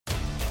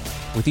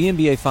With the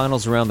NBA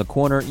Finals around the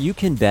corner, you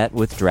can bet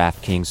with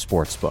DraftKings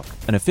Sportsbook,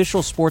 an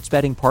official sports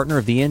betting partner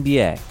of the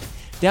NBA.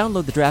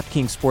 Download the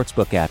DraftKings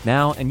Sportsbook app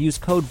now and use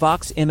code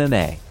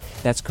VOXMMA.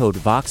 That's code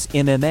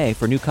VOXMMA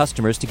for new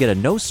customers to get a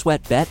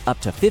no-sweat bet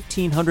up to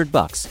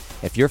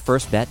 $1,500 if your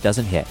first bet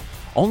doesn't hit.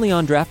 Only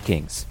on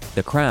DraftKings.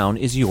 The crown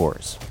is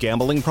yours.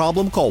 Gambling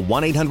problem? Call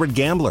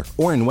 1-800-GAMBLER.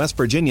 Or in West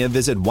Virginia,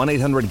 visit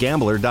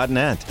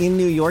 1-800-GAMBLER.net. In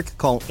New York,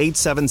 call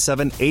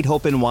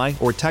 877-8-HOPE-NY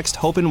or text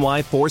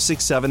HOPE-NY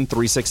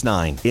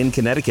 467-369. In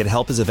Connecticut,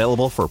 help is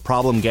available for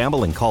problem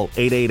gambling. Call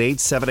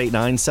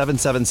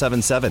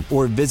 888-789-7777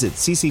 or visit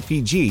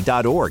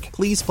ccpg.org.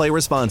 Please play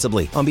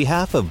responsibly. On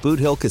behalf of Boot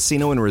Hill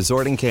Casino and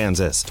Resort in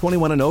Kansas,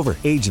 21 and over.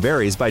 Age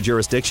varies by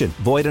jurisdiction.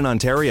 Void in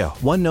Ontario.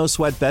 One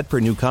no-sweat bet per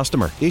new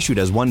customer. Issued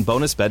as one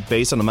bonus bet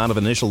based on amount of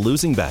initial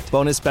losing bet.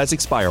 Bonus bets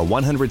expire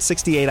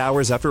 168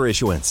 hours after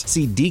issuance.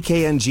 See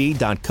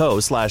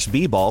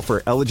dkng.co/bball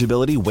for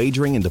eligibility,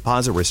 wagering, and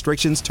deposit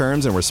restrictions,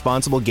 terms, and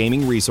responsible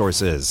gaming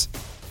resources.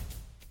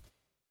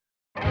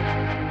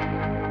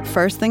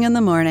 First thing in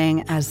the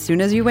morning, as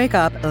soon as you wake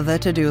up, the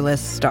to-do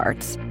list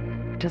starts.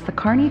 Does the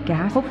car need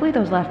gas? Hopefully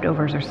those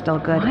leftovers are still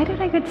good. Why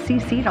did I get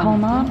CC'd on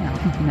Mom?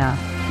 No.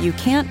 You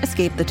can't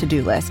escape the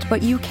to-do list,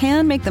 but you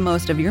can make the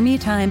most of your me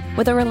time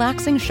with a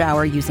relaxing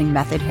shower using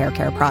Method Hair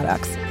Care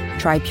products.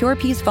 Try Pure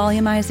Peace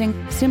Volumizing,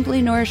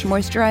 Simply Nourish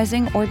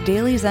Moisturizing, or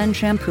Daily Zen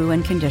Shampoo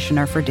and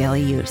Conditioner for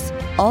daily use.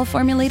 All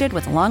formulated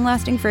with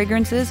long-lasting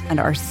fragrances and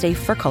are safe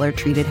for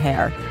color-treated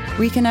hair.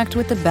 Reconnect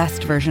with the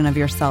best version of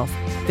yourself.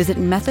 Visit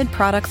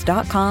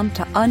methodproducts.com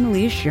to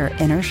unleash your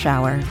inner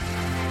shower.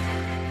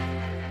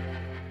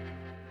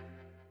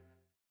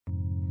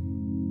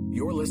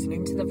 You're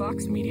listening to the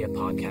Vox Media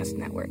Podcast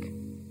Network.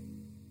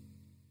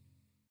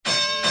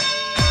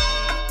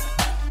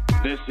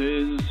 This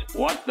is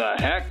What the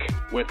Heck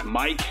with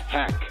Mike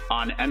Heck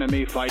on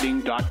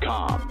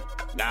MMAfighting.com.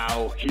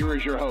 Now, here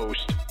is your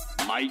host,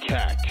 Mike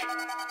Heck.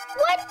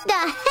 What the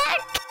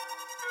heck?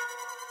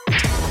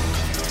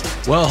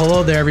 Well,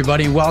 hello there,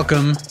 everybody.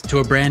 Welcome to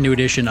a brand new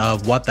edition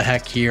of What the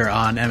Heck here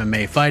on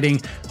MMA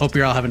Fighting. Hope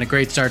you're all having a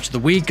great start to the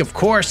week. Of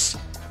course,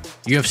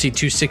 UFC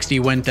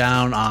 260 went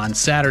down on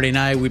Saturday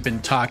night. We've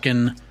been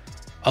talking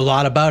a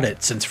lot about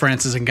it since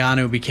Francis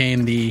Ngannou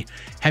became the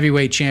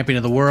heavyweight champion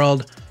of the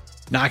world,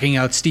 knocking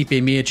out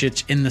Stipe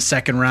Miocic in the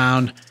second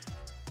round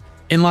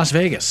in Las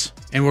Vegas.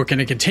 And we're going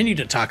to continue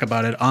to talk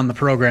about it on the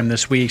program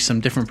this week, some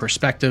different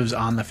perspectives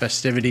on the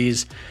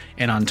festivities.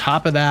 And on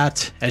top of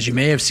that, as you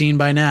may have seen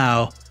by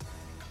now,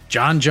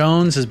 Jon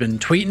Jones has been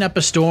tweeting up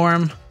a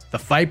storm. The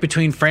fight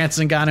between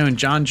Francis Ngannou and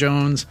Jon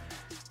Jones,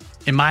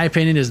 in my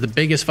opinion, is the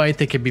biggest fight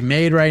that could be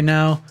made right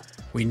now.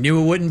 We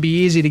knew it wouldn't be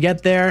easy to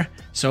get there.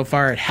 So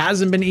far, it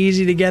hasn't been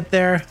easy to get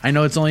there. I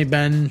know it's only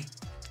been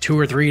 2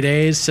 or 3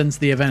 days since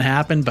the event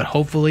happened, but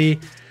hopefully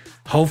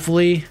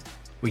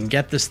we can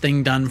get this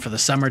thing done for the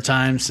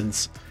summertime,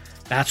 since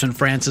that's when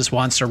Francis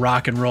wants to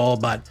rock and roll.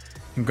 But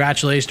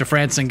congratulations to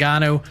Francis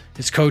Ngannou,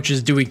 his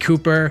coaches Dewey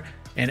Cooper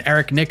and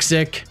Eric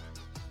Nixick.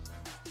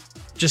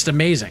 Just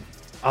amazing.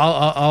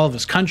 All of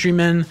his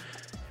countrymen,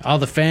 all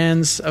the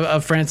fans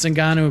of Francis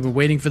Ngannou have been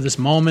waiting for this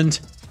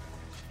moment.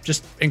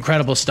 Just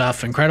incredible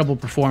stuff, incredible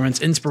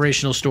performance,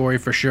 inspirational story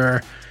for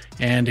sure.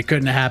 And it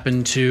couldn't have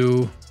happened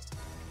to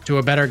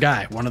a better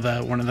guy. One of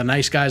the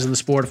nice guys in the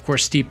sport. Of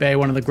course, Stipe,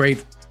 one of the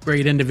great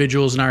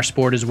individuals in our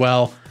sport as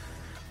well.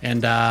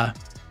 And it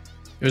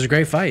was a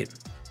great fight.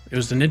 It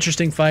was an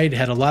interesting fight. It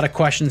had a lot of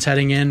questions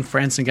heading in.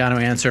 Francis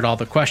Ngannou answered all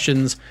the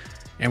questions.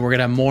 And we're going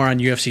to have more on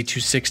UFC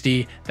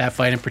 260, that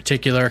fight in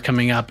particular,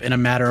 coming up in a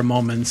matter of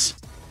moments,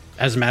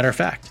 as a matter of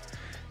fact.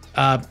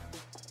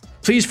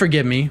 Please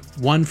forgive me,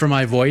 one, for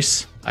my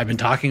voice. I've been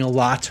talking a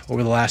lot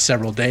over the last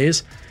several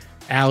days.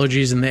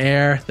 Allergies in the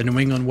air. The New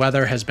England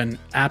weather has been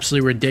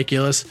absolutely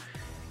ridiculous.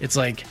 It's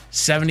like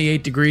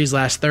 78 degrees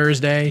last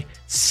Thursday,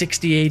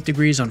 68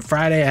 degrees on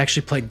Friday. I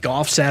actually played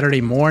golf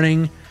Saturday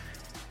morning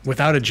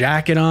without a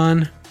jacket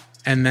on.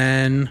 And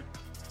then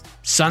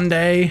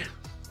Sunday,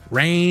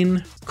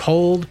 rain,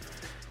 cold.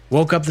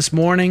 Woke up this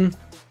morning,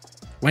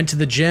 went to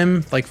the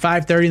gym like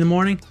 5:30 in the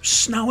morning.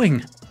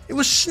 Snowing. It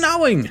was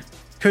snowing.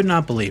 Could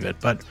not believe it.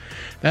 But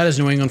that is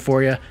New England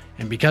for you.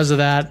 And because of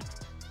that,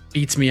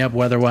 beats me up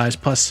weather-wise.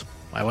 Plus,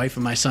 my wife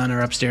and my son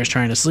are upstairs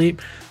trying to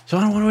sleep, so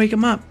I don't want to wake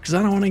them up because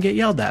I don't want to get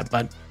yelled at.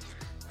 But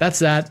that's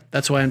that.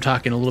 That's why I'm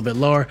talking a little bit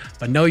lower.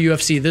 But no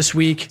UFC this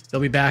week. They'll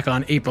be back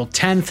on April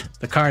 10th.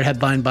 The card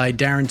headlined by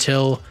Darren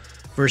Till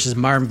versus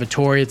Marvin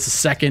Vettori. It's the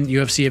second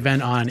UFC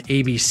event on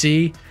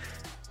ABC.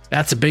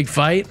 That's a big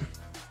fight.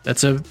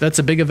 That's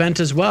a big event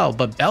as well.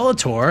 But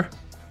Bellator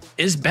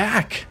is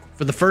back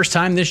for the first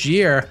time this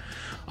year.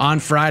 On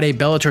Friday,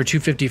 Bellator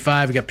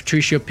 255, we got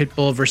Patricio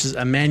Pitbull versus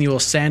Emmanuel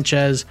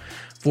Sanchez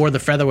for the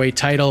featherweight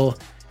title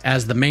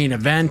as the main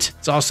event.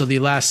 It's also the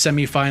last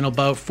semifinal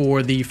bout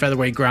for the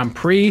featherweight Grand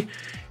Prix,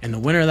 and the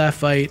winner of that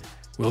fight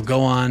will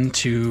go on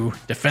to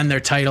defend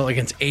their title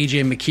against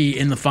AJ McKee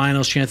in the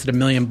finals, chance at $1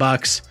 million.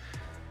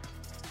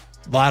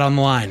 A lot on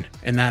the line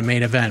in that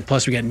main event.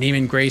 Plus, we got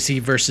Neiman Gracie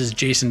versus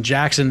Jason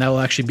Jackson. That will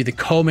actually be the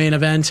co-main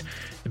event.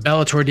 The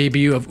Bellator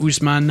debut of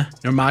Usman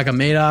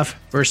Nurmagomedov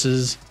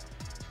versus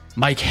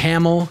Mike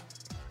Hamill.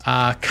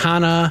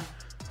 Kana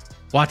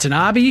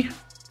Watanabe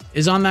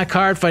is on that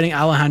card, fighting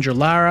Alejandro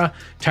Lara.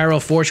 Tyrell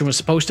Fortune was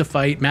supposed to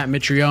fight Matt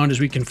Mitrione, as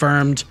we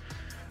confirmed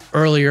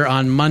earlier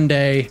on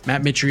Monday.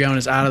 Matt Mitrione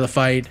is out of the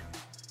fight.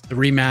 The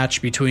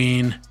rematch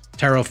between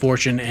Tyrell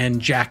Fortune and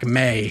Jack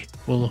May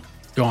will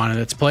go on in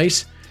its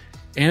place.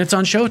 And it's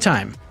on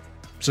Showtime.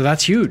 So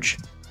that's huge.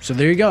 So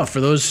there you go. For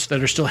those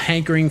that are still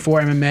hankering for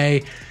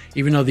MMA,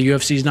 even though the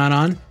UFC is not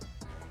on,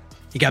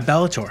 you got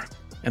Bellator.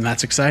 And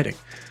that's exciting.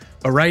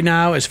 But right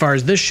now, as far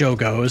as this show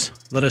goes,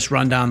 let us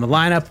run down the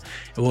lineup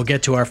and we'll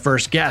get to our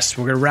first guest.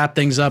 We're going to wrap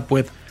things up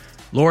with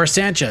Laura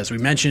Sanchez. We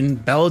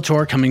mentioned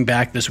Bellator coming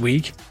back this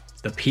week.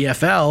 The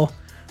PFL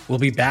will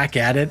be back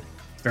at it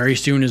very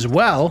soon as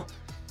well.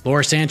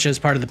 Laura Sanchez,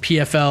 part of the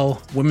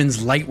PFL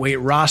women's lightweight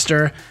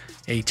roster,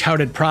 a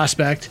touted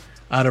prospect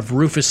out of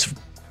Rufus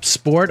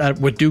Sport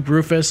with Duke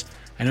Rufus.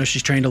 I know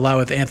she's trained a lot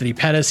with Anthony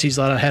Pettis. He's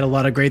had a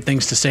lot of great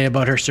things to say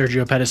about her,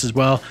 Sergio Pettis as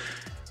well.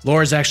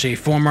 Laura's actually a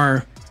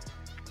former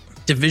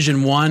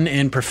Division I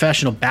and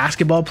professional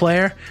basketball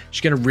player.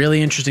 She's got a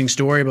really interesting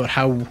story about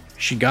how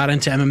she got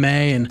into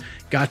MMA and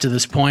got to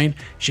this point.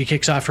 She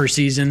kicks off her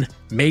season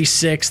May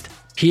 6th,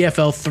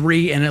 PFL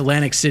 3 in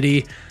Atlantic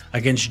City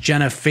against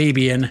Jenna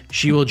Fabian.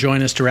 She will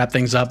join us to wrap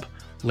things up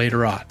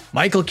later on.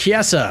 Michael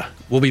Chiesa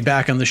will be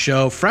back on the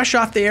show, fresh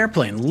off the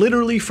airplane,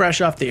 literally fresh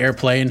off the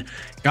airplane.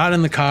 Got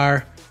in the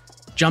car,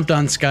 jumped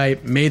on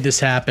Skype, made this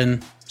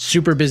happen.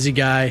 Super busy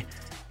guy.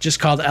 Just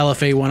called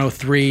LFA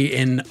 103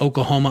 in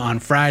Oklahoma on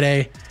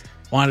Friday.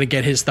 Wanted to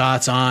get his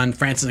thoughts on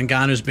Francis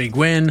Ngannou's big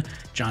win,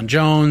 John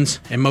Jones,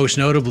 and most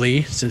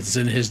notably, since it's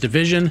in his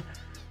division,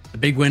 the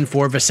big win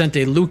for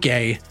Vicente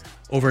Luque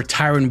over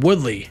Tyron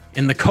Woodley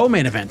in the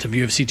co-main event of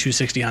UFC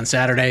 260 on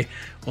Saturday.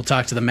 We'll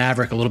talk to the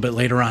Maverick a little bit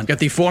later on. Got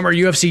the former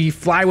UFC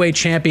flyweight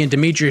champion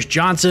Demetrious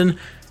Johnson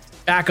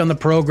back on the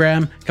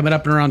program, coming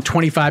up in around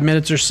 25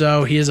 minutes or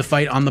so. He has a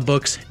fight on the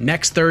books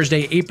next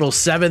Thursday, April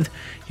 7th.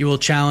 He will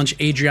challenge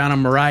Adriano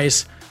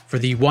Moraes for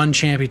the ONE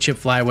Championship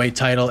flyweight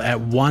title at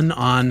ONE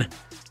on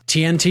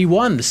TNT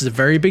 1. This is a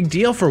very big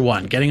deal for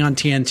ONE. Getting on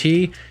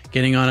TNT,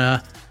 getting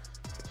on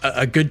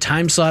a good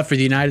time slot for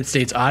the United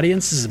States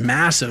audience. This is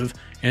massive,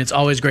 and it's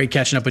always great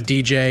catching up with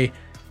DJ,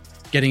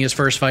 getting his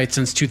first fight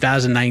since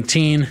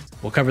 2019.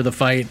 We'll cover the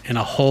fight and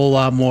a whole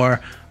lot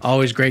more.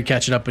 Always great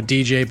catching up with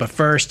DJ. But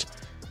first,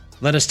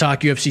 let us talk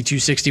UFC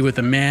 260 with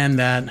a man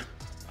that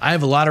I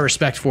have a lot of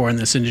respect for in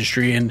this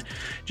industry. And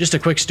just a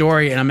quick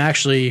story, and I'm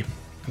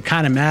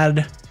kind of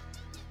mad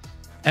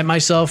at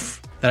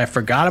myself that I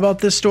forgot about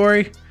this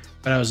story,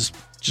 but I was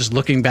just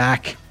looking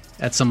back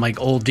at some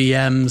old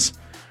DMs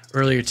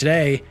earlier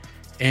today,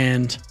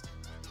 and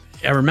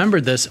I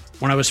remembered this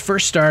when I was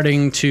first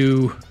starting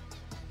to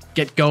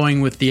get going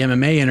with the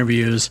MMA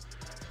interviews.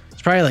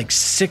 It's probably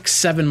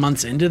 6-7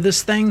 months into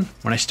this thing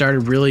when I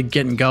started really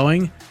getting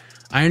going.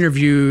 I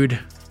interviewed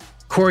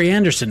Corey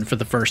Anderson for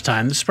the first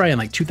time. This is probably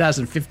in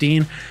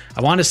 2015.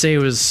 I want to say it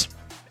was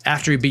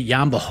after he beat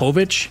Jan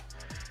Blachowicz,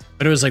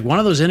 but it was one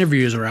of those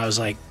interviews where I was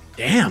like,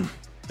 damn,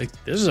 this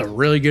is a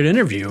really good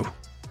interview.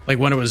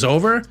 When it was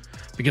over,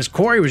 because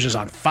Corey was just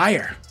on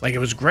fire. It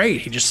was great.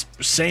 He just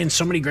was saying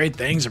so many great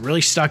things. It really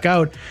stuck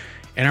out.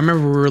 And I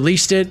remember we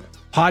released it,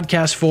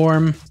 podcast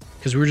form,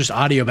 because we were just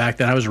audio back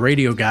then. I was a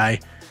radio guy.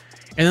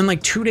 And then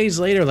 2 days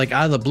later,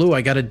 out of the blue,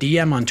 I got a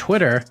DM on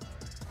Twitter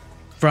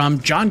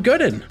from John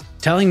Gooden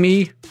telling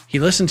me he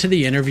listened to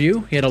the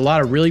interview. He had a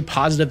lot of really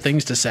positive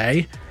things to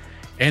say.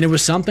 And it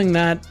was something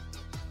that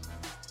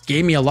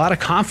gave me a lot of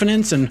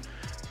confidence and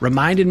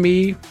reminded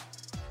me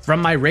from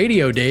my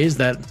radio days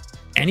that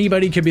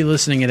anybody could be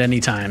listening at any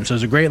time. So it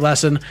was a great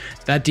lesson.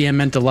 That DM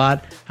meant a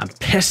lot. I'm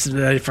pissed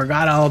that I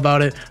forgot all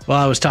about it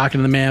while I was talking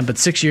to the man. But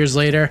 6 years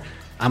later,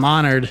 I'm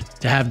honored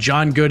to have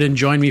John Gooden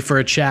join me for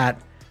a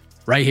chat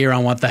right here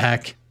on What the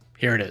Heck.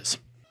 Here it is.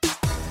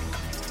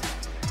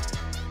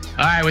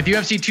 All right, with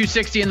UFC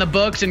 260 in the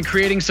books and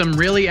creating some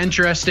really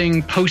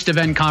interesting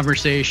post-event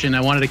conversation,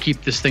 I wanted to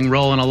keep this thing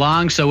rolling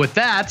along. So with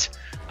that,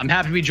 I'm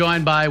happy to be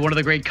joined by one of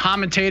the great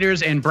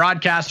commentators and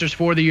broadcasters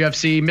for the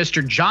UFC.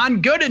 Mr.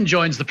 John Gooden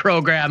joins the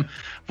program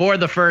for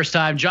the first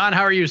time. John,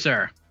 how are you,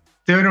 sir?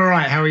 Doing all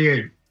right. How are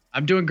you?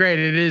 I'm doing great.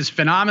 It is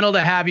phenomenal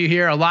to have you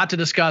here. A lot to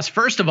discuss.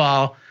 First of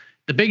all,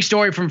 the big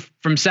story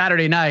from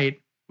Saturday night.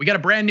 We got a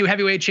brand new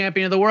heavyweight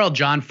champion of the world,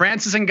 John.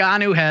 Francis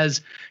Ngannou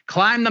has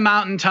climbed the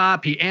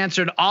mountaintop. He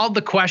answered all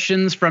the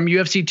questions from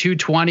UFC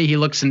 220. He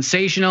looked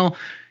sensational,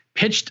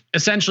 pitched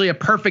essentially a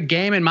perfect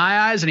game in my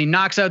eyes, and he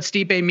knocks out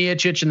Stipe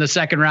Miocic in the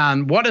second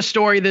round. What a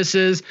story this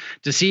is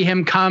to see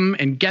him come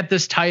and get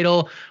this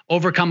title,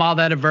 overcome all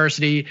that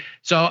adversity.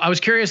 So I was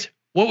curious,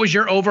 what was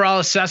your overall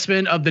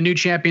assessment of the new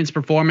champion's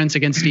performance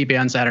against Stipe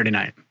on Saturday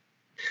night?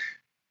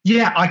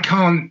 Yeah, I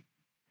can't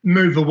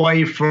move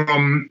away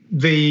from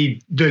the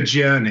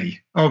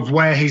journey of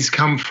where he's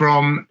come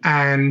from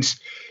and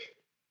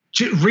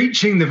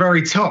reaching the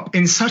very top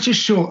in such a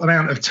short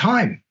amount of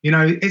time. You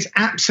know, it's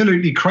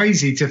absolutely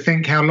crazy to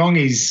think how long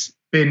he's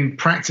been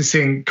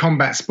practicing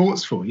combat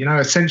sports for. You know,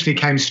 essentially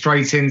came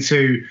straight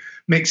into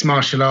mixed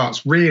martial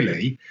arts,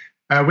 really.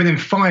 Within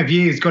 5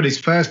 years, got his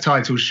first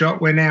title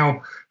shot. We're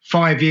now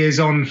 5 years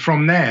on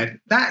from there.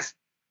 That's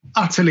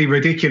utterly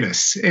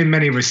ridiculous in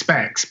many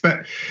respects.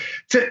 But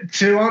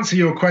to answer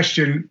your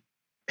question,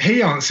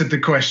 he answered the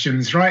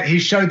questions, right? He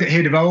showed that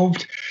he'd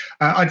evolved.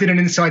 I did an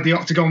Inside the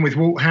Octagon with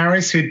Walt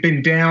Harris, who'd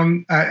been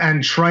down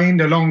and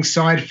trained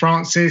alongside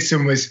Francis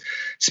and was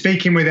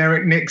speaking with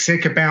Eric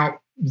Nixick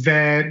about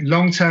their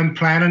long-term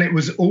plan. And it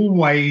was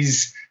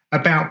always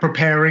about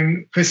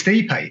preparing for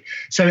Stipe.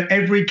 So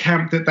every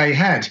camp that they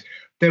had,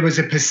 there was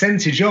a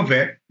percentage of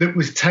it that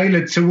was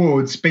tailored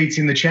towards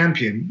beating the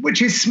champion,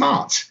 which is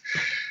smart.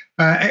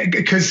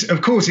 Because,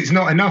 of course, it's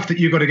not enough that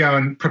you've got to go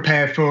and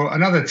prepare for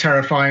another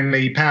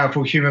terrifyingly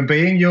powerful human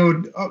being.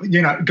 You're,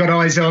 got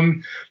eyes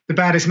on the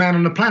baddest man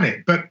on the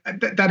planet. But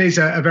that is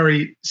a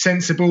very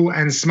sensible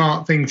and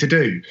smart thing to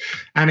do.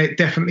 And it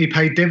definitely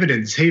paid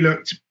dividends. He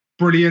looked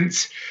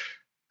brilliant.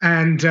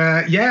 And,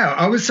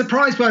 I was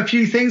surprised by a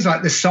few things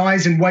like the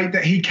size and weight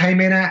that he came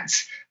in at.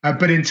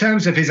 But in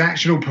terms of his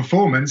actual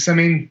performance, I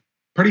mean,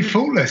 pretty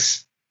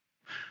faultless.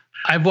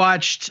 I've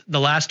watched the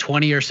last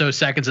 20 or so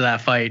seconds of that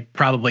fight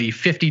probably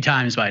 50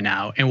 times by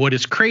now. And what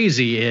is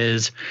crazy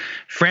is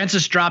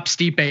Francis drops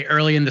Stipe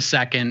early in the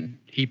second.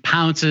 He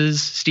pounces.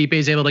 Stipe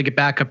is able to get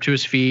back up to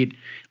his feet,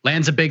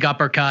 lands a big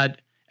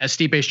uppercut as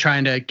Stipe's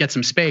trying to get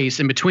some space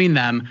in between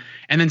them.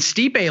 And then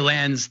Stipe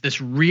lands this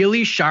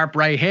really sharp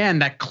right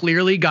hand that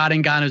clearly got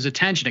Ngannou's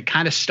attention. It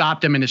kind of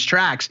stopped him in his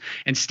tracks.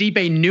 And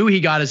Stipe knew he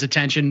got his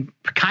attention,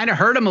 kind of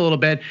hurt him a little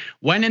bit,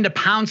 went in to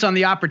pounce on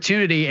the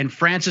opportunity, and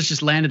Francis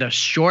just landed a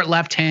short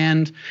left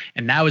hand.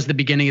 And that was the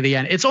beginning of the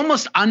end. It's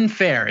almost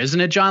unfair, isn't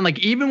it, John? Like,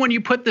 even when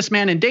you put this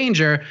man in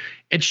danger,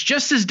 it's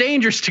just as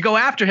dangerous to go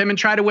after him and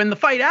try to win the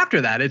fight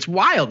after that. It's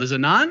wild, is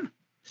it not?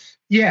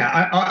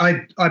 Yeah,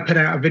 I put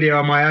out a video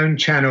on my own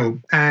channel,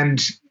 and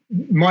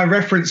my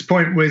reference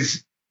point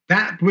was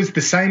that was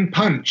the same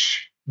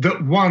punch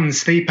that won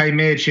Stipe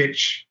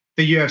Miocic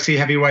the UFC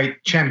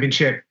heavyweight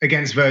championship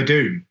against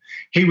Verdum.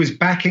 He was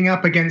backing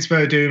up against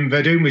Verdum.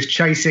 Verdum was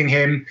chasing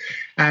him,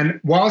 and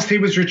whilst he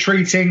was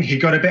retreating, he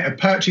got a bit of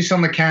purchase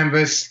on the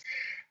canvas,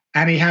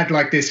 and he had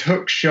like this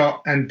hook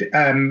shot. And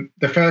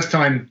the first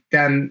time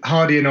Dan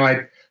Hardy and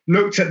I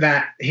looked at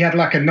that, he had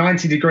like a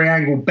 90-degree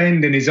angle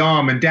bend in his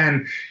arm, and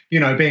Dan,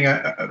 being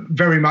a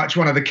very much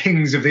one of the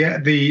kings of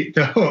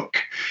the hook,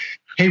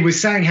 he was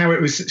saying how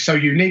it was so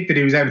unique that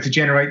he was able to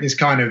generate this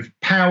kind of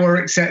power,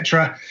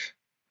 etc.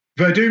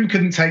 Verdum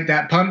couldn't take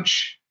that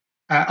punch.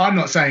 I'm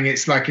not saying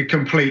it's like a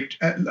complete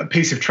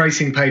piece of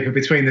tracing paper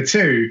between the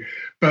two,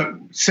 but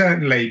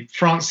certainly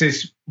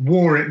Francis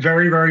wore it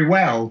very, very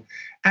well.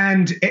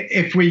 And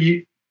if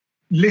we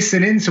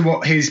listen into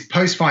what his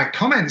post-fight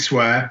comments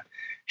were,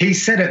 he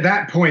said at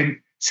that point,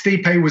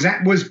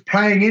 Stipe was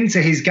playing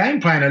into his game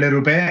plan a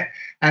little bit,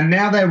 and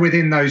now they're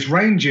within those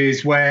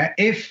ranges where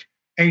if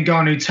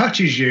Ngannou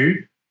touches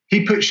you,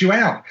 he puts you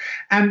out.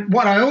 And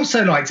what I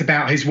also liked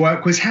about his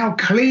work was how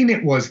clean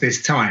it was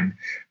this time,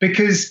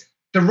 because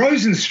the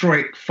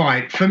Rosenstruik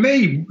fight, for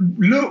me,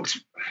 looked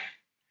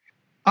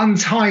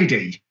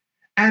untidy.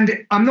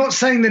 And I'm not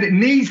saying that it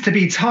needs to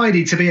be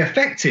tidy to be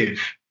effective,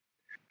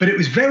 but it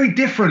was very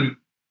different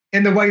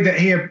in the way that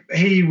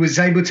he was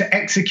able to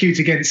execute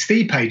against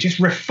Stipe. Just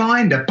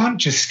refined a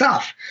bunch of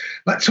stuff.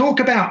 Like, talk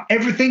about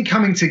everything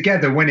coming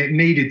together when it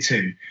needed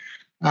to.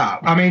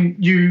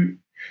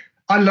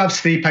 I love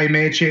Stipe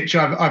Miocic.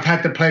 I've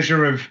had the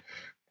pleasure of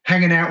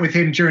hanging out with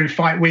him during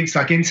fight weeks,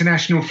 like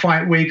International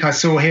Fight Week. I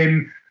saw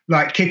him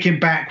like kicking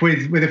back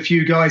with a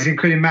few guys,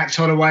 including Max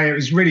Holloway. It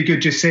was really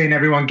good just seeing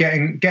everyone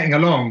getting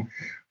along.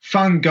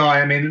 Fun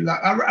guy. I mean,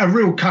 a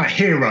real kind of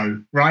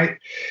hero, right?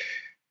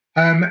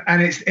 And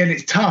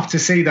it's tough to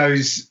see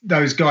those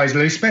guys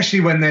lose, especially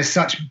when they're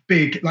such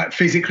big, like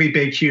physically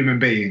big human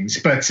beings.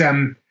 But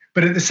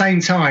at the same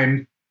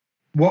time,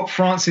 what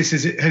Francis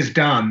has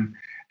done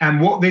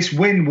and what this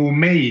win will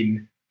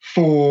mean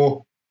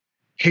for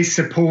his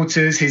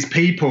supporters, his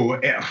people,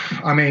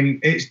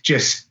 it's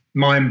just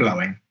mind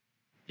blowing.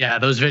 Yeah,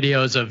 those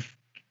videos of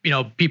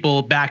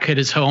people back at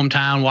his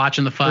hometown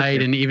watching the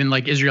fight, and even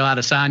like Israel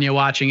Adesanya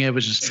watching it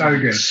was just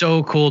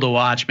so cool to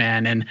watch,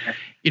 man. And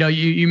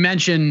you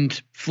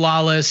mentioned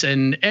flawless,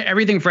 and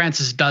everything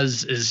Francis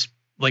does is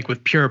like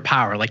with pure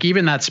power. Like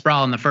even that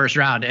sprawl in the first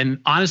round. And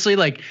honestly,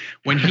 like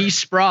when he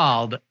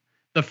sprawled,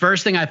 the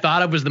first thing I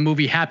thought of was the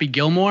movie Happy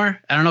Gilmore.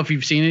 I don't know if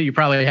you've seen it. You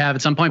probably have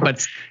at some point,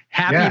 but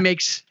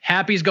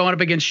Happy's going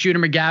up against Shooter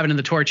McGavin in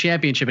the Tour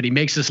Championship, and he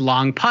makes this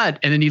long putt,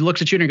 and then he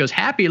looks at Shooter and goes,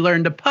 Happy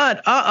learned to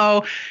putt.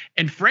 Uh-oh.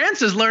 And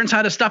Francis learns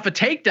how to stuff a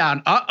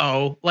takedown.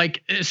 Uh-oh.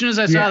 Like as soon as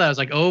I saw that, I was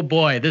like, oh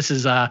boy, this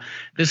is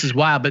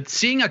wild. But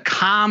seeing a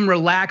calm,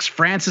 relaxed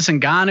Francis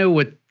Ngannou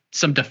with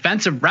some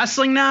defensive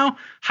wrestling now,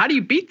 how do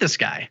you beat this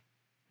guy?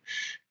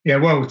 Yeah,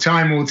 well,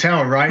 time will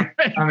tell, right?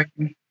 I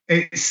mean,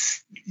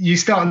 you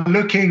start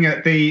looking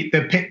at the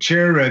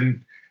picture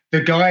and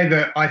the guy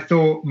that I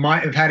thought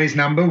might have had his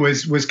number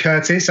was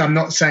Curtis. I'm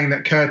not saying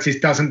that Curtis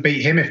doesn't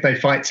beat him if they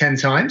fight 10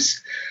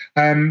 times.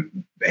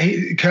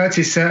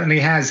 Curtis certainly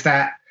has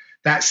that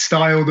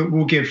style that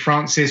will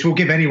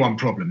give anyone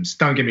problems.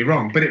 Don't get me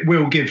wrong, but it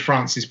will give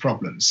Francis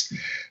problems.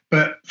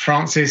 But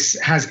Francis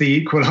has the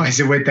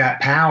equalizer with that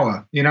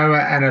power,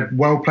 and a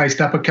well-placed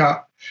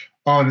uppercut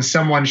on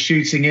someone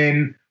shooting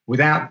in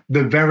without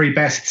the very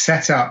best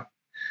setup,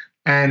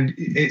 and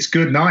it's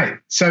good night.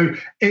 So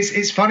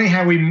it's funny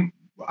how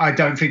I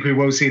don't think we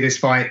will see this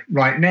fight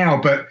right now,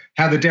 but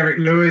how the Derek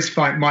Lewis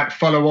fight might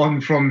follow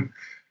on from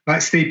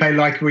like Stipe,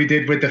 like we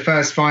did with the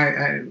first fight.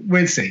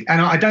 We'll see.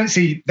 And I don't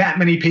see that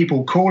many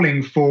people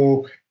calling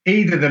for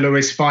either the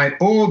Lewis fight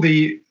or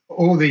the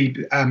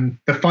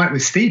fight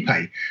with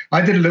Stipe.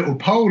 I did a little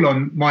poll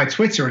on my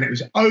Twitter, and it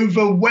was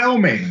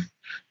overwhelming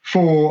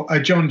for a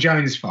John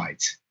Jones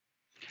fight.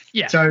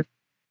 Yeah. So,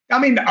 I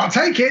mean, I'll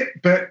take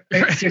it, but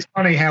it's just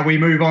funny how we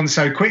move on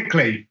so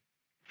quickly.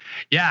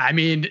 Yeah, I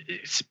mean,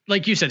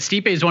 like you said,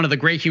 Stipe is one of the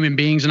great human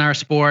beings in our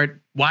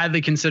sport,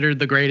 widely considered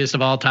the greatest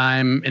of all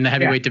time in the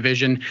heavyweight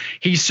division.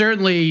 He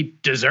certainly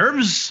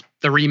deserves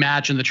the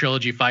rematch in the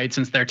trilogy fight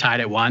since they're tied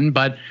at 1.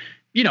 But,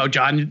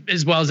 John,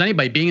 as well as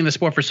anybody, being in the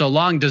sport for so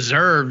long,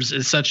 deserves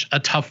is such a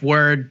tough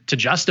word to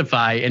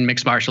justify in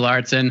mixed martial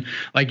arts. And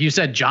like you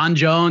said, John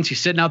Jones,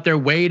 he's sitting out there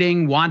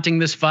waiting, wanting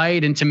this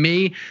fight. And to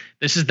me,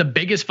 this is the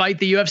biggest fight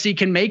the UFC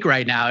can make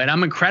right now. And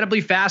I'm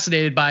incredibly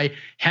fascinated by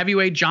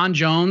heavyweight John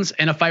Jones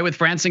and a fight with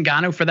Francis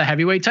Ngannou for the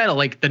heavyweight title.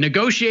 Like the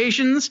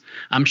negotiations,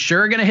 I'm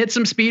sure are going to hit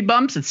some speed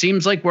bumps. It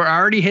seems like we're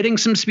already hitting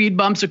some speed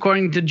bumps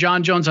according to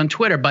John Jones on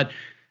Twitter, but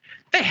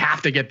they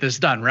have to get this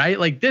done, right?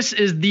 Like this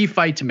is the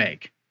fight to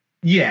make.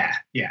 Yeah,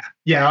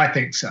 I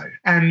think so.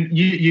 And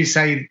you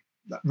say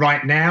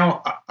right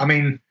now, I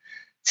mean,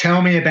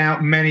 tell me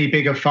about many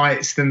bigger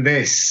fights than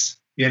this.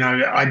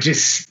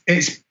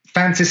 It's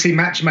fantasy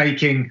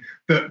matchmaking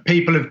that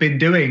people have been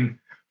doing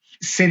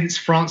since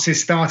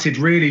Francis started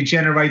really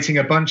generating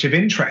a bunch of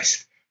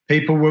interest.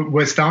 People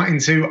were starting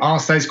to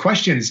ask those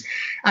questions.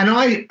 And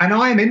I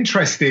am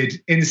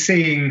interested in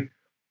seeing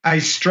a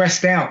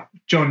stressed out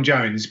John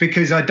Jones,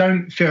 because I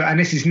don't feel, and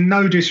this is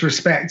no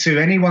disrespect to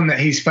anyone that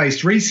he's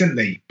faced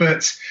recently,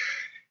 but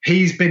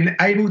he's been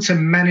able to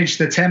manage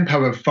the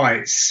tempo of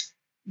fights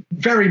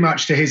very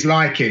much to his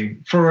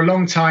liking for a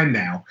long time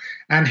now.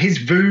 And his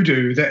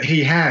voodoo that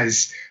he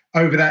has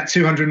over that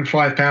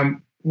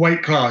 205-pound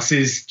weight class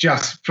is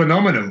just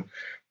phenomenal.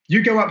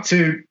 You go up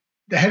to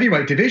the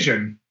heavyweight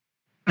division,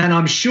 and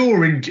I'm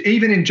sure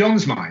even in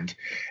John's mind,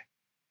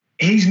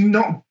 he's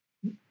not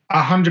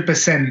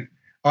 100%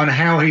 on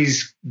how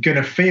he's going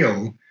to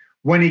feel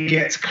when he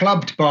gets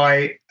clubbed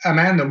by a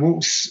man that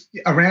walks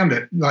around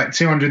at like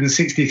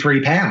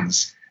 263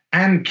 pounds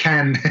and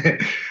can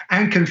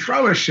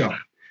throw a shot.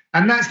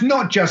 And that's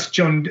not just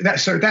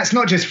that's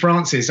not just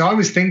Francis. I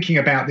was thinking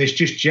about this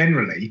just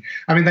generally.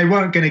 I mean, they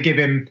weren't going to give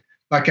him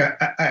like a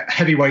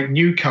heavyweight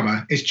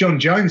newcomer. It's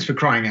John Jones, for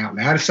crying out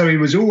loud. So he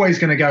was always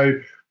going to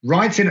go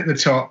right in at the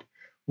top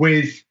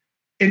with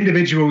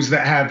individuals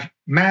that have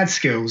mad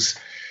skills.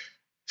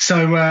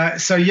 So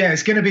yeah,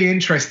 it's going to be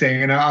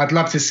interesting, and I'd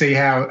love to see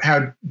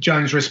how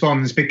Jones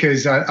responds,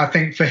 because I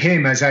think for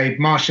him as a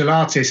martial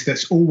artist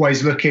that's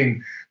always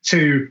looking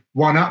to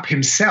one up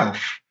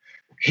himself,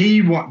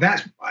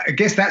 I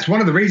guess that's one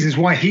of the reasons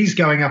why he's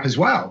going up as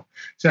well.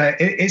 So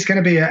it's going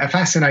to be a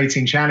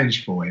fascinating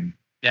challenge for him.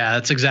 Yeah,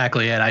 that's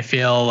exactly it. I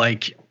feel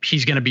like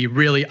he's going to be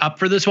really up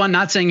for this one.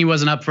 Not saying he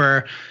wasn't up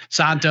for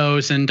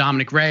Santos and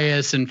Dominic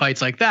Reyes and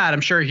fights like that.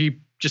 I'm sure he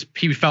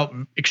felt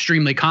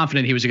extremely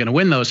confident he was going to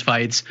win those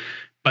fights.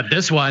 But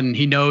this one,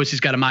 he knows he's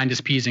got to mind his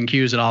P's and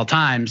Q's at all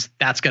times.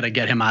 That's going to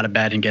get him out of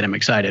bed and get him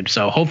excited.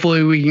 So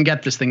hopefully we can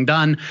get this thing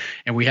done.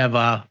 And we have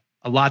a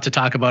lot to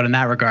talk about in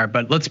that regard.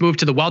 But let's move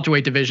to the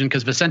welterweight division,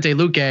 because Vicente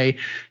Luque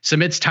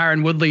submits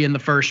Tyron Woodley in the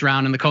first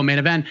round in the co-main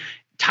event.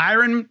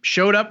 Tyron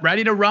showed up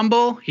ready to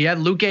rumble. He had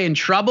Luque in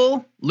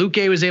trouble.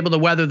 Luque was able to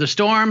weather the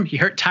storm. He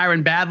hurt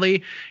Tyron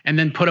badly and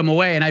then put him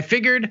away. And I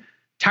figured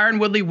Tyron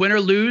Woodley, win or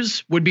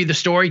lose, would be the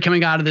story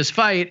coming out of this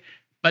fight,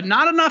 but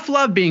not enough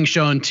love being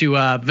shown to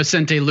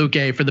Vicente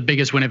Luque for the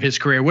biggest win of his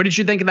career. What did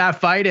you think of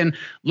that fight, and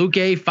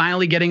Luque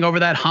finally getting over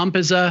that hump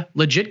as a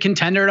legit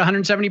contender at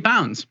 170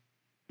 pounds?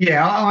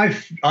 Yeah,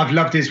 I've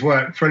loved his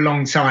work for a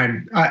long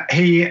time.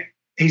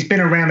 He's been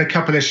around a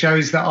couple of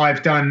shows that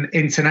I've done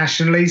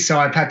internationally, so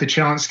I've had the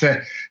chance to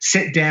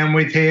sit down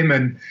with him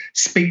and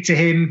speak to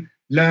him,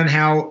 learn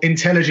how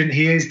intelligent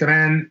he is. The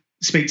man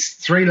speaks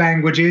 3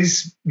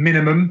 languages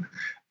minimum.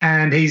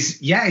 And he's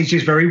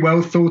just very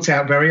well thought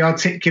out, very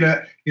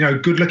articulate,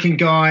 good looking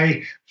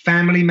guy,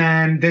 family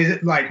man.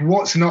 There's like,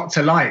 what's not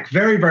to like?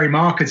 Very, very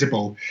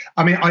marketable.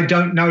 I mean, I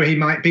don't know. He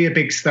might be a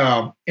big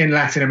star in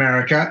Latin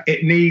America.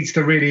 It needs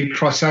to really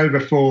cross over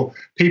for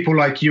people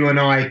like you and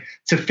I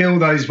to feel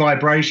those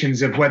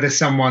vibrations of whether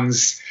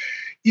someone's,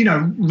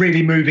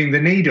 really moving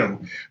the needle.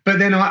 But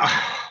then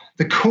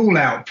the call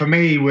out for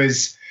me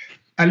was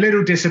a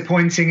little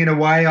disappointing in a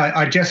way.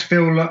 I just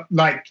feel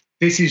like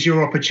this is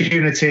your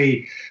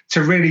opportunity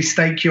to really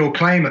stake your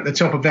claim at the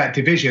top of that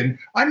division.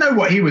 I know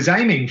what he was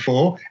aiming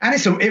for, and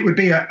it would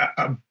be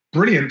a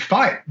brilliant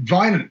fight,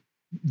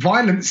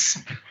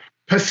 violence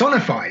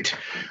personified.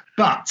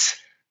 But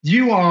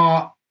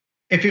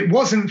if it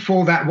wasn't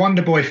for that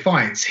Wonderboy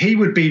fight, he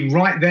would be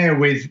right there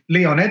with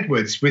Leon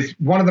Edwards, with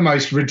one of the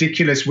most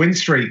ridiculous win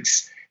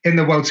streaks in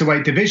the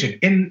welterweight division,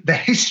 in the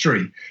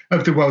history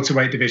of the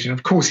welterweight division.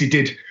 Of course, he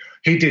did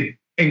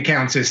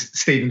encounter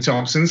Stephen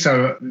Thompson,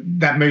 so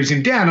that moves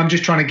him down. I'm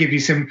just trying to give you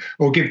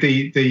give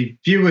the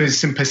viewers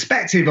some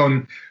perspective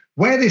on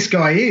where this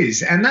guy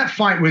is. And that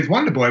fight with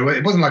Wonderboy,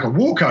 it wasn't like a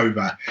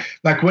walkover.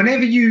 Like,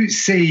 whenever you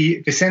see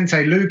Vicente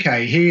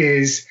Luque,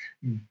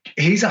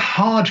 he's a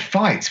hard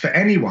fight for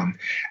anyone.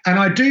 And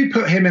I do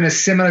put him in a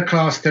similar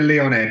class to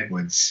Leon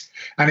Edwards.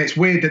 And it's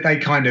weird that they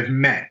kind of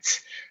met.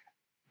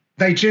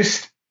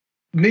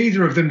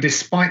 Neither of them,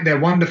 despite their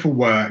wonderful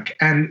work,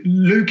 and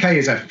Luque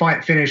is a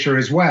fight finisher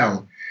as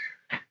well,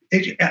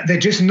 they're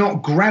just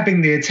not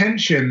grabbing the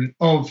attention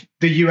of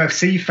the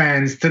UFC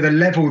fans to the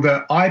level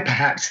that I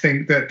perhaps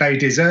think that they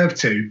deserve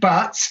to.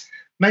 But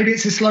maybe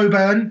it's a slow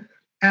burn,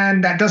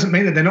 and that doesn't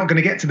mean that they're not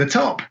going to get to the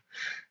top.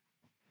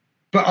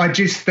 But I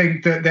just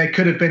think that there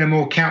could have been a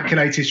more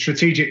calculated,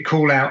 strategic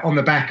call out on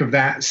the back of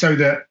that, so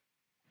that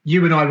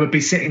you and I would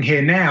be sitting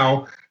here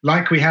now,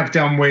 like we have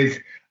done with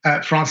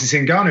Francis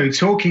Ngannou,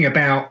 talking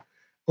about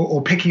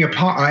or picking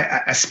apart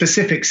a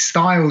specific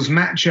styles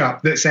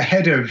matchup that's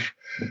ahead of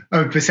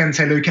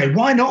Vicente Luque.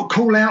 Why not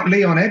call out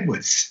Leon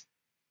Edwards?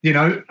 You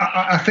know,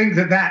 I think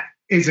that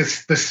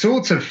is the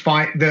sort of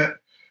fight that,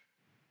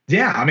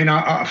 yeah, I mean,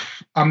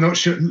 I'm not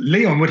sure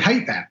Leon would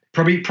hate that.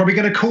 Probably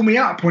going to call me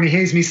up when he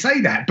hears me say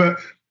that. But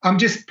I'm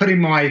just putting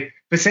my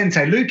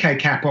Vicente Luque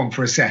cap on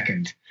for a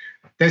second.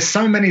 There's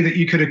so many that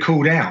you could have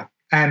called out,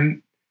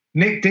 and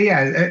Nate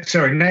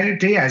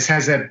Diaz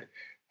has a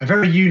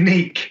very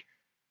unique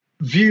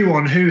view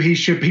on who he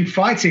should be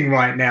fighting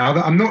right now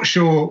that I'm not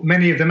sure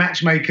many of the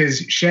matchmakers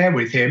share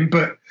with him.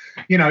 But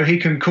you know, he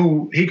can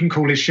call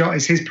his shot.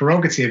 It's his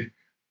prerogative.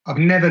 I've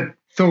never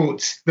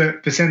thought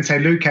that Vicente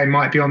Luque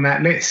might be on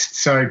that list,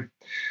 so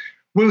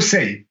we'll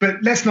see.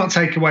 But let's not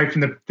take away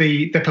from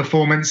the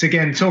performance.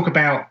 Again, talk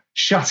about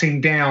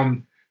shutting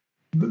down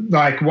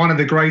like one of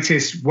the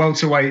greatest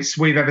welterweights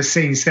we've ever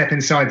seen step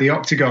inside the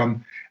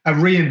octagon, a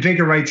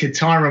reinvigorated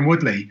Tyron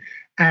Woodley.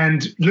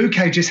 And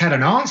Luque just had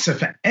an answer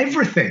for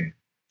everything,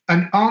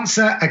 an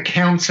answer, a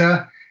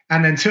counter,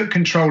 and then took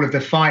control of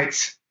the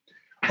fight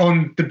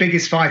on the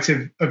biggest fight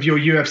of your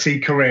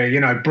UFC career. You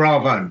know,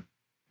 bravo.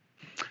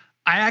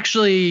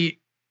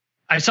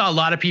 I saw a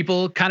lot of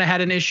people kind of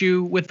had an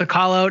issue with the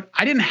call out.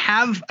 I didn't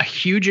have a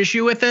huge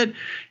issue with it,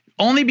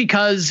 only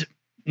because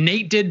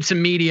Nate did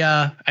some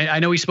media. I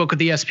know he spoke with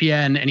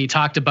ESPN and he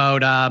talked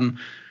about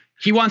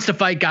he wants to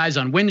fight guys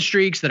on win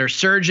streaks that are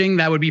surging.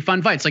 That would be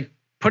fun fights. Like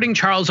putting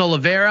Charles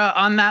Oliveira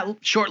on that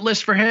short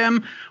list for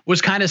him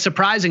was kind of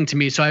surprising to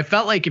me. So I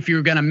felt like if you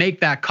were going to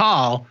make that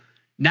call,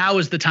 now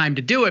is the time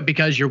to do it,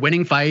 because you're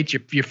winning fights,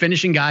 you're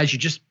finishing guys, you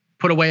just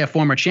put away a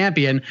former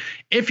champion.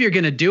 If you're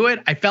going to do it,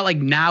 I felt like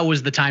now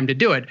was the time to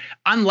do it.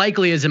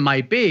 Unlikely as it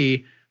might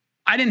be,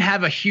 I didn't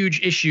have a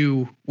huge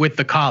issue with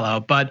the call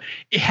out, but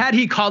had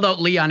he called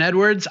out Leon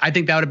Edwards, I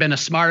think that would have been a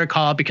smarter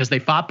call, because they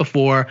fought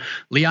before.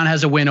 Leon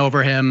has a win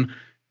over him,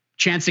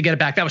 chance to get it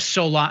back. That was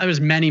so long. It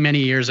was many, many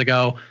years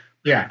ago.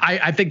 Yeah.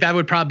 I think that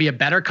would probably be a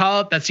better call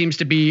out. That seems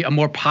to be a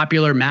more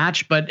popular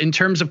match, but in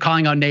terms of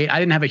calling out Nate, I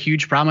didn't have a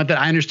huge problem with it.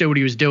 I understood what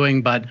he was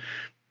doing, but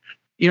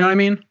you know what I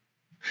mean?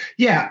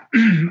 Yeah,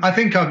 I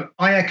think I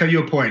echo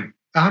your point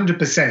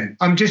 100%.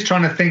 I'm just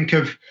trying to think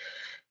of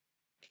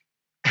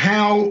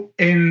how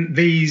in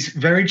these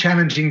very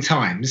challenging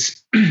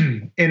times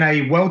in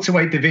a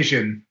welterweight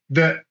division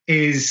that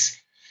is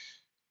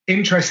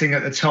interesting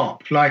at the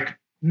top, like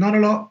not a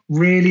lot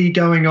really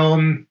going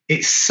on,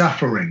 it's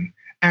suffering.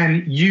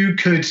 And you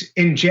could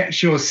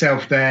inject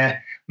yourself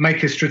there,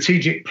 make a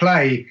strategic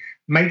play,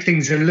 make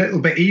things a little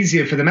bit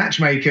easier for the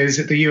matchmakers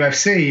at the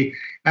UFC,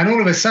 and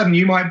all of a sudden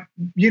you might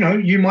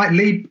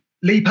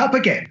leap up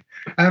again.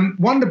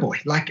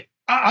 Wonderboy, like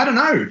I don't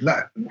know,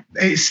 like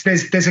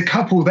there's a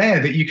couple there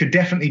that you could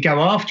definitely go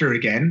after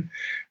again,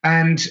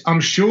 and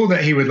I'm sure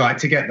that he would like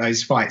to get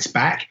those fights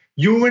back.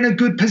 You're in a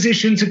good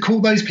position to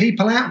call those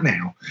people out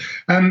now.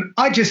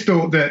 I just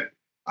thought that,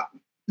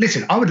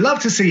 listen, I would love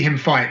to see him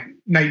fight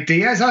Nate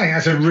Diaz. I think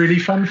that's a really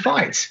fun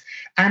fight.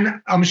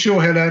 And I'm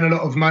sure he'll earn a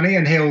lot of money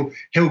and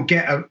he'll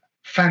get a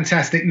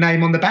fantastic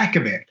name on the back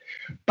of it.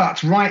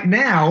 But right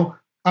now,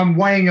 I'm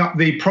weighing up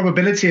the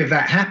probability of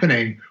that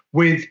happening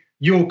with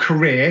your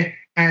career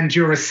and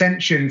your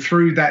ascension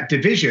through that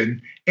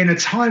division in a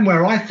time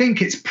where I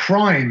think it's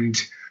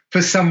primed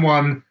for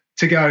someone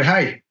to go,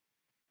 hey,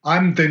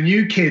 I'm the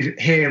new kid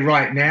here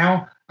right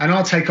now, and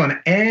I'll take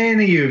on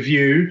any of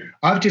you.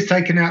 I've just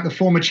taken out the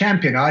former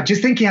champion. I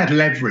just think he had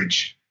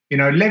leverage,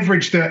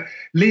 leverage that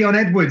Leon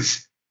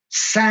Edwards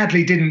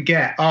sadly didn't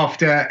get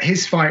after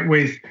his fight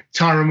with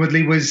Tyron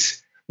Woodley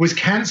was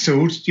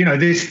cancelled,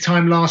 this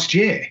time last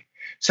year.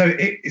 So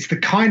it's the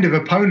kind of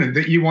opponent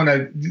that you want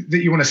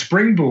to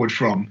springboard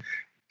from.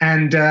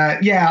 And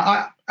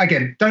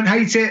again, don't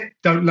hate it,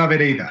 don't love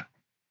it either.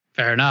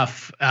 Fair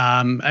enough.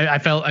 I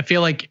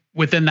feel like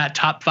within that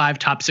top 5,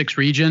 top 6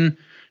 region,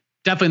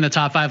 definitely in the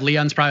top 5,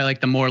 Leon's probably like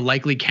the more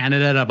likely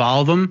candidate of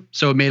all of them.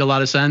 So it made a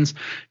lot of sense.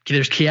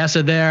 There's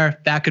Chiesa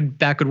there. That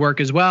could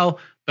work as well.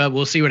 But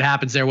we'll see what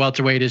happens there.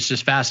 Welterweight is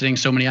just fascinating.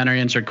 So many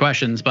unanswered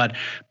questions. But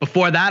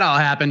before that all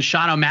happened,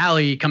 Sean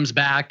O'Malley comes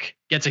back,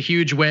 gets a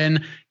huge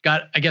win,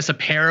 got, I guess, a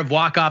pair of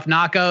walk-off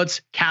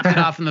knockouts, capped it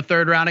off in the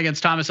 3rd round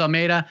against Thomas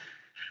Almeida.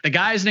 The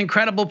guy is an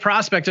incredible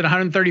prospect at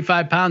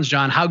 135 pounds,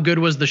 John. How good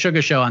was the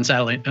Sugar Show on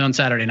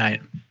Saturday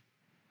night?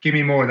 Give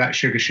me more of that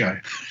Sugar Show.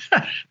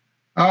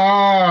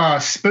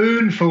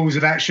 Spoonfuls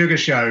of that Sugar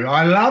Show.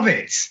 I love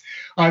it.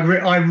 I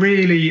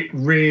really,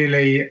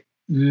 really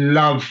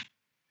love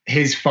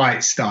his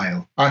fight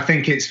style. I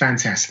think it's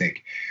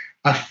fantastic.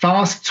 A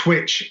fast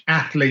twitch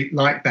athlete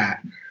like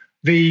that,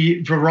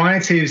 the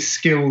variety of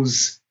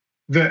skills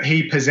that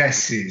he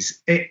possesses,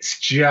 it's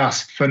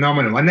just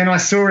phenomenal. And then I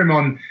saw him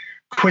on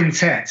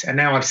Quintet, and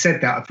now I've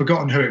said that, I've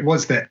forgotten who it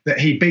was that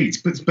he beats,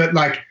 but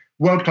like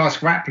world-class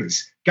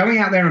grapplers, going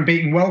out there and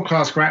beating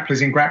world-class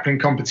grapplers in grappling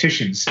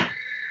competitions.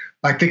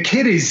 Like the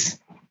kid is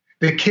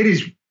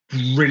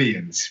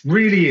brilliant,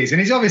 really is.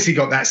 And he's obviously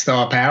got that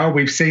star power.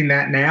 We've seen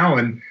that now,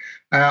 and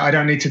I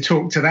don't need to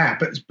talk to that,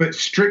 but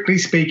strictly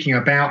speaking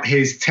about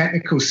his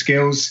technical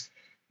skills,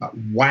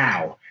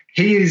 wow.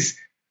 He is,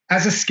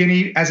 as a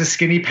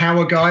skinny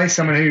power guy,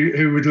 someone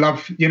who would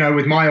love,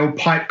 with my old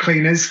pipe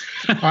cleaners.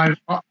 I'm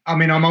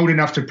old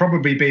enough to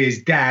probably be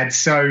his dad,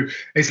 so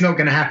it's not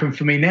going to happen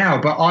for me now.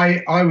 But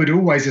I would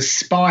always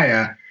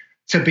aspire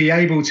to be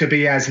able to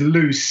be as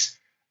loose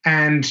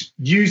and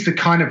use the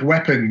kind of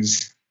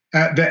weapons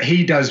that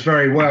he does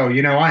very well.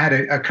 I had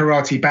a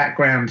karate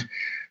background,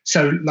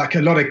 so like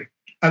a lot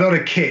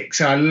of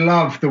kicks. I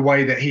love the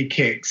way that he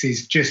kicks.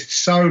 He's just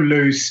so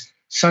loose,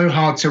 so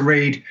hard to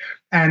read.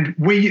 And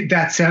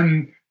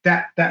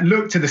that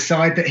look to the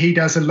side that he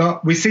does a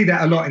lot. We see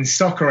that a lot in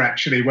soccer,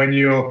 actually, when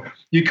you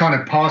kind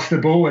of pass the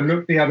ball and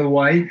look the other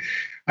way.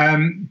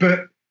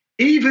 But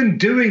even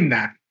doing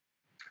that,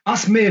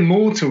 us mere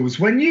mortals,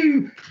 when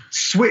you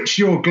switch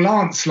your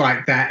glance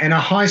like that in a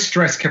high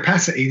stress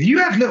capacity, you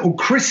have little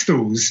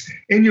crystals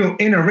in your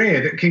inner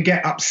ear that can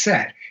get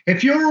upset.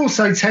 If you're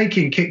also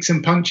taking kicks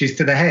and punches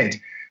to the head,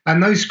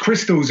 and those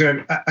crystals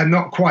are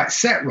not quite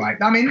set right,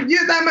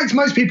 that makes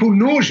most people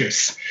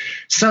nauseous.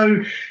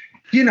 So,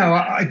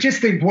 I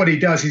just think what he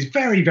does is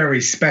very,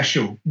 very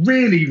special,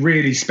 really,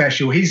 really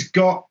special. He's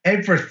got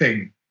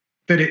everything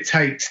that it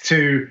takes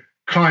to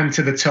climb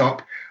to the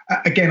top.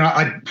 Again,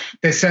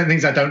 there's certain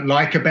things I don't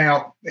like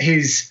about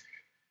his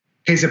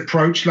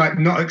approach, like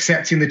not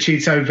accepting the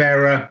Chito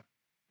Vera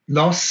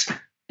loss,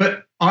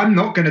 but I'm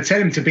not going to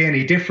tell him to be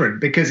any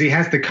different, because he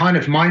has the kind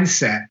of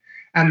mindset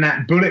and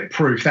that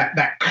bulletproof,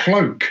 that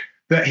cloak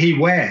that he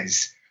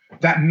wears,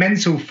 that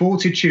mental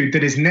fortitude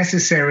that is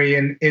necessary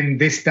in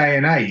this day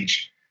and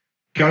age.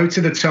 Go to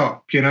the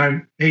top,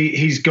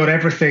 he's got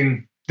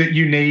everything that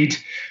you need.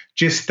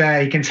 Just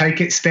he can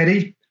take it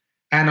steady.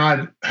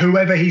 And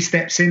whoever he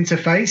steps in to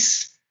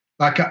face,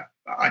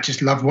 I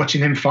just love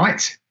watching him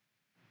fight.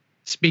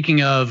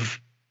 Speaking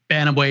of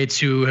bantamweights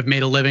who have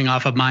made a living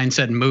off of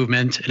mindset and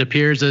movement, it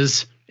appears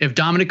as if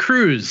Dominic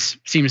Cruz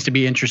seems to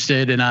be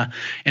interested in a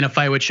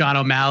fight with Sean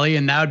O'Malley,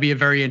 and that would be a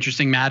very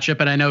interesting matchup.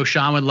 And I know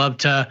Sean would love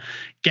to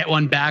get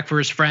one back for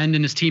his friend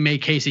and his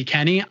teammate Casey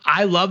Kenny.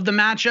 I love the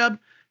matchup.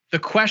 The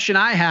question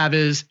I have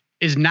is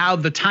now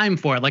the time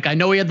for it? Like, I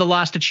know he had the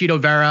loss to Chito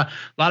Vera.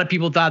 A lot of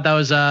people thought that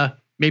was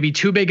maybe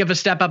too big of a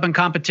step up in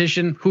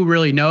competition. Who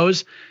really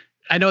knows?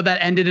 I know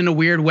that ended in a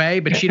weird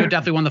way, but Chito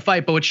definitely won the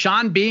fight. But with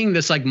Sean being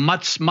this like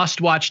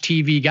must-watch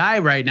TV guy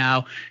right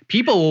now,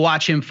 people will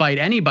watch him fight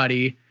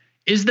anybody.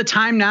 Is the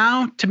time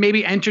now to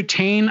maybe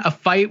entertain a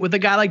fight with a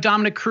guy like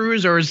Dominic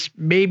Cruz, or is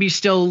maybe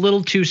still a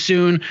little too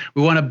soon?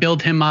 We want to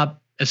build him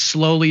up as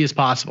slowly as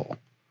possible.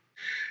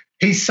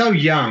 He's so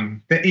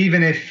young that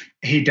even if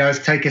he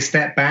does take a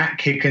step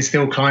back, he can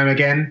still climb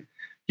again.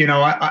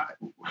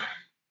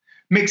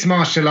 Mixed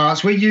martial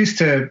arts, we're used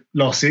to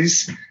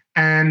losses,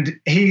 and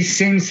he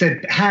seems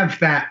to have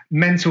that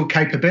mental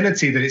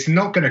capability that it's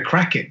not going to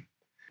crack him.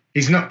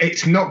 It's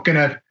not going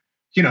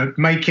to,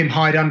 make him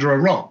hide under a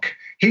rock.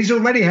 He's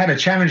already had a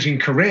challenging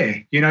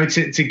career,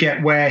 to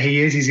get where he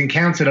is. He's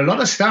encountered a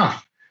lot of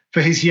stuff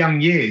for his young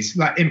years,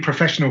 like in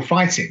professional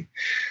fighting.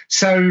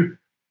 So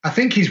I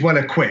think he's well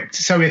equipped.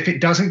 So if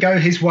it doesn't go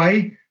his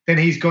way, then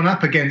he's gone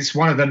up against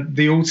one of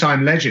the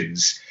all-time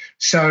legends.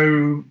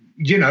 So,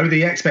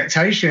 the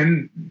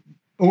expectation,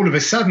 all of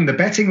a sudden, the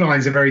betting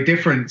lines are very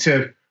different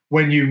to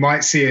when you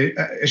might see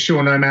a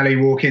Sean O'Malley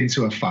walk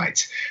into a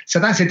fight. So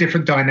that's a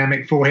different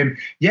dynamic for him.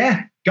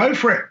 Yeah, go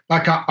for it.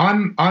 Like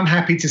I'm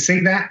happy to see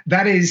that.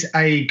 That is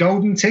a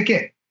golden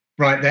ticket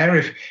right there.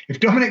 If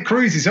Dominic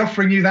Cruz is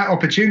offering you that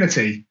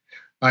opportunity,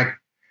 like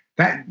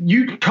that,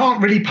 you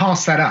can't really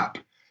pass that up.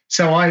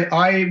 So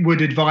I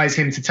would advise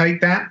him to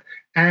take that.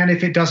 And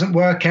if it doesn't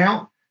work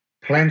out,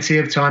 plenty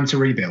of time to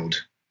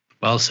rebuild.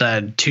 Well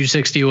said.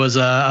 260 was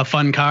a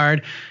fun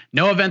card.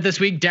 No event this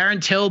week.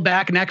 Darren Till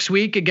back next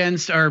week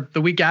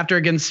the week after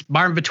against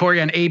Martin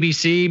Vittori on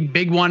ABC.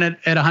 Big one at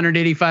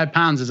 185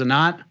 pounds, is it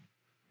not?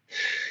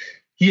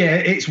 Yeah,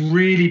 it's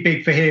really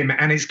big for him.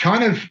 And it's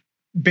kind of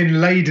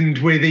been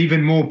laden with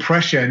even more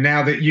pressure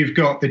now that you've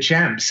got the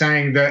champ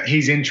saying that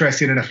he's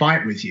interested in a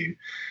fight with you.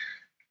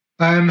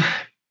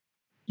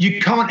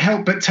 You can't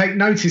help but take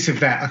notice of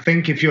that, I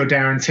think, if you're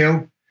Darren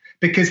Till,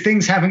 because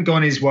things haven't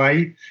gone his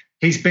way.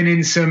 He's been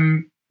in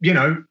some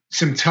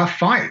tough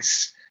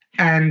fights,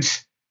 and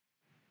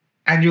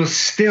you're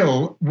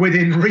still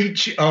within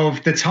reach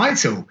of the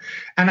title.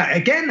 And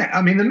again,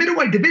 I mean, the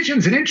middleweight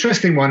division's an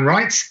interesting one,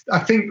 right? I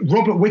think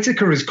Robert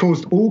Whittaker has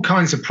caused all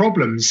kinds of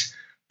problems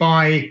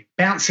by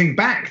bouncing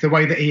back the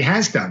way that he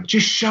has done,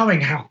 just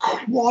showing how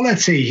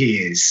quality he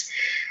is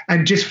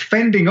and just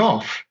fending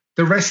off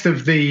the rest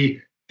of the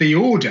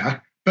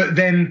order, but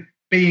then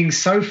being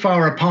so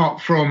far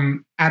apart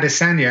from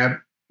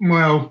Adesanya,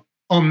 well,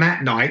 on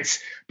that night.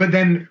 But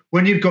then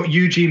when you've got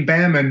Eugene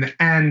Behrman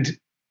and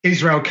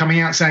Israel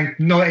coming out saying,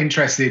 not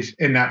interested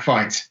in that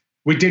fight.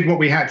 We did what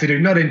we had to do,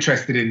 not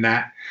interested in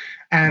that.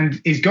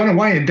 And he's gone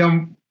away and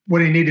done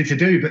what he needed to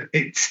do, but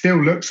it still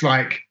looks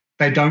like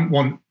they don't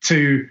want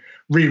to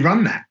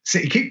rerun that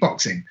City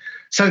Kickboxing.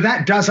 So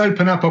that does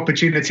open up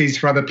opportunities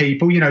for other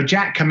people.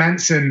 Jack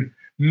Hermansson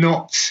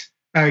not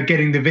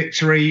getting the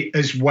victory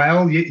as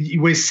well.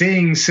 We're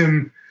seeing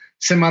some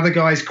other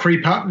guys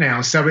creep up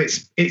now. So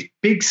it's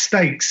big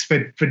stakes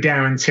for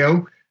Darren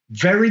Till.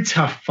 Very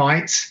tough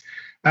fights.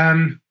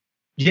 But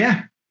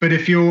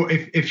if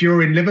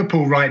you're in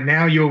Liverpool right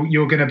now,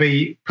 you're going to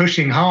be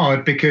pushing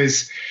hard,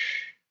 because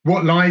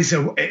what lies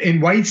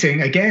in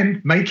waiting,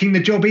 again, making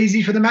the job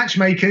easy for the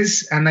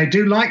matchmakers, and they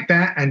do like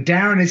that. And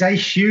Darren is a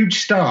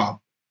huge star,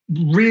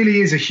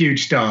 really is a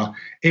huge star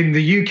in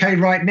the UK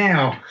right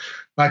now.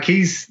 Like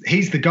he's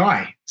the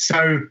guy.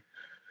 So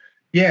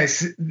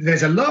yes,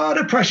 there's a lot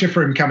of pressure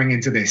for him coming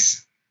into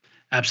this.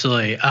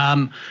 Absolutely.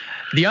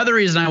 The other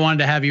reason I wanted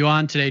to have you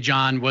on today,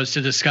 John, was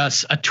to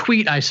discuss a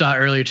tweet I saw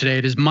earlier today.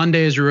 It is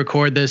Monday as we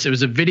record this. It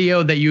was a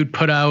video that you'd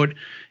put out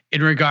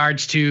in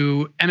regards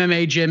to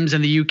MMA gyms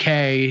in the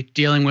UK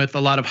dealing with a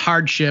lot of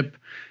hardship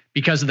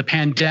because of the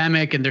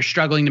pandemic, and they're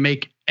struggling to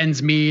make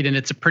ends meet, and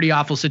it's a pretty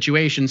awful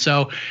situation.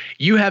 So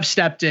you have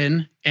stepped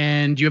in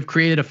and you have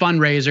created a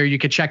fundraiser. You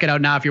could check it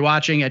out now if you're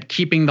watching at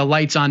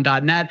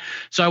keepingthelightson.net.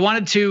 So I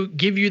wanted to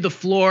give you the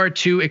floor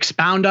to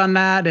expound on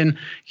that and,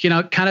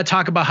 kind of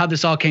talk about how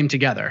this all came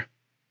together.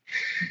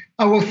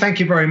 Oh, well, thank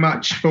you very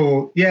much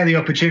for, the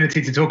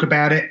opportunity to talk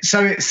about it.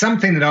 So it's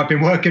something that I've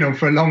been working on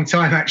for a long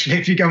time, actually.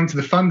 If you go into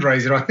the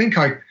fundraiser, I think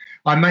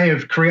I may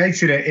have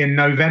created it in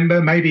November,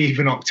 maybe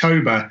even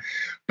October.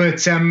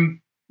 But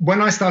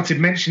when I started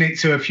mentioning it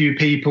to a few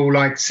people,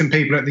 like some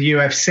people at the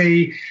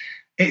UFC,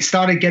 it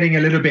started getting a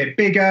little bit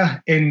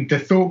bigger in the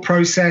thought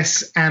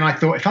process. And I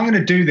thought, if I'm going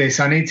to do this,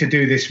 I need to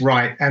do this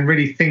right and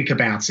really think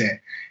about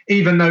it.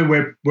 Even though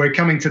we're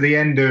coming to the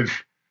end of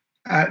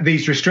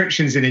these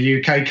restrictions in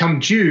the UK,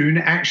 come June,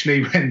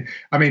 actually,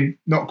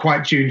 not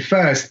quite June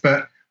 1st,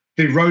 but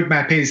the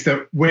roadmap is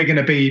that we're going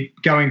to be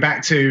going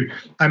back to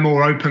a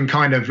more open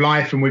kind of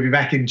life, and we'll be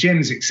back in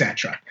gyms,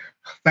 etc.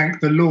 Thank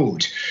the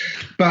Lord.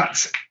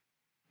 But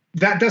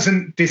that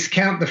doesn't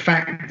discount the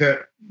fact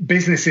that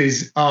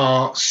businesses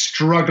are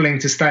struggling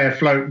to stay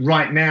afloat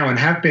right now and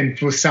have been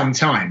for some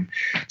time.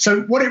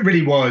 So what it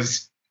really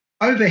was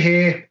over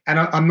here, and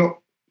I'm not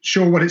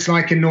sure what it's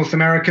like in North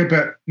America,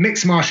 but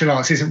mixed martial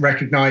arts isn't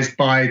recognized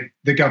by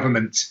the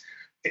government.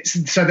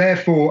 So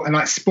therefore, and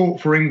like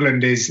Sport for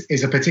England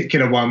is a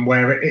particular one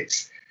where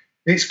it's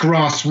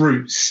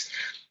grassroots.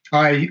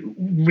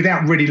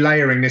 Without really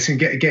layering this and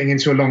getting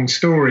into a long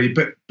story,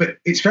 but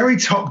it's very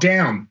top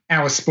down,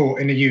 our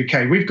sport in the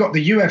UK. We've got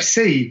the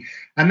UFC,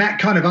 and that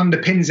kind of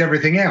underpins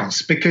everything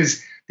else, because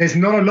there's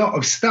not a lot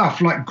of stuff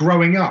like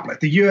growing up.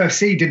 Like the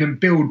UFC didn't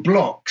build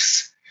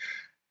blocks.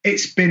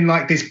 It's been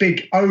like this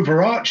big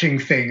overarching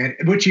thing,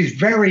 which is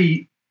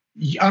very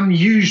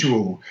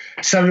unusual.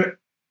 So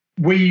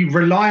we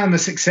rely on the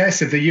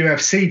success of the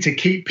UFC to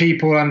keep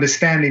people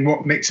understanding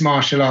what mixed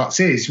martial arts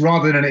is,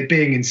 rather than it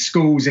being in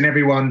schools and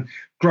everyone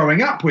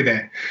growing up with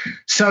it.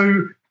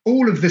 So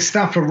all of the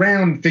stuff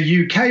around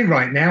the UK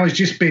right now has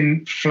just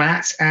been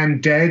flat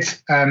and dead.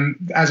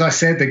 As I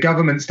said, the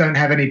governments don't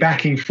have any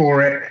backing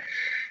for it.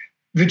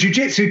 The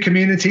jiu-jitsu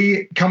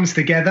community comes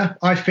together,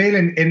 I feel,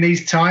 in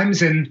these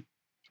times. And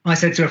I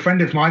said to a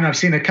friend of mine, I've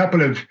seen a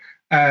couple of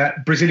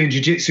Brazilian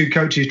jiu-jitsu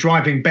coaches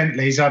driving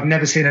Bentleys. I've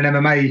never seen an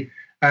MMA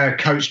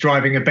coach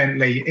driving a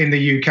Bentley in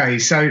the UK.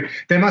 So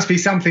there must be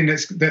something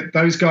that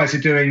those guys are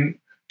doing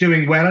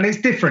well, and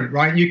it's different,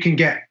 right? You can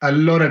get a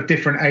lot of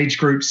different age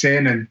groups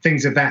in and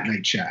things of that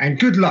nature, and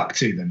good luck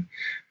to them.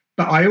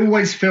 But I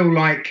always feel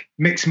like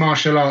mixed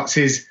martial arts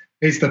is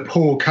the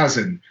poor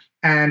cousin,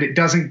 and it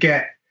doesn't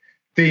get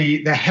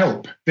the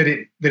help that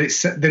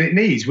it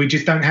needs. We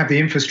just don't have the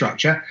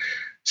infrastructure.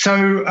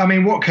 So,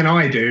 what can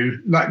I do?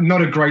 Like,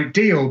 not a great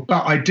deal,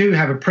 but I do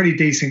have a pretty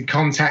decent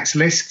contacts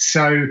list.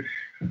 So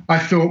I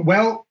thought,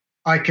 well,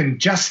 I can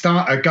just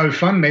start a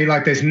GoFundMe.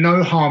 Like, there's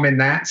no harm in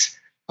that.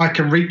 I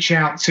can reach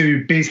out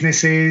to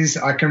businesses.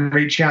 I can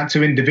reach out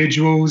to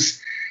individuals.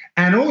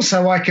 And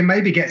also I can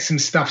maybe get some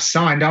stuff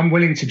signed. I'm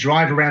willing to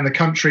drive around the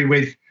country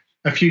with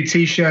a few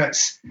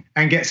T-shirts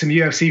and get some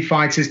UFC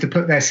fighters to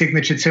put their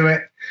signature to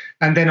it.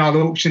 And then I'll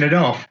auction it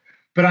off.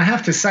 But I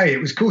have to say, it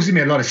was causing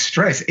me a lot of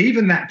stress,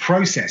 even that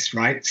process,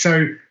 right?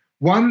 So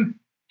one,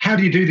 how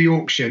do you do the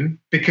auction?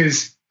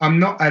 Because I'm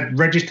not a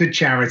registered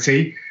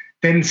charity.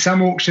 Then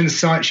some auction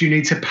sites, you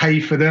need to pay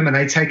for them and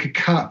they take a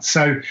cut.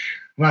 So I'm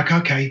like,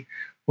 okay,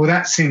 well,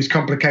 that seems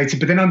complicated.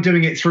 But then I'm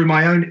doing it through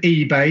my own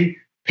eBay.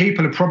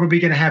 People are probably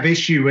going to have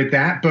issue with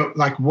that. But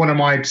like, what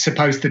am I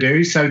supposed to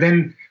do? So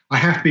then I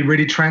have to be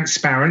really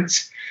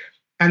transparent.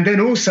 And then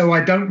also,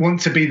 I don't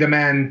want to be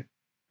the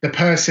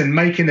person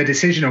making the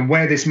decision on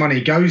where this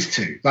money goes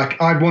to.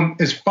 Like, I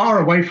want as far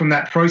away from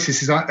that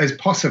process as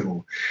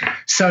possible.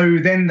 So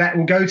then that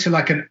will go to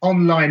like an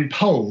online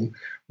poll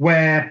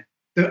where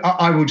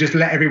I will just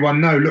let everyone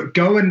know, look,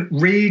 go and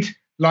read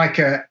like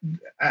a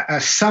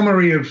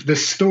summary of the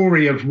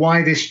story of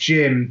why this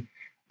gym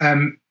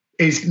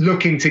is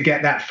looking to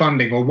get that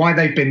funding or why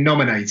they've been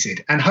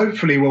nominated. And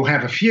hopefully we'll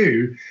have a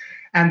few.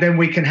 And then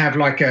we can have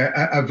like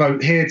a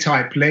vote here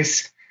type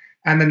list.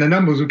 And then the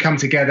numbers will come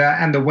together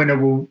and the winner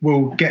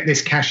will get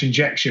this cash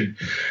injection.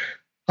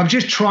 I'm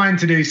just trying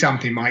to do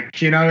something,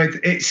 Mike. You know,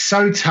 it's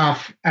so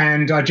tough.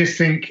 And I just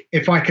think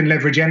if I can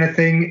leverage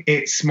anything,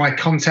 it's my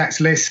contacts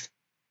list.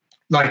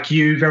 Like,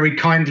 you very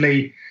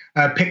kindly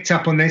picked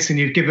up on this and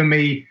you've given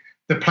me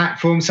the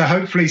platform. So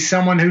hopefully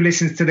someone who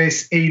listens to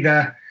this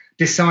either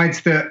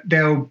decides that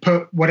they'll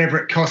put whatever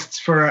it costs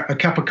for a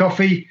cup of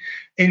coffee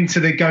into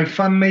the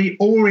GoFundMe,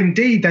 or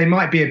indeed they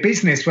might be a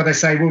business where they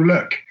say, well,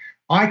 look,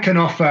 I can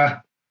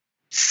offer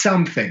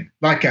something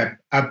like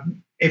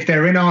if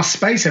they're in our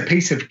space, a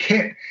piece of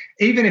kit,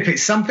 even if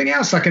it's something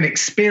else like an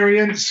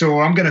experience,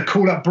 or I'm going to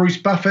call up Bruce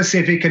Buffer, see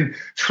if he can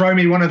throw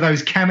me one of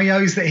those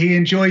cameos that he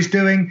enjoys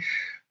doing.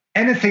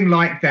 Anything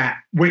like that,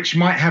 which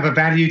might have a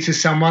value to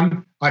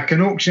someone, I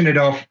can auction it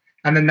off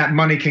and then that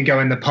money can go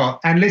in the pot.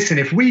 And listen,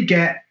 if we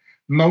get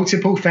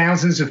multiple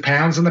thousands of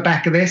pounds on the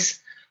back of this,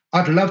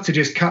 I'd love to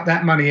just cut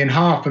that money in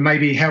half and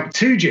maybe help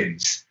 2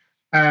 gyms.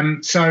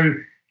 So,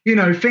 you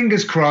know,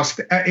 fingers crossed.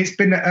 It's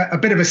been a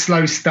bit of a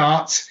slow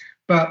start,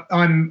 but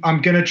I'm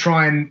going to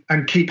try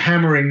and keep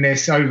hammering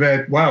this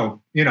over,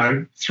 well, you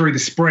know, through the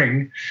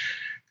spring.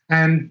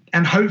 And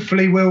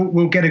hopefully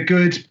we'll get a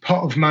good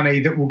pot of money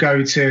that will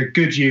go to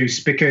good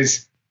use,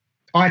 because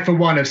I, for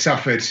one, have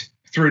suffered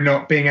through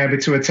not being able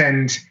to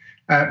attend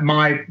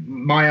my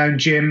own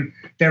gym.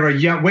 We're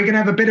going to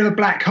have a bit of a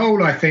black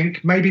hole, I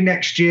think, maybe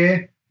next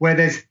year, where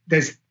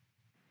there's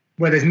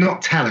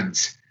not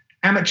talent.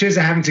 Amateurs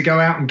are having to go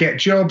out and get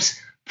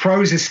jobs.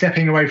 Pros are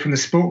stepping away from the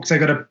sport because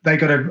they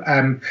got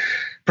to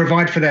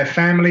provide for their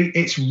family.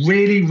 It's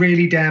really,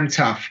 really damn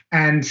tough,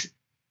 and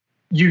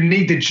you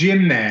need the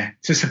gym there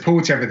to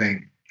support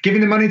everything.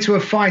 Giving the money to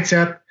a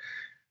fighter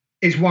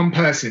is one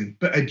person,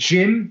 but a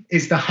gym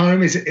is the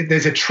home.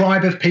 There's a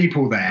tribe of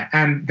people there,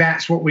 and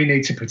that's what we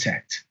need to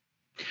protect.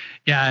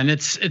 Yeah, and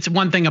it's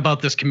one thing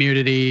about this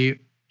community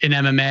in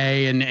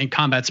MMA and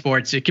combat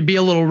sports. It can be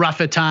a little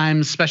rough at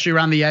times, especially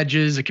around the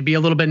edges. It can be a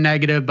little bit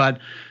negative, but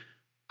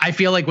I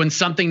feel like when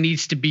something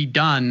needs to be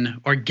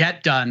done or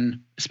get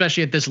done,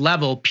 especially at this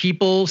level,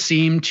 people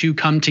seem to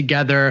come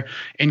together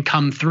and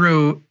come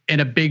through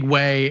in a big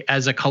way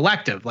as a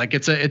collective. Like,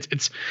 it's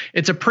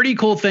a pretty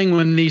cool thing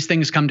when these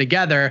things come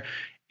together.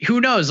 Who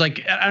knows?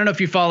 Like, I don't know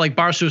if you follow like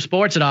Barstool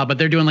Sports at all, but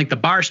they're doing like the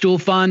Barstool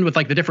Fund with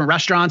like the different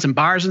restaurants and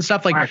bars and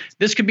stuff. Like, right.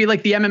 This could be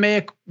like the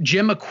MMA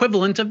gym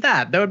equivalent of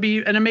that. That would be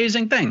an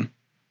amazing thing.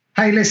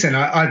 Hey, listen,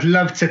 I'd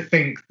love to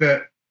think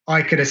that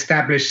I could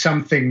establish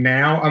something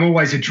now. I'm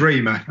always a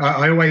dreamer.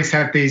 I always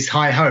have these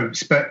high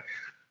hopes, but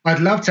I'd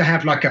love to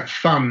have like a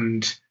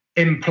fund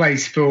in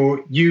place for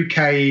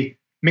UK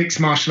mixed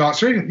martial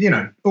arts, or even, you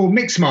know, or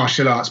mixed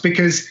martial arts,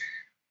 because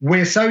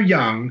we're so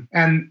young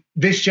and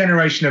this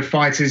generation of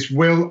fighters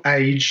will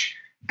age.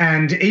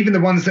 And even the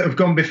ones that have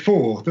gone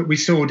before that we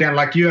saw down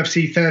like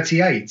UFC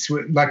 38,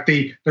 like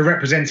the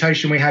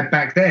representation we had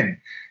back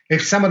then,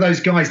 if some of those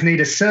guys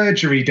need a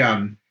surgery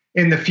done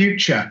in the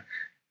future,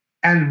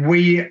 and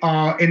we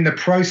are in the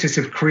process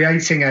of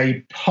creating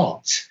a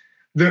pot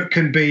that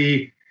can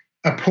be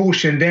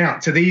apportioned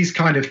out to these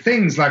kind of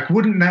things, like,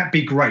 wouldn't that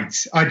be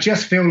great? I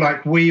just feel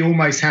like we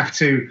almost have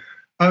to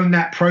own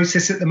that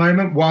process at the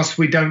moment whilst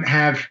we don't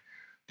have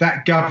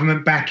that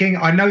government backing.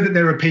 I know that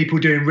there are people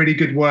doing really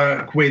good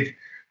work with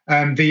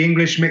the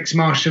English Mixed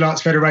Martial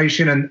Arts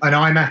Federation and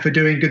IMAF are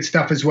doing good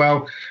stuff as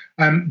well.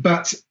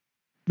 But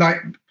like,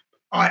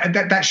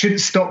 that shouldn't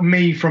stop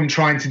me from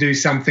trying to do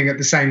something at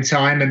the same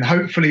time. And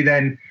hopefully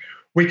then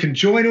we can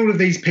join all of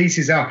these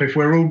pieces up if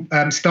we're all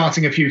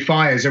starting a few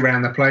fires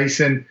around the place,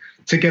 and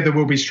together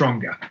we'll be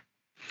stronger.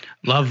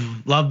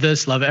 Love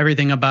this. Love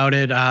everything about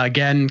it.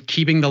 Again,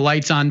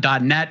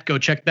 keepingthelightson.net. Go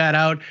check that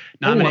out.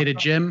 Nominated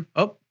Jim.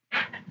 Oh,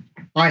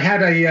 I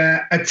had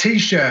a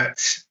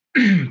T-shirt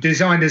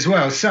designed as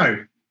well.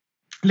 So,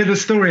 little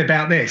story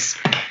about this.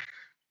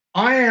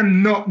 I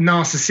am not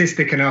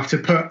narcissistic enough to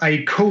put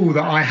a call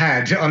that I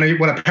had on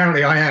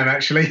apparently I am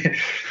actually,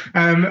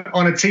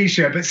 on a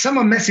t-shirt. But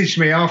someone messaged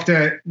me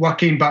after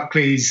Joaquin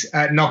Buckley's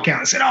knockout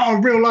and said, "Oh,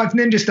 real life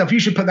ninja stuff. You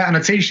should put that on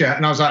a t-shirt."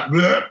 And I was like,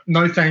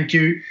 "No, thank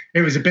you."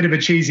 It was a bit of a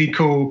cheesy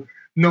call,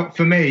 not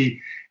for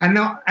me. And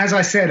not, as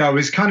I said, I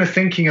was kind of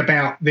thinking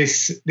about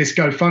this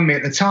GoFundMe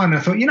at the time. And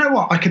I thought, you know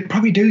what, I could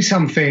probably do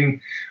something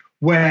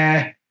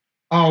where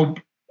I'll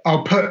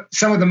put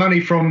some of the money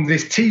from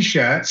this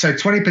t-shirt. So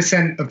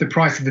 20% of the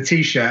price of the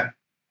t-shirt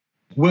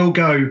will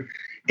go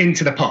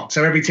into the pot.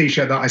 So every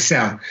t-shirt that I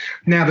sell.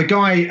 Now, the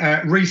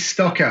guy, Reese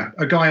Stocker,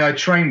 a guy I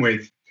train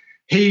with,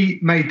 he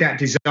made that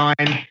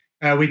design.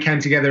 We came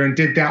together and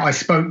did that. I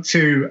spoke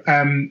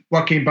to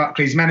Joaquin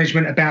Buckley's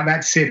management about that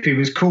to see if he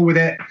was cool with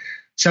it.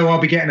 So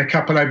I'll be getting a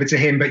couple over to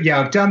him. But yeah,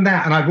 I've done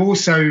that. And I've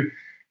also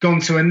gone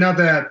to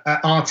another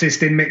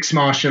artist in mixed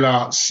martial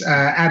arts,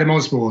 Adam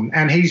Osborne,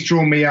 and he's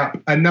drawn me up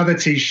another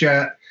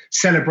t-shirt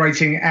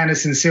celebrating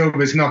Anderson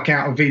Silva's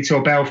knockout of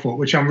Vitor Belfort,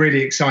 which I'm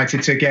really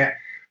excited to get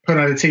put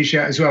on a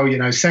t-shirt as well. You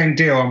know, same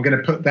deal. I'm going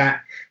to put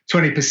that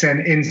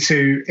 20%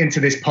 into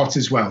this pot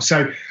as well.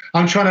 So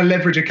I'm trying to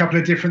leverage a couple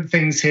of different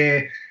things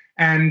here.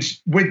 And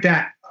with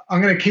that,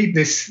 I'm going to keep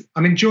this.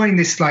 I'm enjoying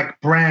this like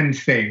brand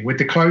thing with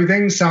the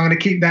clothing. So I'm going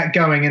to keep that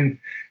going, and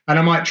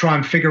I might try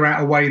and figure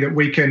out a way that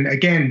we can,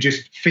 again,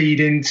 just feed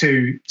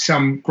into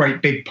some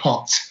great big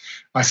pot.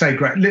 I say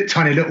great,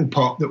 tiny little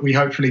pot that we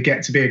hopefully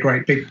get to be a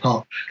great big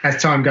pot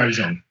as time goes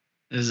on.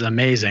 This is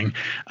amazing.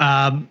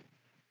 Again,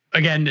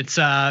 it's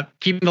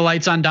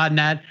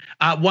keepingthelights.net.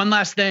 One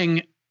last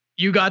thing.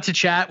 You got to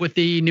chat with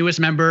the newest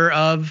member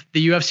of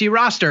the UFC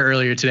roster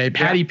earlier today,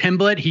 Paddy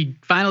Pimblett. He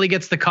finally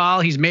gets the call.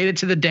 He's made it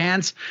to the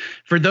dance.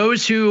 For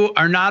those who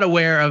are not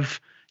aware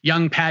of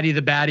young Paddy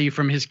the Baddy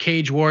from his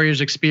Cage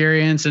Warriors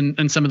experience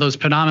and some of those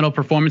phenomenal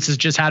performances,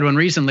 just had one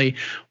recently,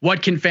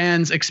 what can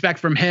fans expect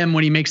from him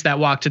when he makes that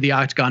walk to the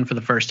octagon for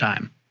the first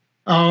time?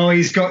 Oh,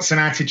 he's got some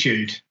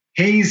attitude.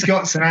 He's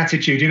got some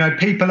attitude. You know,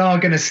 people are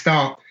going to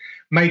start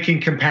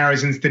making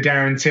comparisons to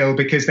Darren Till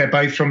because they're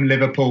both from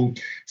Liverpool.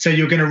 So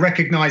you're going to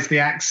recognize the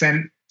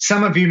accent.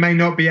 Some of you may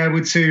not be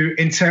able to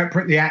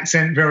interpret the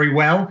accent very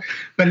well,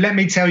 but let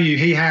me tell you,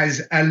 he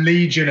has a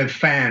legion of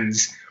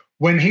fans.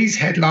 When he's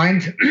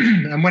headlined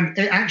and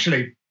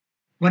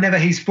whenever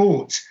he's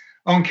fought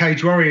on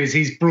Cage Warriors,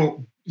 he's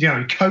brought,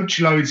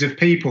 coach loads of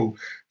people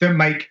that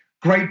make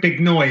great big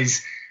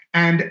noise,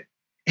 and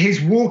his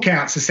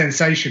walkouts are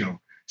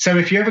sensational. So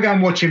if you ever go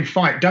and watch him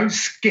fight, don't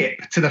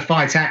skip to the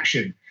fight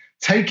action.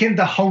 Take in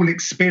the whole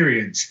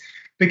experience,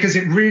 because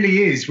it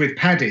really is with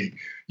Paddy.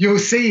 You'll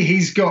see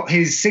he's got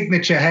his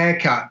signature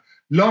haircut,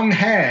 long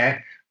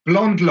hair,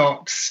 blonde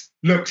locks,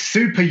 looks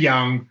super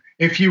young.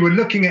 If you were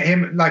looking at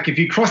him, like if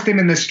you crossed him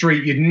in the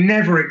street, you'd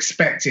never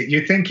expect it.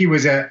 You'd think he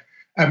was a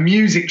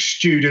music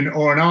student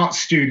or an art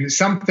student,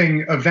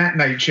 something of that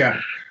nature.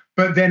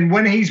 But then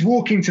when he's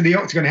walking to the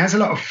octagon, he has a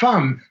lot of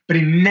fun, but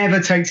he never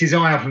takes his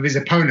eye off of his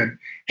opponent.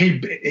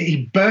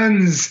 He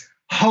burns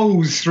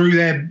holes through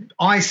their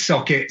eye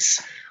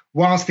sockets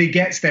whilst he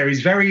gets there.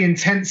 He's very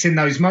intense in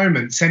those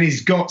moments, and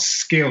he's got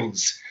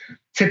skills.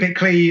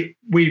 Typically,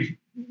 we've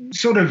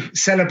sort of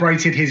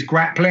celebrated his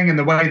grappling and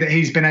the way that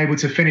he's been able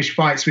to finish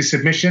fights with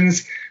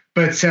submissions.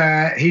 But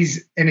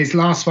he's, in his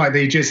last fight that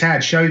he just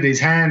had, showed his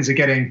hands are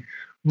getting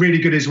really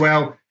good as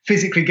well,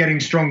 physically getting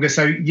stronger.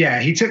 So,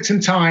 yeah, he took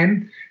some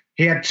time.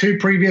 He had 2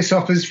 previous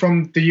offers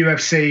from the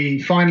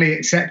UFC, finally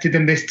accepted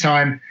them this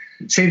time.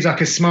 Seems like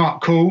a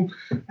smart call,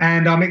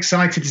 and I'm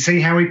excited to see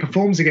how he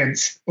performs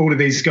against all of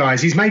these guys.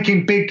 He's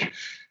making big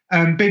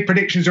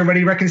predictions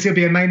already. Reckons he'll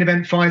be a main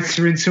event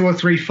fighter in 2 or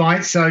 3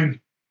 fights. So,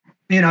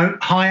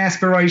 high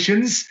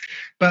aspirations,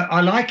 but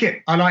I like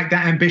it. I like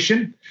that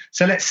ambition.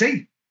 So let's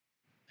see.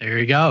 There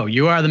you go.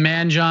 You are the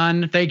man,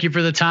 John. Thank you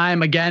for the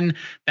time. Again,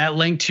 that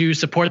link to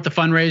support the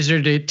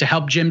fundraiser to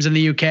help gyms in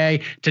the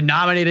UK, to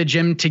nominate a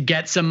gym to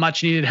get some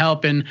much needed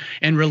help and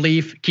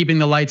relief,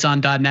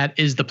 keepingthelights.net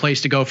is the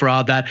place to go for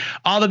all of that.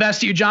 All the best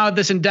to you, John, with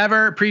this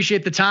endeavor.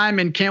 Appreciate the time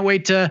and can't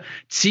wait to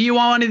see you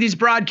on one of these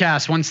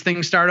broadcasts once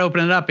things start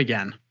opening up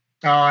again.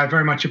 Oh, I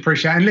very much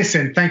appreciate it. And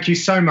listen, thank you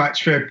so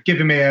much for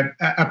giving me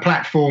a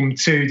platform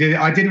to do.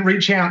 I didn't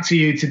reach out to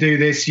you to do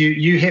this.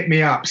 You hit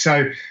me up.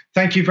 So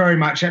thank you very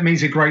much. That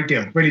means a great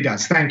deal. It really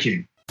does. Thank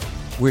you.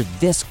 We're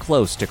this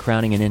close to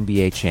crowning an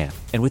NBA champ.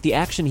 And with the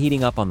action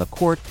heating up on the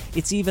court,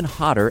 it's even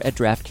hotter at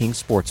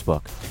DraftKings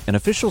Sportsbook, an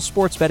official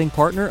sports betting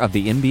partner of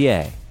the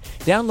NBA.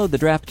 Download the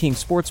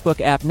DraftKings Sportsbook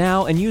app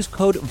now and use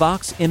code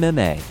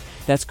VOXMMA.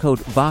 That's code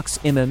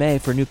VOXMMA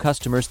for new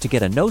customers to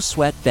get a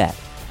no-sweat bet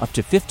up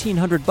to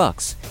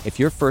 $1,500 if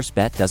your first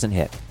bet doesn't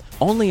hit.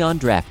 Only on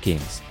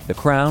DraftKings. The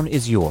crown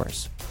is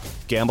yours.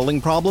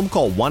 Gambling problem?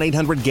 Call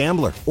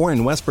 1-800-GAMBLER. Or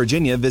in West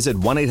Virginia, visit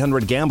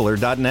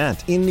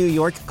 1-800-GAMBLER.net. In New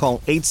York, call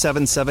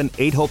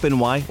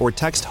 877-8-HOPE-NY or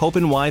text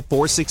HOPE-NY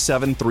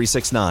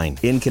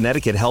 467-369. In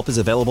Connecticut, help is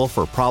available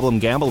for problem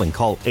gambling.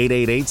 Call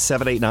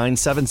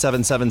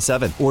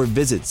 888-789-7777 or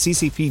visit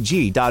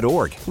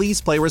ccpg.org.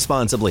 Please play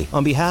responsibly.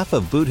 On behalf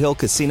of Boot Hill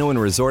Casino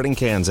and Resort in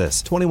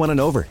Kansas, 21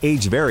 and over.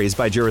 Age varies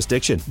by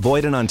jurisdiction.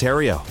 Void in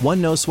Ontario.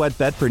 One no-sweat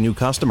bet per new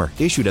customer.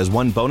 Issued as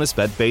one bonus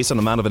bet based on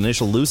amount of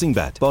initial losing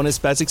bet. Bonus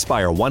bets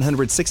expire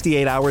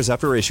 168 hours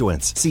after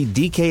issuance. See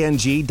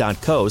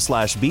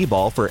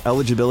dkng.co/bball for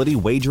eligibility,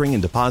 wagering,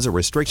 and deposit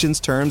restrictions,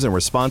 terms, and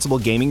responsible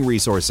gaming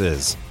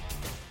resources.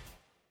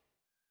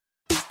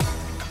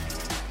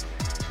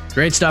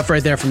 Great stuff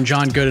right there from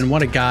John Gooden.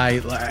 What a guy.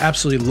 I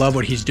absolutely love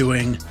what he's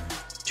doing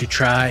to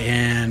try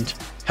and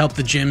help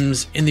the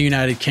gyms in the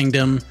United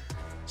Kingdom.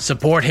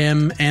 Support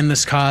him and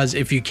this cause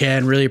if you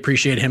can. Really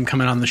appreciate him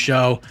coming on the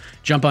show.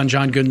 Jump on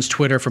John Gooden's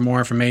Twitter for more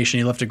information.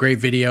 He left a great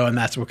video, and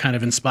that's what kind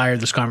of inspired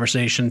this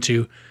conversation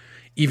to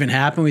even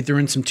happen. We threw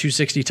in some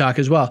 260 talk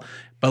as well.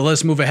 But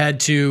let's move ahead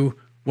to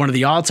one of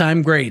the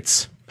all-time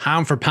greats,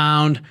 pound for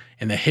pound,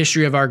 in the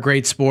history of our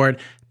great sport.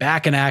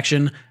 Back in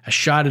action, a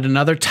shot at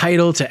another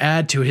title to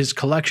add to his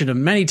collection of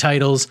many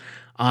titles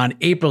on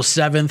April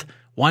 7th.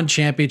 One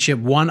championship,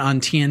 one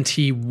on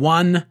TNT,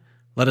 one.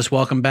 Let us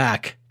welcome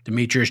back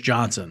Demetrious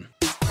Johnson.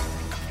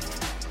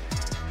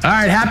 All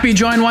right, happy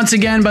joined once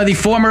again by the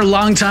former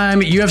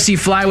longtime UFC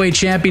flyweight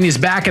champion. He's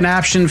back in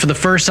action for the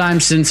first time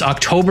since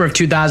October of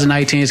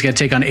 2019. He's going to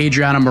take on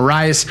Adriano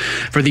Moraes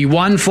for the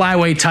one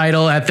flyweight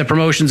title at the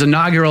promotion's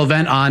inaugural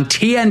event on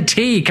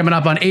TNT coming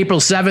up on April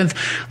 7th,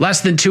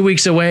 less than 2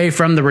 weeks away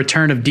from the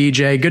return of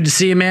DJ. Good to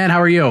see you, man.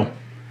 How are you?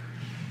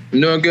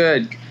 I'm doing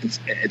good.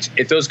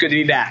 It feels good to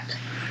be back.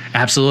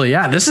 Absolutely.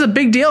 Yeah. This is a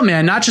big deal,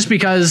 man. Not just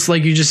because,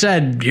 like you just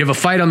said, you have a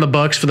fight on the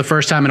books for the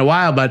first time in a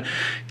while, but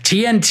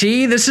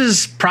TNT, this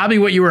is probably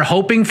what you were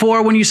hoping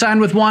for when you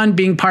signed with one,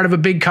 being part of a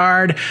big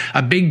card,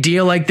 a big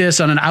deal like this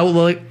on an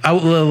outlet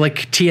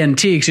like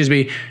TNT, excuse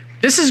me.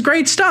 This is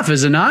great stuff,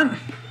 is it not?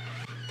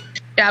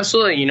 Yeah,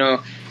 absolutely. You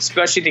know,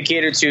 especially to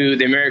cater to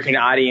the American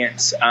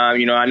audience.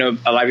 You know, I know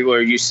a lot of people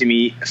are used to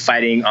me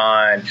fighting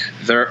on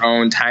their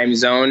own time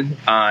zone,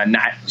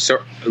 not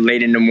so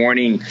late in the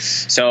morning.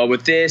 So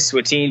with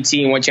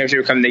TNT and One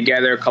Championship coming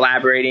together,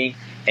 collaborating,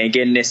 and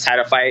getting this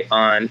title fight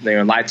on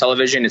live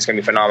television, it's going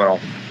to be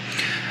phenomenal.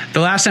 The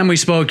last time we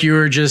spoke, you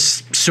were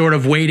just sort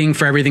of waiting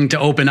for everything to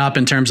open up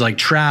in terms of like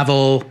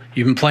travel.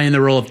 You've been playing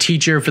the role of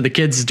teacher for the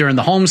kids during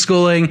the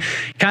homeschooling,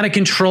 kind of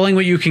controlling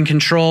what you can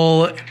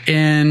control,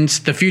 and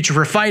the future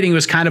for fighting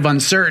was kind of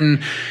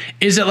uncertain.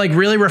 Is it like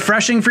really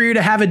refreshing for you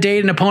to have a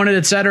date, an opponent,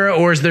 et cetera,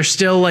 or is there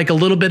still like a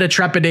little bit of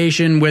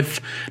trepidation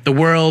with the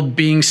world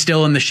being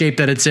still in the shape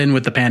that it's in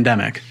with the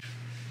pandemic?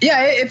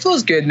 Yeah, it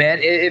feels good, man.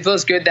 It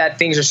feels good that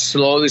things are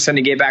slowly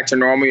starting to get back to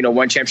normal. You know,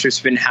 One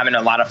Championship's been having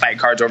a lot of fight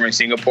cards over in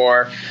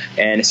Singapore,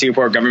 and the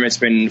Singapore government's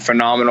been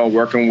phenomenal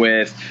working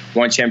with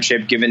One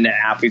Championship, giving the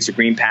athletes a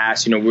green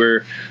pass. You know,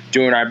 we're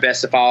doing our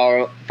best to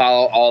follow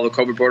all the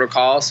COVID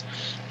protocols,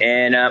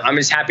 and I'm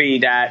just happy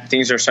that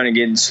things are starting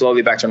to get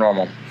slowly back to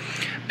normal.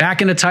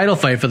 Back in a title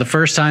fight for the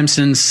first time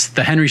since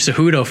the Henry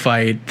Cejudo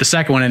fight, the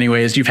second one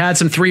anyways. You've had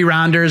some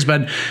 3-rounders,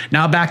 but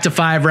now back to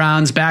 5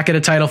 rounds, back at a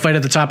title fight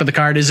at the top of the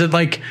card. Is it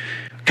like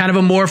kind of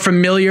a more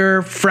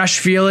familiar, fresh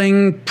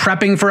feeling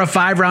prepping for a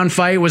 5-round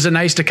fight? Was it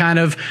nice to kind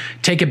of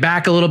take it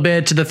back a little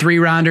bit to the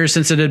 3-rounders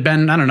since it had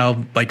been, I don't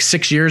know, like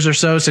 6 years or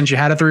so since you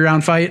had a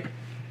 3-round fight?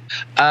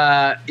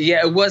 Yeah,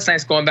 it was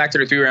nice going back to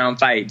the 3-round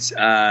fights.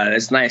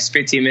 It's nice.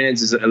 15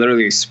 minutes is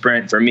literally a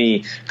sprint for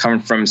me, coming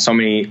from so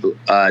many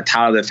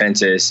title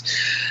defenses.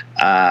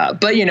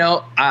 But you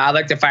know, I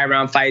like the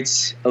 5-round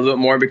fights a little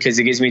more because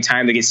it gives me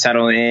time to get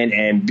settled in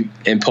and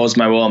impose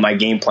my will on my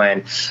game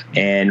plan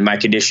and my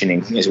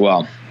conditioning as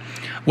well.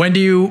 When do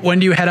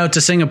you head out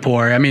to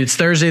Singapore? I mean, it's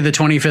Thursday, the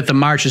 25th of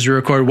March as we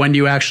record. When do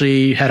you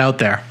actually head out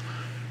there?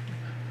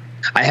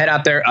 I head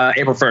out there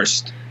April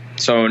 1st.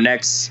 So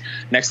next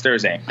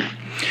Thursday.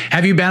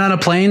 Have you been on a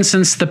plane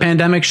since the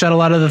pandemic shut a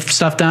lot of the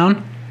stuff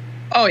down?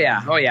 Oh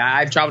yeah.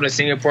 I've traveled to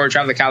Singapore,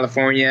 traveled to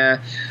California.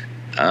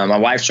 My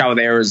wife traveled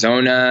to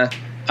Arizona.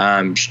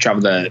 She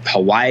traveled to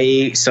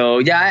Hawaii. So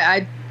yeah,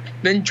 I've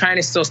been trying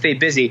to still stay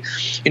busy.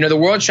 You know, the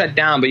world shut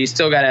down, but you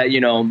still gotta,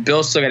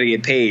 bills still gotta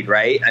get paid,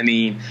 right? I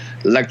mean,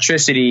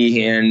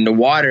 electricity and the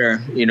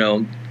water,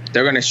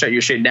 they're going to shut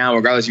your shit down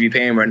regardless if you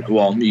pay them or,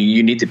 well,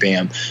 you need to pay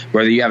them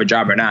whether you have a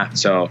job or not.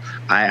 So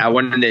I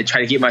wanted to try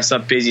to keep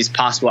myself busy as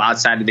possible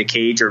outside of the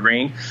cage or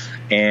ring.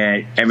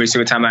 And every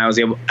single time I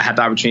had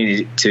the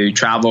opportunity to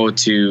travel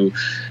to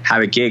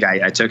have a gig,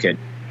 I took it.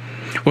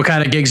 What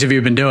kind of gigs have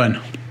you been doing?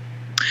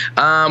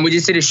 We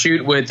just did a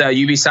shoot with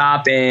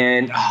Ubisoft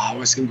and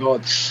what's it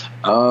called?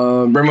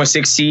 Rainbow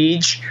Six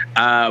Siege.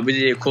 We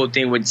did a cool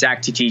thing with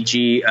Zach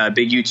TTG, a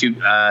big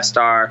YouTube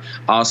star,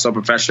 also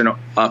professional,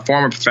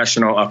 former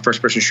professional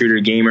first-person shooter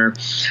gamer.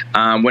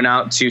 Went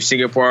out to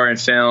Singapore and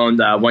filmed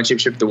one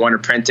championship, The One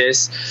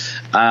Apprentice.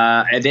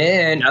 And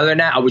then other than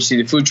that, I would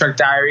see the Food Truck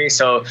Diary.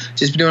 So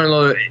just doing a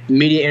little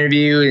media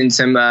interview and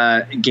some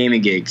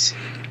gaming gigs.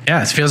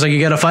 Yeah, it feels like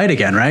you got a fight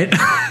again, right?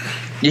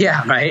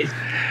 Yeah, right.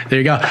 There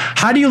you go.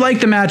 How do you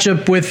like the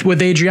matchup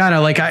with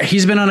Adriano? Like,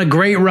 he's been on a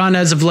great run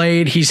as of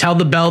late. He's held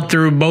the belt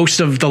through most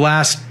of the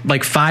last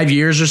 5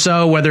 years or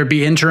so, whether it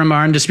be interim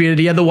or undisputed.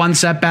 He had the one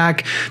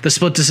setback, the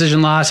split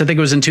decision loss. I think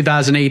it was in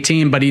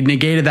 2018, but he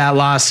negated that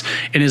loss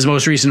in his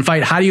most recent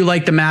fight. How do you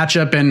like the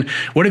matchup, and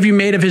what have you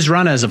made of his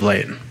run as of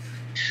late?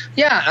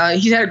 Yeah,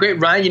 he's had a great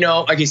run.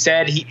 Like you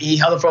said, he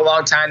held it for a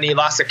long time. Then he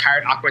lost to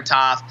Kairat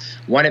Akhmatov,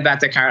 won it back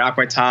to Kairat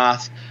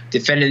Akhmatov,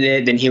 defended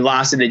it. Then he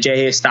lost it to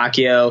Jay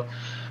Eustachio.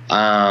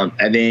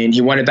 And then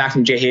he won it back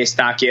from Jay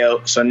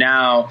Eustachio. So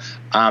now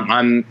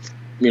I'm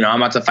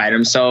about to fight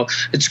him. So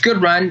it's a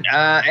good run,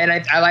 and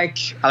I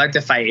like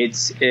the fight.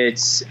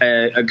 It's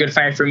a good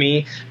fight for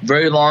me.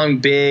 Very long,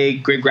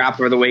 big, great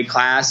grappler of the weight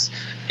class,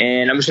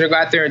 and I'm just gonna go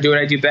out there and do what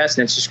I do best,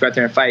 and it's just go out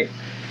there and fight.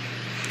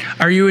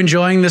 Are you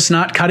enjoying this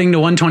not cutting to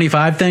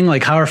 125 thing?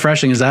 Like, how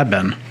refreshing has that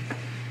been?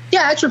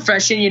 Yeah, it's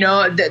refreshing.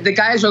 The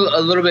guys are a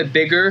little bit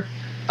bigger.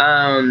 What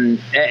I mean,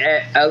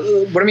 a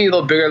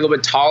little bigger, a little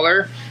bit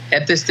taller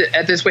at this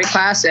weight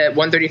class at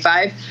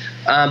 135.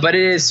 But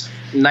it is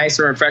nice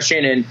and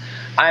refreshing. And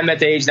I'm at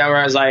the age now where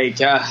I was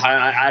like,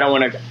 I don't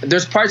want to.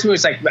 There's parts of me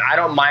it's like I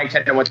don't mind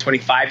cutting at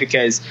 125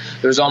 because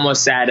there's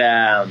almost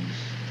that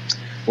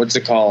what's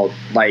it called?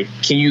 Like,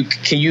 can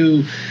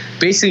you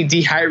basically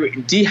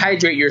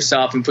dehydrate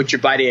yourself and put your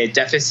body at a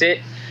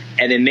deficit,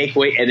 and then make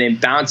weight, and then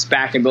bounce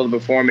back and build a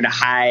performance at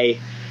a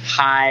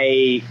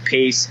high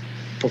pace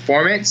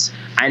performance?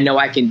 I know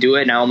I can do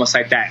it, and I almost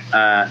like that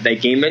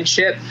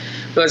gamemanship.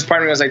 But there's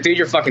part of me that was like, dude,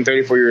 you're fucking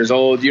 34 years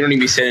old. You don't need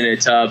to be sitting in a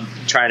tub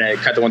trying to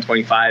cut the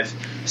 125.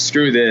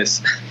 Screw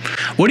this.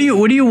 What do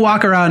you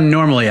walk around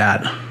normally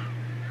at?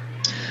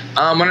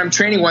 When I'm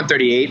training,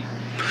 138.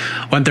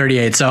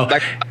 138. So.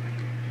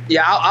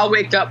 Yeah, I'll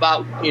wake up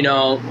about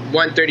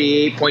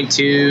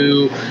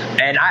 138.2,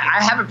 and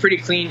I have a pretty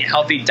clean,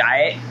 healthy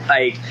diet.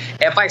 Like,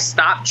 if I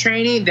stop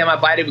training, then my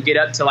body would get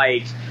up to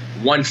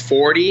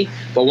 140.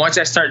 But once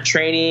I start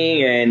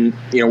training and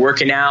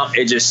working out,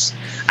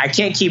 I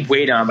can't keep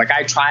weight on. Like,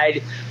 I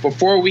tried for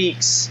 4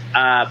 weeks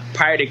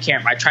prior to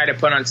camp. I tried to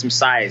put on some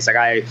size. Like,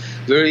 I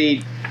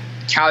literally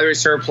calorie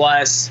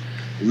surplus,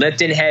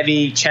 lifting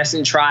heavy, chest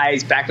and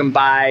tries, back and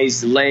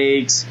bis,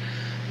 legs.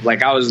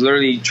 Like, I was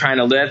literally trying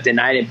to lift, and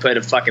I didn't put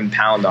a fucking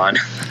pound on.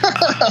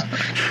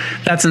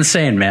 That's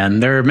insane, man.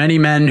 There are many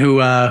men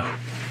who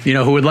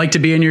would like to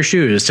be in your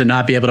shoes, to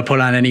not be able to put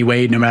on any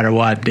weight no matter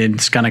what.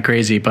 It's kind of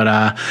crazy,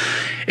 but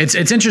it's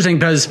interesting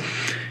because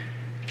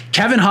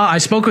Kevin Ha, I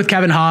spoke with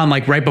Kevin Ha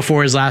right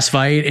before his last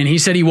fight, and he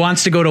said he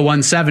wants to go to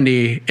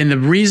 170. And the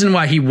reason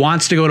why he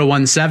wants to go to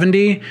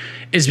 170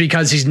 is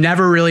because he's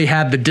never really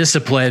had the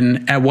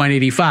discipline at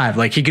 185.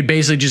 Like, he could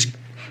basically just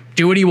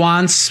do what he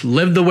wants,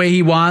 live the way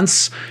he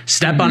wants,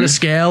 step on a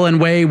scale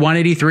and weigh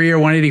 183 or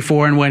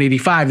 184 and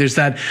 185. There's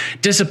that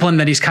discipline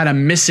that he's kind of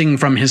missing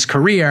from his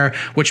career,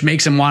 which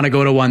makes him want to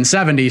go to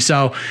 170.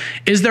 So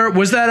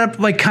was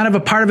that kind of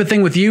a part of a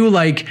thing with you?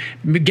 Like,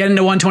 getting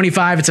to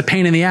 125, it's a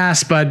pain in the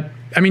ass, but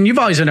I mean, you've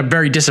always been a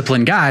very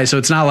disciplined guy, so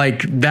it's not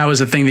like that was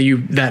a thing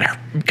that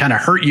kind of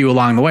hurt you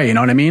along the way. You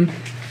know what I mean?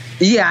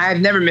 Yeah, I've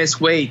never missed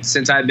weight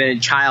since I've been a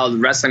child,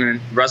 wrestling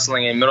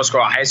in middle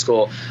school or high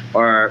school,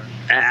 or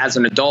as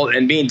an adult,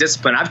 and being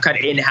disciplined. I've cut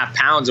 8.5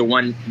 pounds of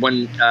one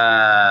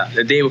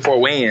the day before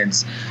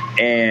weigh-ins,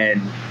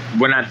 and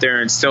went out there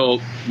and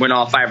still went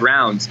all 5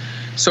 rounds.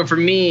 So for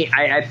me,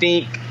 I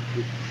think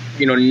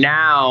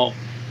now,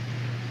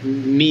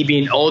 me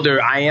being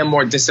older, I am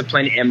more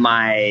disciplined in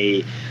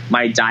my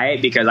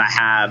diet because I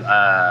have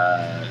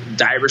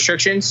diet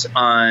restrictions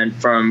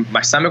from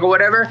my stomach or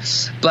whatever.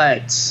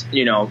 But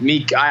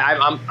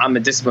I'm a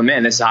disciplined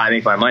man. This is how I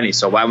make my money.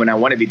 So why would I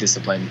want to be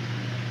disciplined?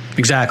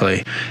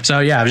 Exactly.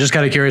 So yeah, I was just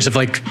kind of curious if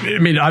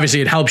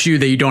obviously it helps you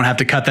that you don't have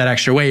to cut that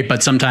extra weight,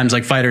 but sometimes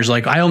fighters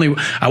I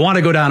want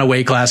to go down a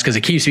weight class because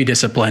it keeps me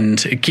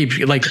disciplined. It keeps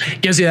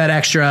gives you that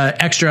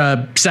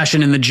extra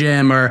session in the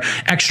gym or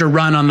extra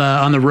run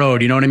on the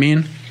road. You know what I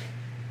mean?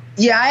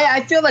 Yeah,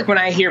 I feel like when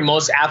I hear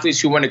most athletes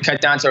who want to cut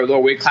down to a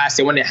lower weight class,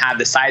 they want to have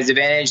the size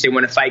advantage. They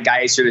want to fight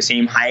guys who are the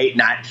same height,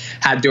 not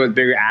have to deal with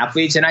bigger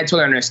athletes. And I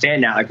totally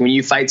understand that. Like, when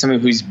you fight someone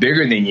who's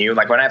bigger than you,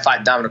 like when I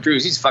fought Dominic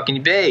Cruz, he's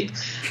fucking big,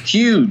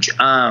 huge.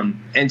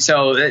 And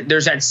so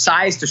there's that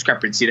size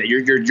discrepancy that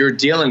you're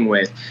dealing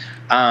with.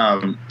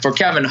 For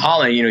Kevin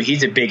Holland,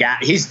 he's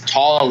he's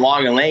tall,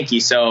 long, and lanky.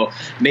 So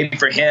maybe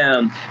for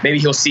him,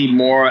 he'll see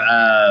more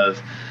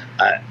of.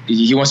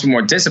 He wants to be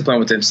more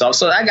disciplined with himself.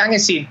 So I can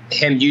see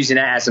him using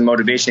that as a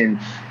motivation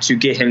to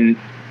get him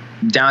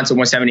down to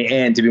 170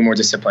 and to be more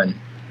disciplined.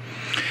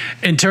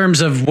 In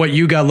terms of what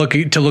you got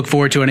to look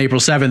forward to on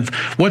April 7th,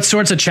 what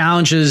sorts of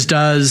challenges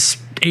does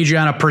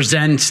Adriana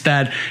present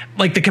that,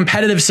 like, the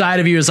competitive side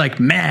of you is like,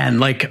 man,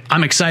 like,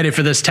 I'm excited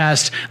for this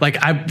test. Like,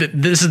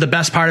 this is the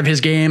best part of his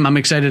game. I'm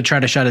excited to try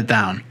to shut it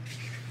down.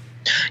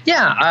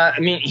 Yeah, I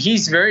mean,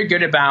 he's very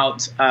good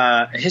about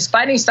his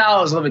fighting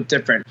style is a little bit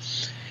different.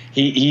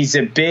 He's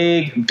a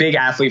big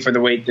athlete for the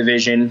weight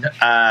division.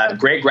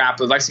 Great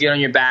grappler, likes to get on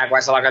your back,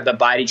 likes to lock out the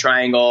body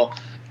triangle.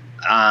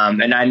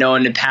 And I know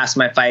in the past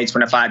my fights,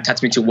 when I fought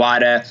Tatsumi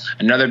Wada,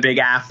 another big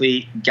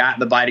athlete, got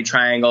the body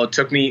triangle. It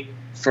took me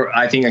for,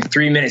 I think, like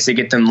 3 minutes to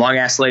get them long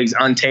ass legs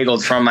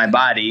untangled from my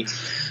body.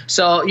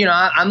 So, you know,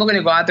 I'm not going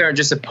to go out there and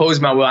just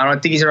oppose my will. I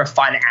don't think he's ever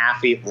fought an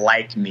athlete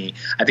like me.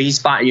 I think he's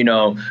fought, you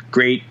know,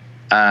 great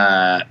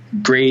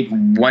grade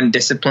 1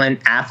 discipline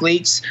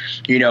athletes,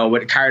 you know,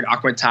 with Kairat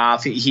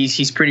Akhmatov.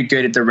 He's pretty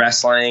good at the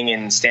wrestling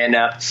and stand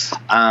up.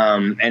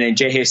 And then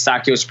Jay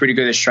Sakio is pretty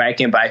good at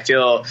striking, but I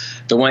feel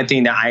the one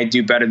thing that I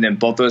do better than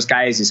both those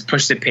guys is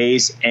push the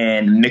pace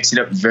and mix it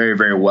up very,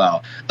 very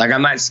well. Like,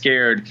 I'm not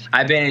scared.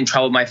 I've been in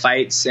trouble with my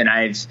fights and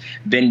I've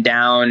been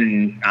down,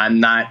 and I'm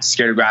not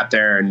scared to go out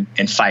there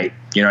and fight.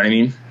 You know what I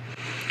mean?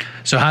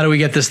 So how do we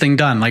get this thing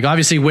done? Like,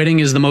 obviously winning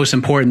is the most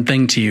important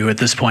thing to you at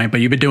this point,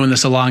 but you've been doing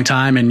this a long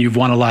time and you've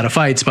won a lot of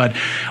fights. But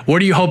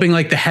what are you hoping,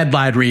 like, the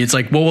headline reads?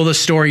 Like, what will the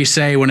story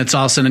say when it's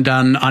all said and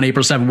done on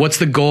April 7th? What's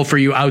the goal for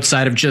you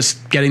outside of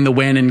just getting the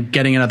win and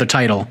getting another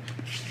title?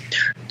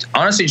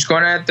 Honestly, just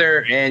going out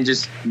there and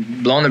just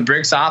blowing the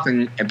bricks off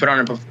and put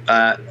on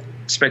a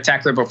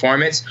spectacular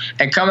performance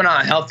and coming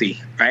out healthy,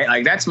 right?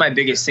 Like, that's my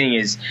biggest thing,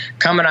 is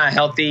coming out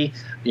healthy.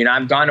 You know,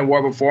 I've gone to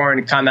war before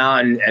and come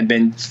out and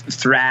been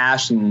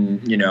thrashed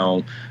and, you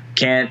know,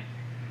 can't,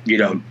 you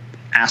know,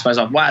 ask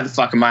myself, why the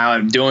fuck am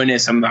I doing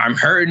this? I'm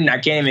hurting. I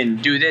can't even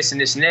do this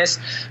and this and this.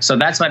 So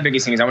that's my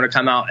biggest thing, is I want to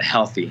come out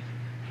healthy.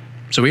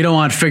 So we don't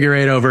want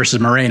Figueiredo versus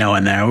Moreno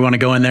in there. We want to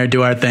go in there,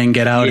 do our thing,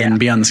 get out and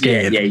be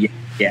unscathed.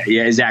 Yeah,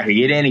 exactly.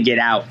 Get in and get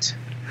out.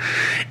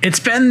 It's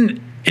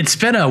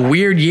been a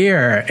weird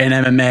year in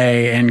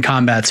MMA and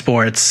combat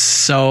sports.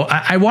 So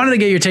I wanted to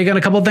get your take on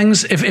a couple of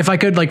things, if I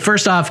could. Like,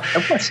 first off,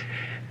 of course,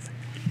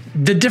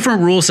 the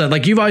different rule set.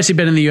 Like, you've obviously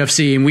been in the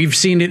UFC, and we've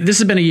seen it. This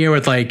has been a year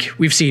with, like,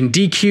 we've seen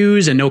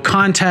DQs and no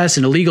contests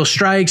and illegal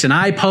strikes and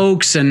eye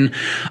pokes and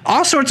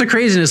all sorts of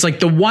craziness. Like,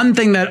 the one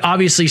thing that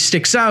obviously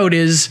sticks out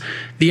is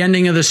the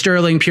ending of the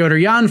Sterling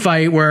Petr Yan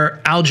fight, where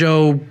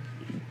Aljo,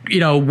 you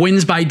know,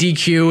 wins by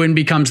DQ and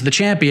becomes the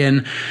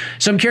champion.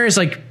 So I'm curious,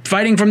 like,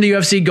 fighting from the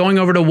UFC, going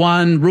over to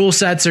one, rule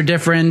sets are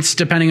different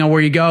depending on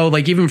where you go,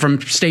 like, even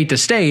from state to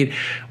state.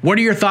 What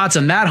are your thoughts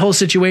on that whole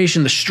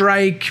situation, the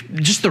strike,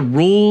 just the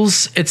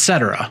rules,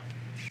 etc.?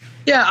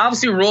 Yeah,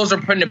 obviously rules are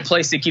put into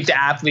place to keep the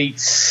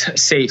athletes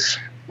safe,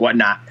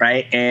 whatnot,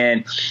 right?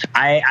 And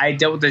I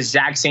dealt with the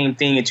exact same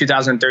thing in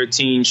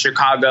 2013,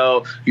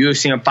 Chicago,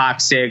 UFC on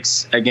Fox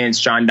 6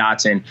 against John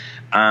Dotson.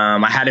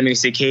 I had him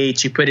against the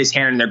cage. He put his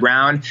hand on the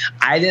ground.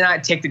 I did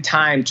not take the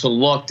time to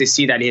look to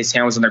see that his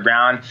hand was on the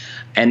ground.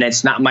 And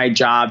it's not my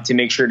job to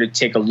make sure to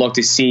take a look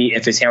to see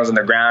if his hand was on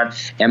the ground.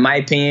 In my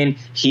opinion,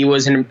 he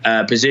was in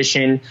a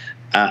position,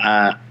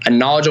 a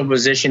knowledgeable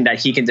position that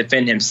he can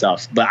defend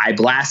himself. But I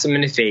blasted him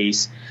in the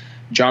face.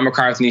 John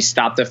McCarthy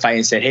stopped the fight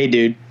and said, hey,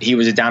 dude, he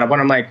was a down up one.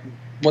 I'm like,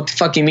 what the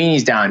fuck you mean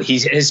he's down?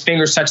 His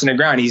finger's touching the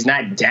ground. He's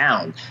not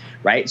down,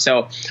 right?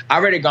 So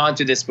I've already gone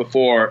through this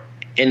before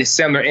in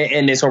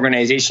this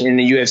organization in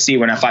the UFC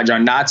when I fought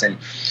John Dotson.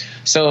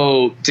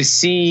 So to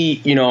see,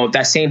 you know,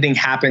 that same thing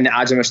happen to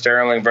Aljamain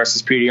Sterling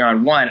versus Petr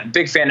Yan, one,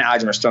 big fan of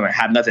Aljamain Sterling,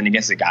 have nothing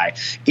against the guy.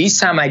 Each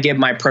time I give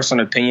my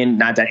personal opinion,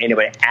 not that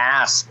anybody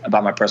asks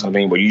about my personal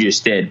opinion, what you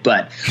just did,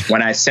 but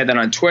when I said that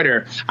on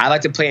Twitter, I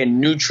like to play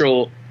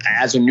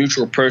as a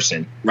neutral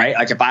person, right?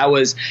 Like, if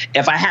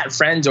I had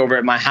friends over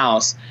at my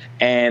house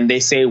and they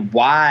say,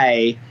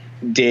 why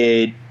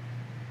did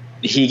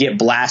he get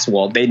blasted?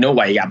 Well, they know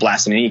why he got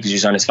blasted in the knee, because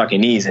he's on his fucking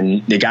knees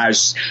and the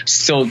guy's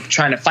still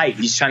trying to fight.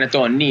 He's trying to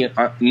throw a knee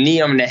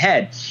on the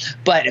head.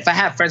 But if I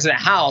have friends in the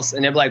house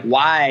and they're like,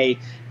 why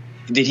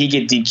did he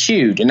get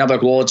DQ'd? And I'm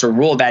like, well, it's a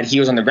rule that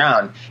he was on the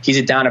ground. He's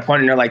a down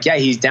opponent. And they're like, yeah,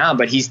 he's down,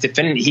 but he's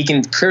defending. He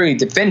can clearly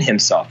defend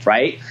himself,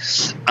 right?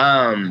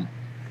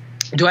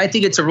 Do I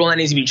think it's a rule that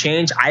needs to be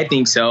changed? I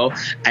think so.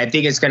 I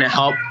think it's going to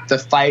help the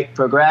fight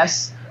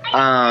progress.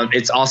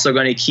 It's also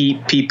going to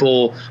keep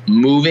people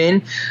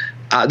moving.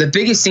 The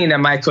biggest thing that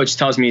my coach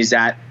tells me is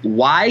that,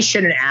 why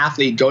should an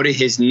athlete go to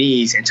his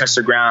knees and touch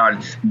the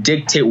ground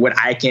dictate what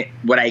I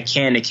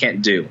can and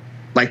can't do?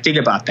 Like, think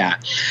about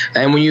that.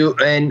 And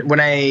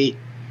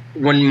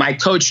when my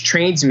coach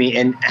trains me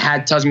and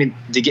tells me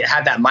to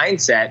have that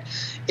mindset,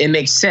 it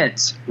makes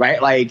sense,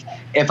 right? Like,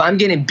 if I'm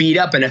getting beat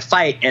up in a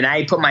fight and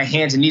I put my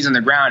hands and knees on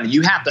the ground,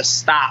 you have to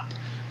stop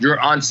your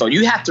onslaught.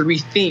 You have to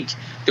rethink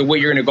the way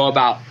you're going to go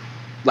about,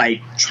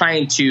 like,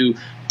 trying to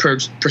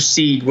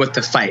proceed with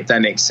the fight, if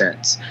that makes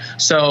sense.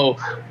 So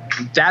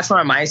that's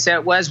what my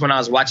mindset was when I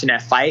was watching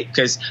that fight,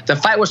 because the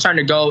fight was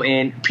starting to go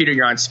in Petr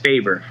Yan's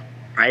favor,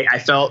 right? I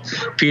felt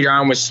Petr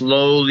Yan was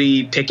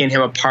slowly picking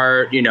him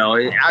apart, you know,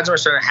 and Aljamain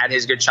Sterling had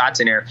his good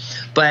shots in there.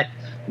 But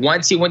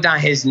once he went down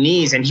his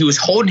knees and he was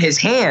holding his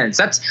hands,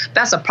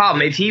 that's a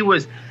problem. If he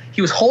was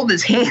holding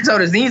his hands on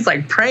his knees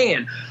like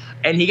praying,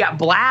 and he got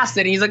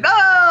blasted, and he's like,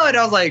 oh, and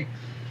I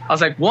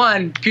was like,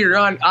 one, Peter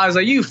Yan, I was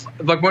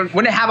like,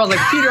 when it happened, I was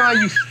like, Peter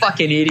Yan, you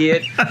fucking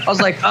idiot. I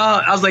was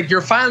like,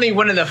 you're finally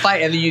winning the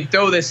fight, and then you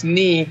throw this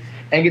knee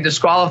and get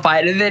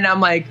disqualified. And then I'm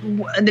like,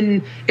 and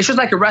then it's just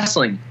like a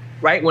wrestling,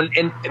 right?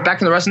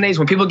 Back in the wrestling days,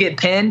 when people get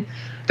pinned,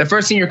 the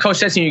first thing your coach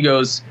says to you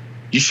goes,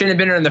 you shouldn't have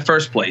been there in the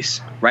first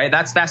place, right?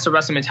 That's the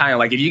wrestling mentality.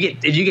 Like if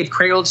you get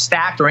cradled,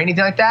 stacked, or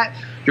anything like that,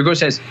 your coach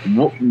says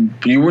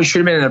you should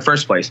have been in the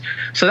first place.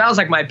 So that was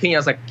like my opinion. I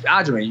was like,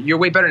 Aljamain, you're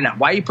way better than that.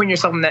 Why are you putting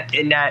yourself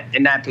in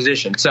that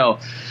position? So,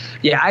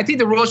 yeah, I think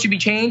the rules should be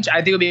changed.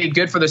 I think it'll be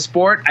good for the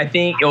sport. I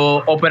think it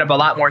will open up a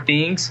lot more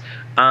things,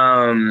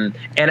 and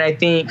I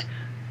think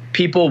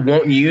people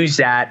won't use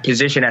that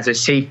position as a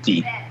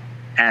safety,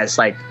 as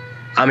like,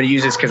 I'm going to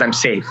use this because I'm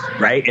safe,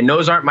 right? And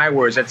those aren't my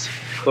words.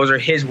 Those are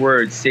his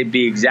words, to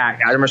be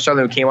exact. Aljamain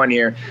Sterling came on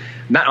here,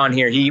 not on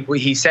here.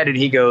 He said it.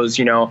 He goes,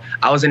 I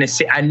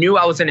knew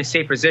I was in a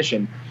safe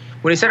position.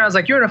 When he said it, I was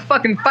like, you're in a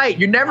fucking fight.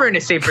 You're never in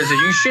a safe position.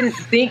 You shouldn't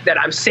think that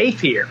I'm safe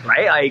here,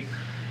 right? Like,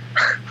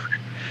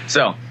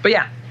 so, but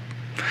yeah.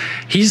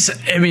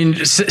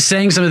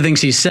 Saying some of the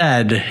things he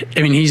said,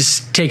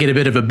 he's taken a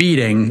bit of a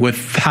beating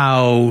with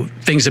how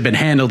things have been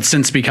handled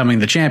since becoming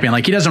the champion.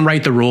 Like, he doesn't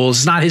write the rules.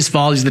 It's not his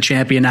fault. He's the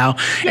champion now.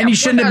 Yeah, and he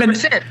shouldn't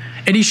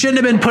 100%.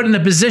 have been put in a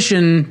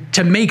position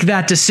to make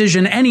that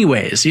decision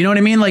anyways. You know what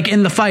I mean? Like,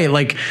 in the fight,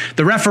 like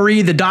the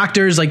referee, the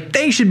doctors, like,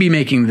 they should be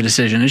making the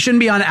decision. It shouldn't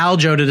be on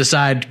Aljo to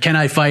decide, can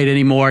I fight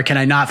anymore? Can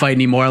I not fight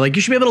anymore? Like,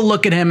 you should be able to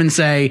look at him and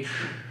say,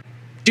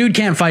 dude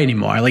can't fight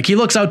anymore. Like, he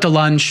looks out to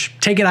lunch,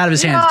 take it out of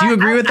his hands. Do you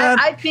agree with that?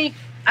 I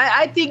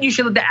think you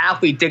should let the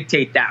athlete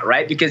dictate that,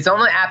 right? Because the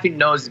only athlete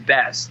knows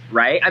best,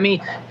 right?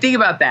 Think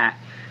about that.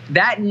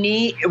 That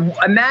knee,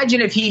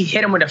 imagine if he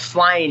hit him with a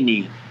flying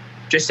knee.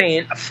 Just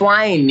saying, a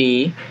flying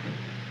knee,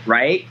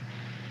 right?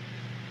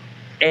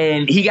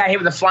 And he got hit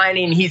with a flying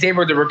knee and he's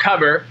able to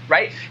recover,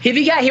 right? If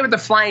he got hit with a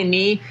flying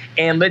knee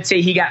and let's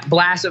say he got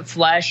blasted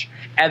flesh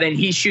and then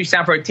he shoots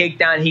down for a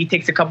takedown, he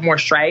takes a couple more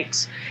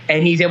strikes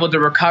and he's able to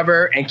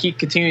recover and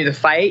continuing the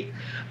fight,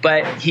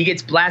 but he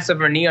gets blasted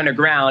over a knee on the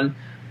ground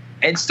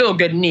and still a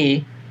good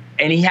knee,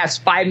 and he has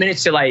 5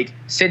 minutes to like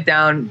sit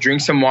down,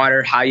 drink some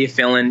water. How you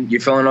feeling? You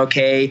feeling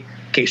okay?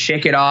 Okay,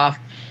 shake it off.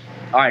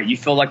 All right, you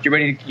feel like you're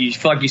ready. You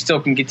feel like you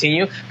still can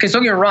continue? Because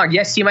don't get me wrong.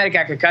 Yes, he might have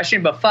got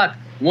concussion, but fuck,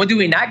 when do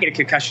we not get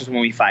concussions when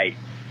we fight?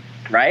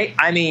 Right?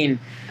 I'm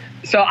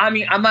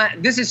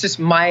not. This is just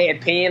my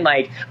opinion.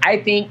 Like, I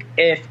think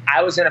if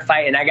I was in a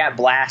fight and I got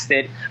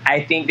blasted,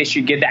 I think they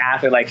should give the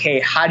athlete like, hey,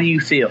 how do you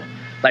feel?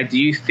 Like, do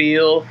you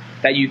feel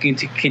that you can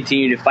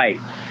continue to fight?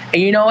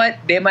 And you know what?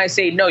 They might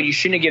say, no, you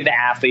shouldn't give the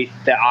athlete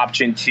the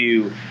option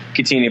to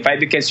continue to fight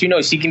because who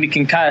knows, he can be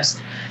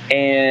concussed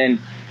and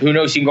who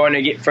knows, he's going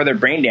to get further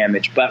brain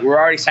damage. But we're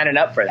already signing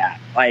up for that.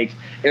 Like,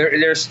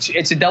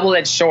 it's a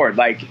double-edged sword.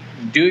 Like,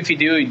 do if you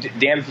do,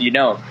 damn if you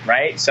don't,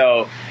 right?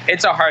 So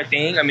it's a hard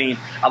thing.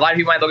 A lot of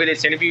people might look at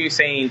this interview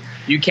saying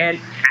you can't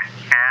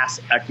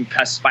ask a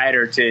concussed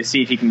fighter to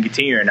see if he can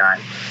continue or not.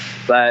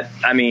 But,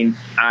 I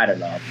don't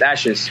know.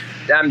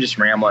 I'm just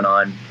rambling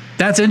on.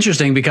 That's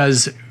interesting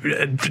because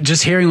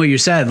just hearing what you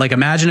said, like,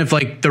 imagine if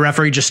like the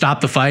referee just stopped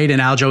the fight and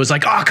Aljo was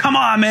like, oh, come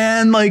on,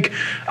 man. Like,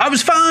 I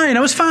was fine.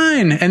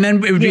 And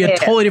then it would be a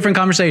totally different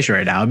conversation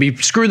right now. It'd be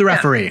screw the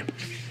referee.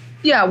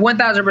 Yeah,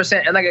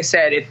 1,000%. And like I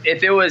said,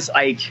 if it was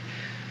like,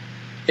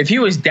 if he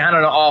was down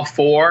on all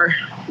four,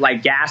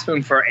 like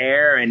gasping for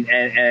air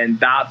and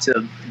about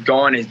to go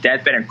on his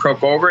deathbed and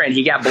croak over and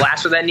he got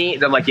blasted with that knee,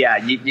 they're like, yeah,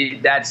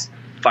 that's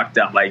fucked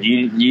up. Like,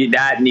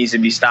 that needs to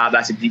be stopped.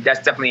 That's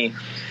definitely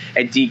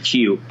a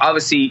DQ.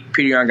 Obviously,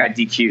 Peter Yan got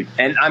DQ'd,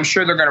 and I'm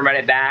sure they're going to run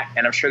it back,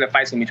 and I'm sure the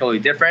fight's going to be totally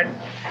different.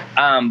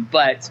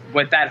 But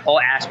with that whole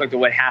aspect of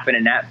what happened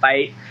in that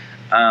fight,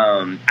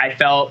 I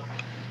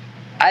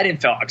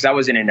didn't feel because I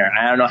wasn't in there.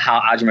 I don't know how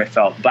Aljamain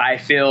felt, but I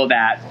feel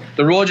that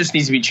the rule just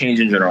needs to be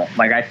changed in general.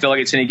 Like, I feel like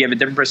it's going to give a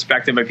different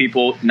perspective of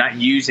people not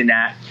using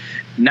that.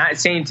 Not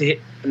saying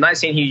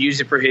he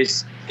used it for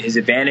his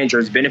advantage or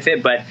his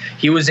benefit, but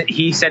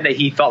he said that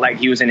he felt like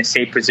he was in a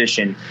safe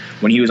position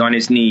when he was on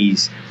his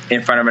knees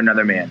in front of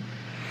another man.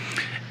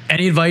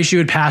 Any advice you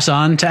would pass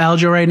on to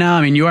Aljo right now?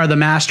 You are the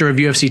master of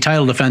UFC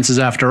title defenses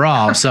after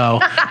all.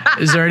 So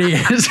is there any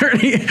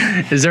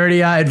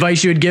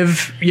advice you would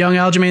give young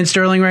Aljamain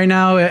Sterling right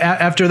now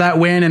after that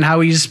win and how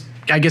he's,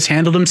 I guess,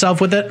 handled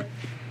himself with it?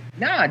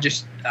 Nah,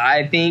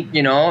 I think,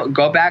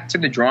 go back to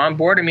the drawing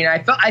board. I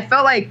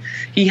felt like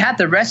he had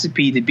the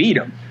recipe to beat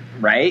him,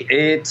 right?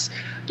 It's,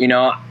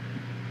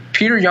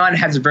 Peter Yan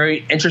has a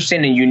very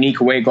interesting and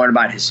unique way of going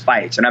about his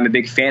fights, and I'm a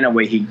big fan of the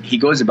way he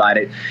goes about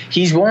it.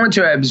 He's willing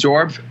to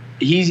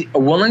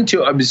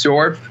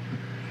absorb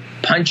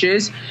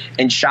punches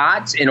and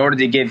shots in order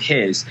to give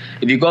his.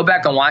 If you go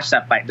back and watch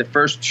that fight, the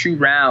first 2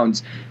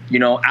 rounds,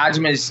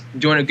 Aljamain's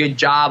doing a good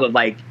job of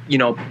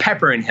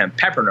peppering him.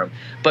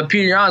 But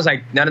Peter Yan's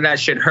like, none of that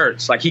shit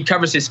hurts. Like, he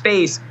covers his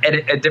face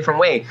a different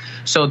way.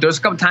 So there's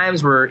a couple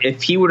times where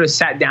if he would have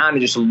sat down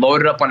and just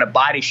loaded up on a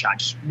body shot,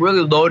 just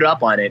really loaded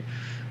up on it,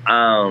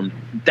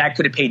 that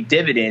could have paid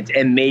dividends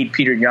and made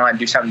Peter Yan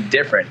do something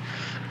different.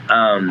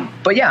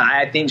 But yeah,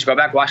 I think just go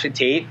back, watch the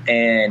tape,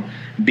 and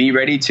be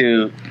ready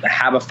to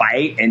have a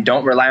fight, and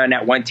don't rely on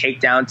that one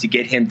takedown to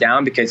get him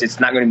down, because it's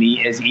not going to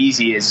be as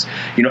easy as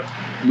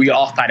we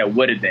all thought it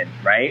would have been,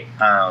 right?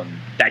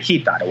 That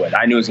he thought it would.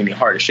 I knew it was going to be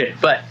hard as shit.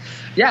 But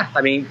yeah,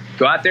 I mean,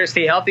 go out there,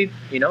 stay healthy,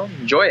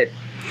 enjoy it.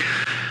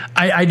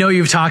 I know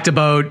you've talked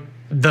about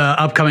the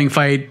upcoming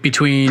fight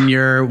between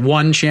your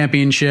one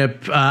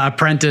championship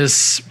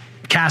apprentice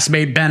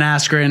castmate Ben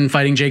Askren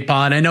fighting Jake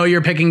Paul. And I know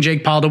you're picking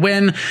Jake Paul to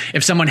win.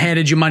 If someone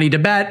handed you money to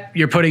bet,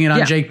 you're putting it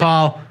on Jake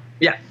Paul.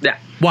 Yeah.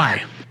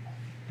 Why?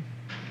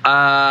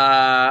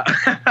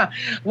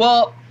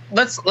 Well,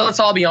 let's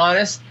all be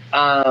honest.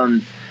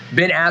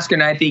 Ben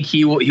Askren, I think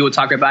he will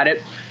talk about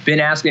it. Ben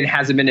Askren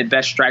hasn't been the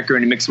best striker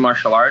in the mixed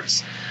martial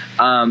arts.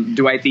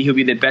 Do I think he'll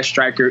be the best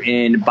striker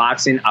in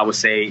boxing? I would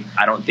say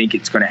I don't think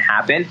it's going to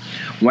happen.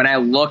 When I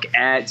look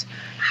at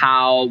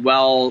how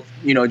well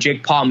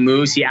Jake Paul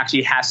moves, he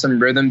actually has some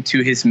rhythm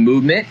to his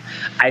movement.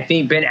 I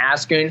think Ben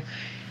Askren,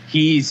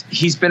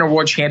 he's been a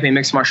world champion in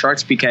mixed martial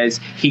arts because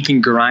he can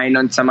grind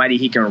on somebody,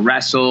 he can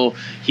wrestle,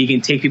 he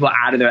can take people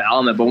out of their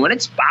element. But when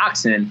it's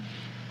boxing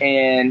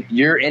and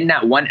you're in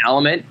that one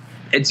element,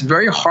 it's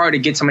very hard to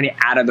get somebody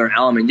out of their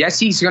element. Yes,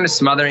 he's going to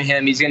smother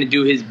him, he's going to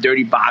do his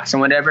dirty box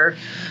and whatever.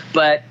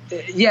 But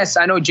yes,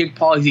 I know Jake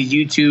Paul is a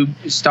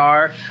YouTube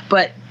star,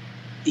 but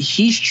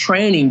he's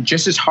training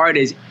just as hard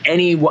as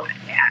a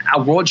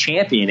world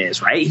champion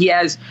is, right? He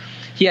has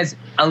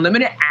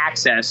unlimited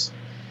access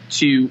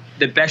to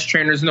the best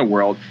trainers in the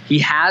world. He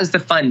has the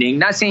funding.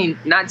 Not saying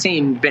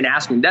Ben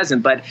Askren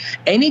doesn't, but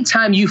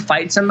anytime you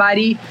fight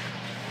somebody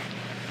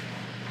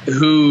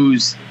who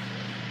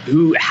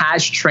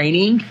has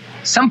training,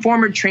 some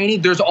form of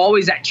training, there's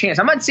always that chance.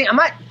 I'm not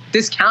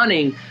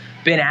discounting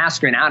Ben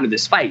Askren out of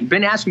this fight.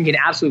 Ben Askren can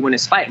absolutely win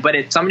this fight. But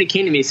if somebody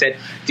came to me and said,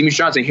 Demetrious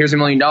Johnson, here's $1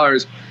 million,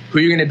 who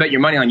are you going to bet your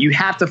money on? You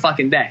have to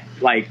fucking bet.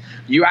 Like,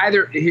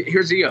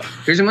 here's the deal.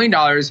 Here's $1 million.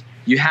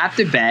 You have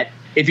to bet.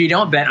 If you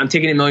don't bet, I'm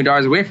taking $1 million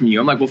away from you.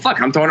 I'm like, well, fuck,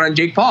 I'm throwing it on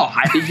Jake Paul.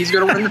 I think he's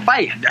going to win the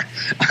fight.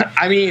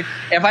 I mean,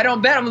 if I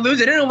don't bet, I'm going to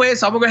lose it anyway,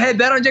 so I'm going to go ahead and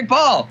bet on Jake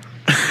Paul.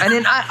 And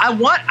then I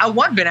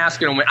want Ben Askren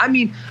to win. I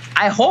mean,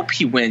 I hope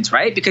he wins,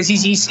 right? Because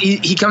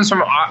he comes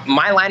from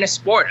my line of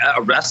sport,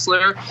 a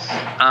wrestler,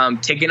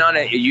 taking on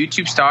a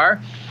YouTube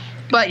star.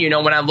 But,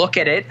 when I look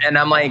at it and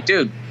I'm like,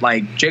 dude,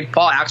 like, Jake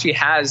Paul actually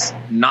has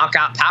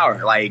knockout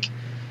power. Like,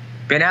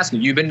 Ben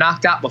Askren, you've been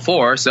knocked out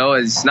before, so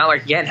it's not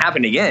like it can't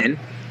happen again.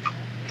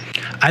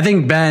 I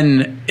think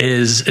Ben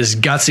is as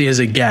gutsy as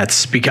it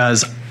gets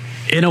because,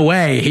 in a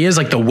way, he has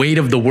like the weight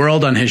of the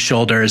world on his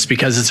shoulders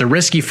because it's a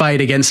risky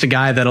fight against a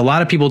guy that a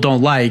lot of people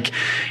don't like.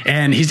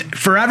 And he's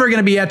forever going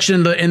to be etched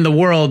in the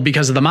world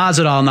because of the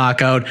Masvidal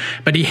knockout,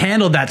 but he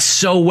handled that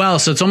so well.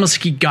 So it's almost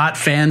like he got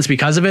fans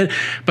because of it.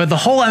 But the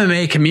whole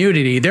MMA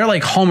community, they're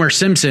like Homer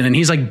Simpson, and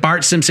he's like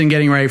Bart Simpson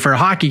getting ready for a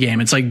hockey game.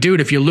 It's like,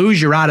 dude, if you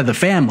lose, you're out of the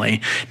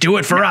family. Do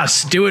it for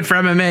us. Do it for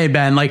MMA,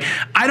 Ben. Like,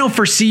 I don't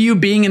foresee you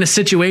being in a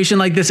situation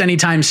like this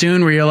anytime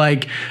soon where you're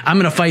like, I'm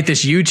going to fight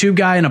this YouTube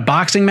guy in a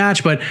boxing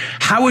match, but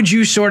how would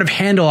you sort of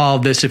handle all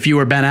of this if you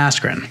were Ben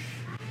Askren?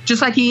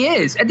 Just like he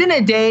is. At the end of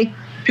the day,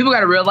 people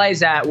got to realize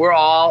that we're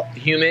all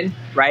human,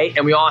 right?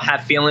 And we all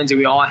have feelings, and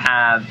we all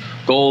have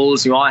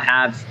goals. We always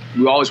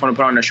want to put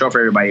on a show for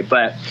everybody.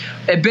 But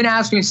if Ben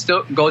Askren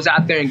still goes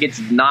out there and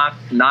gets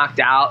knocked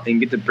out and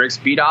get the bricks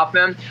beat off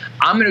him,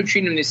 I'm going to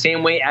treat him the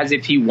same way as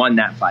if he won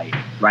that fight,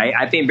 right?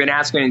 I think Ben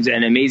Askren is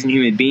an amazing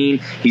human being.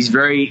 He's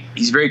very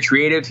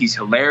creative. He's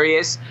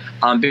hilarious.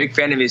 I'm a big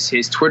fan of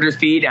his Twitter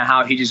feed and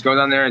how he just goes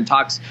on there and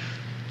talks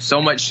so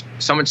much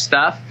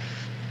stuff.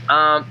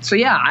 So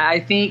yeah, I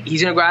think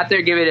he's gonna go out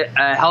there, give it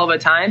a hell of a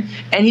time,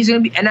 and he's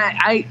gonna be. And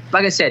I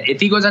like I said, if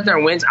he goes out there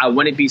and wins, I'm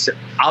not actually gonna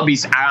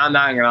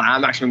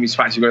be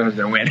surprised if he goes out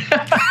there and win.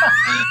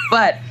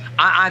 But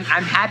I'm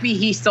happy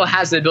he still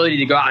has the ability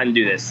to go out and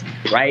do this,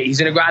 right? He's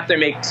gonna go out there,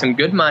 make some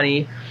good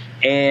money,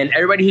 and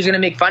everybody who's gonna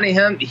make fun of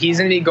him, he's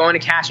gonna be going to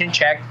cash and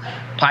check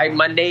probably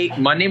Monday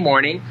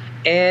morning,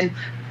 and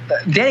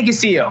Danny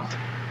Castillo.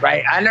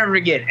 Right, I never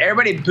forget.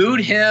 Everybody booed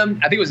him.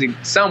 I think it was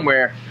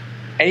somewhere,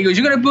 and he goes,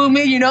 "You're gonna boo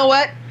me? You know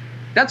what?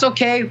 That's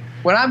okay.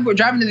 When I'm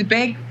driving to the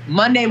bank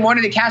Monday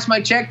morning to cash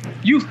my check,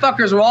 you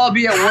fuckers will all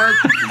be at work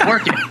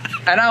working."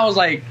 And I was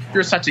like,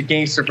 "You're such a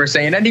gangster for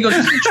saying that." And he goes,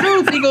 "It's the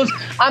truth." He goes,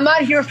 "I'm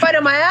out here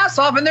fighting my ass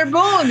off, and they're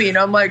booing me." And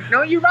I'm like,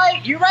 "No, you're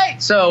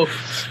right. So,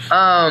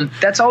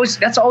 that's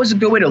always a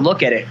good way to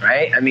look at it,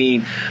 right? I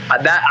mean,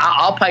 that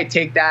I'll probably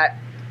take that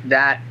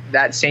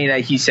saying that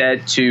he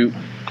said to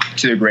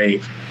the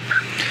grave.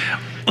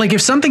 like if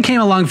something came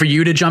along for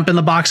you to jump in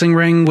the boxing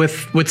ring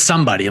with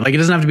somebody, like it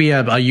doesn't have to be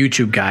a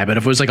YouTube guy, but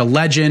if it was like a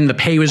legend, the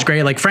pay was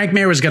great. Like Frank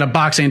Mir was going to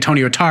box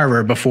Antonio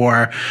Tarver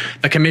before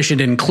the commission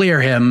didn't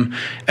clear him.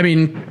 I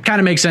mean, kind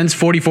of makes sense.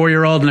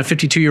 44-year-old and a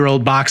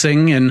 52-year-old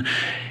boxing, and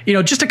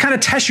just to kind of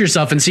test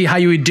yourself and see how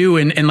you would do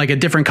in like a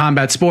different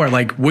combat sport.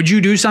 Like, would you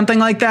do something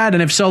like that?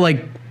 And if so,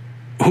 like,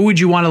 who would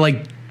you want to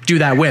like do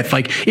that with?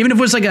 Like, even if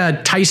it was like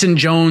a Tyson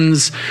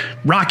Jones,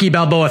 Rocky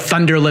Balboa,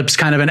 Thunder Lips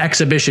kind of an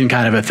exhibition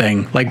kind of a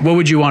thing, like what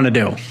would you want to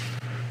do?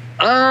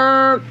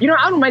 I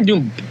don't mind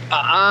doing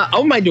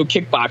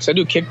kickbox. I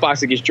do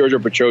kickbox against Giorgio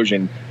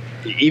Petrosian.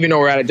 Even though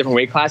we're at a different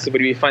weight class, it would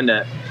be fun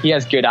he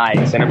has good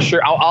eyes, and I'm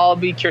sure I'll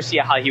be curious to see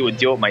how he would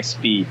deal with my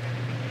speed.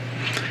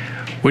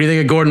 What do you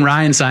think of Gordon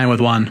Ryan signing with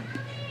one?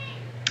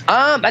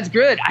 That's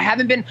good. I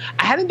haven't been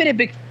a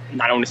big,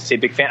 I don't want to say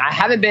big fan. I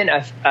haven't been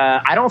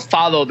I don't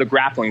follow the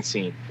grappling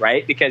scene,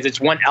 right? Because it's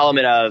one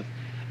element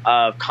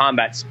of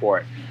combat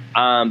sport.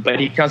 But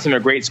he comes from a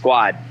great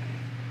squad.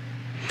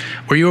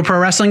 Were you a pro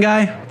wrestling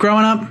guy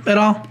growing up at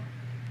all?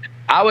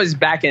 I was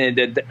back in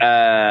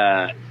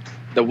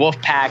the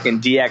Wolfpack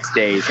and DX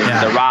days, and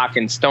The Rock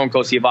and Stone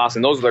Cold Steve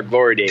Austin. Those were their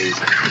glory days.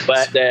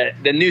 But the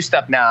new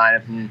stuff now,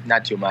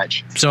 not too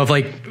much. So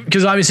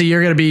because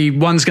obviously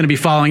one's going to be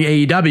following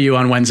AEW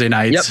on Wednesday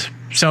nights. Yep.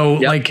 So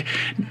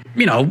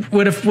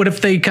what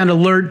if they kind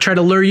of try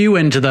to lure you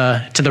into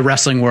the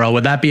wrestling world?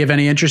 Would that be of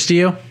any interest to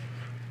you?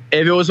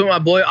 If it was with my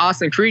boy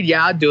Austin Creed,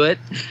 yeah, I'd do it.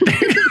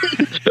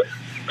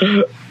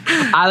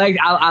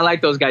 I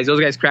like those guys. Those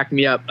guys crack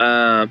me up.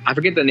 I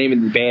forget the name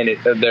of the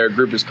band their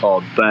group is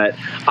called, but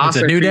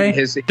Austin New Day.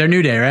 They're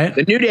New Day, right?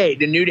 The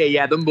New Day.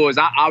 Yeah, them boys.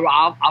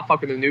 I'll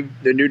fuck with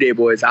the New Day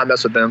boys. I'll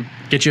mess with them.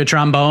 Get you a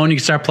trombone. You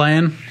can start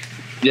playing.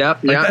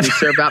 Yep. We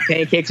serve out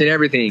pancakes and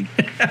everything.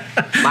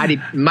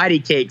 mighty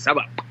cakes. How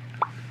about?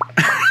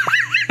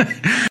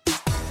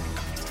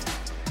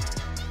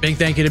 Big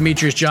thank you to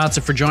Demetrious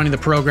Johnson for joining the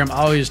program.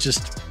 Always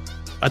just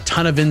a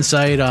ton of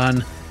insight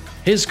on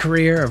his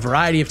career, a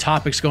variety of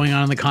topics going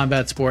on in the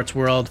combat sports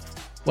world.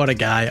 What a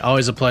guy.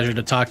 Always a pleasure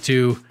to talk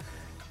to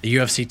the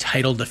UFC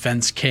title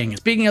defense king.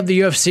 Speaking of the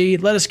UFC,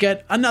 let us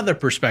get another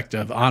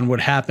perspective on what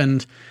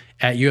happened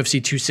at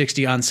UFC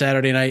 260 on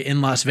Saturday night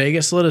in Las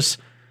Vegas. Let us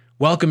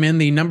welcome in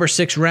the number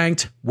 6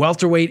 ranked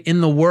welterweight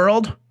in the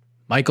world,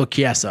 Michael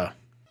Chiesa.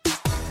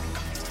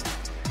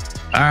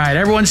 All right,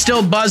 everyone's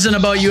still buzzing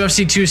about UFC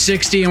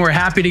 260, and we're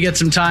happy to get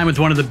some time with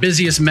one of the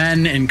busiest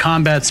men in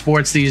combat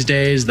sports these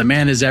days. The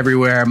man is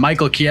everywhere.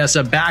 Michael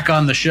Chiesa back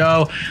on the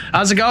show.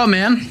 How's it going,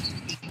 man?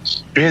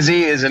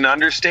 Busy is an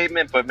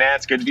understatement, but man,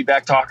 it's good to be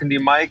back talking to you,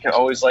 Mike. I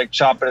always like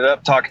chopping it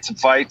up, talking some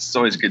fights. It's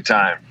always a good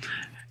time.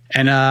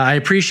 And I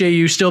appreciate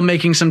you still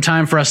making some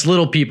time for us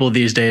little people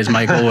these days,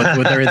 Michael,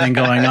 with everything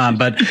going on.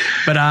 But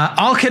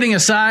all kidding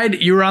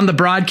aside, you were on the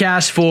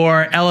broadcast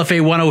for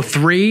LFA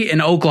 103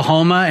 in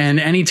Oklahoma, and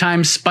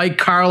anytime Spike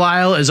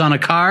Carlisle is on a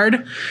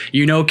card,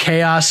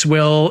 chaos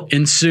will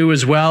ensue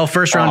as well.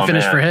 First round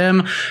finish for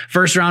him.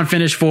 First round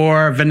finish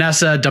for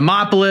Vanessa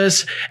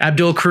Demopoulos.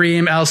 Abdul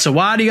Karim El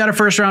Sawadi got a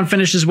first round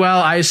finish as well.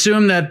 I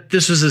assume that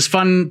this was as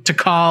fun to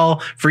call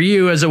for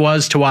you as it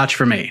was to watch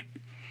for me.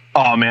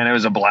 Oh man, it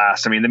was a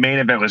blast. I mean, the main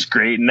event was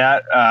great, and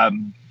that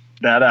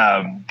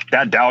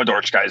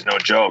Dowdorch guy is no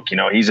joke.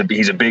 He's a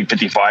big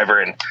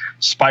 55er, and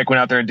Spike went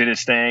out there and did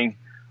his thing.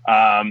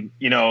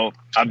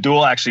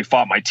 Abdul actually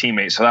fought my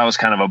teammate, so that was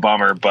kind of a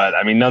bummer. But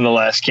I mean,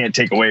 nonetheless, can't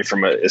take away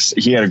from it.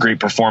 He had a great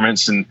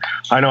performance, and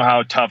I know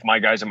how tough my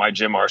guys in my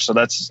gym are. So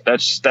that's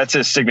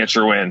his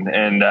signature win,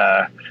 and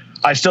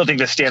I still think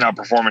the standout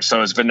performance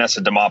though is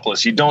Vanessa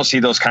Demopoulos. You don't see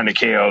those kind of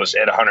KOs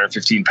at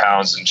 115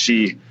 pounds, and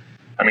she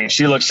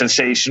looks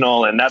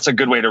sensational, and that's a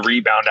good way to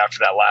rebound after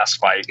that last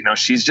fight.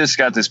 She's just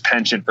got this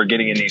penchant for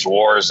getting in these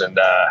wars, and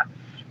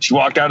she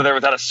walked out of there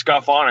without a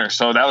scuff on her.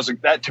 So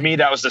to me,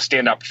 that was the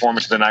standout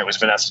performance of the night was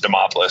Vanessa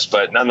Demopoulos.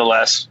 But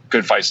nonetheless,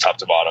 good fights top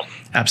to bottom.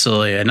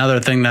 Absolutely. Another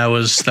thing that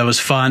was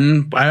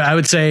fun, I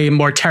would say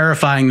more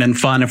terrifying than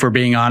fun, if we're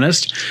being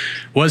honest,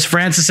 was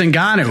Francis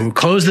Ngannou, who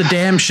closed the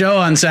damn show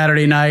on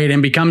Saturday night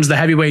and becomes the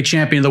heavyweight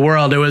champion of the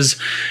world. It was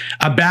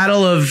a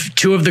battle of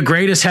two of the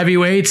greatest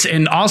heavyweights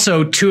and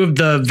also two of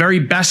the very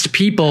best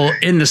people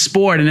in the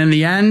sport. And in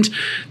the end,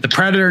 the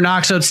Predator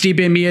knocks out Stipe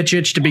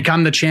Miocic to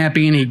become the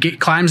champion. He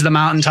climbs the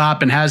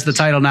mountaintop and has the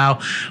title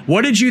now.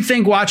 What did you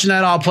think watching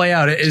that all play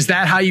out? Is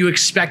that how you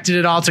expected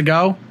it all to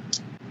go?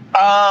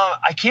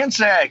 I can't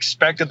say I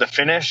expected the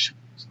finish,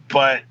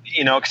 but,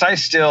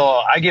 because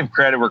I give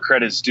credit where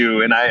credit's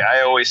due. And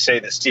I always say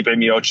that Stipe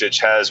Miocic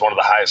has one of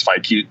the highest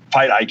fight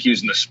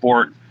IQs in the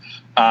sport.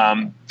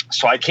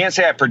 So I can't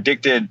say I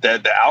predicted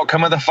the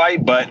outcome of the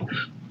fight, but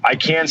I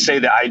can say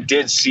that I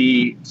did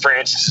see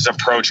Francis's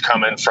approach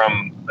coming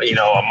from, a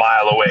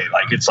mile away.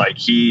 Like, it's like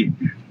he,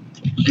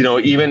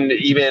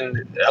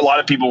 even a lot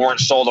of people weren't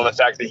sold on the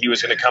fact that he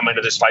was going to come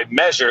into this fight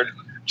measured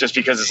just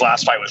because his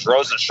last fight was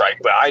Rosenstrike.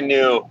 But I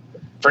knew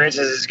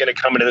Francis is going to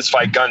come into this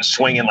fight gun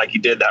swinging like he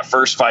did that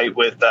first fight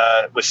with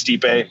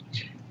Stipe,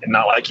 and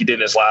not like he did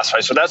in his last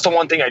fight. So that's the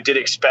one thing I did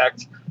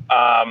expect.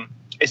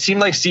 it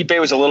seemed like Stipe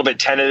was a little bit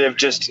tentative,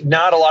 just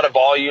not a lot of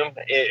volume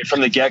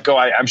from the get-go.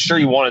 I'm sure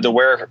he wanted to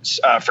wear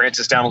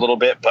Francis down a little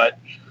bit, but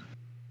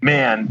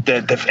man,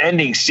 the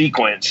ending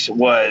sequence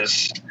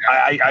was,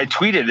 I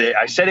tweeted it.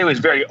 I said it was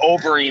very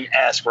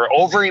Overeem-esque, where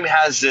Overeem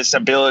has this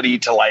ability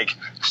to like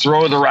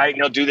throw the right,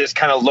 and he'll do this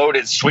kind of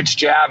loaded switch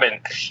jab. And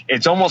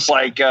it's almost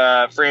like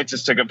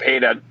Francis took a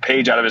page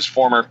out of his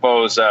former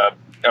foe's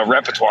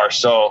repertoire.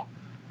 So,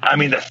 I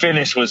mean, the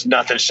finish was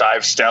nothing shy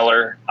of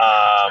stellar.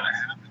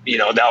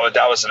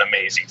 That was an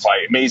amazing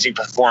fight, amazing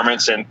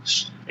performance. And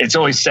it's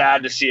always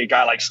sad to see a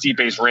guy like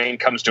Stipe's reign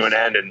comes to an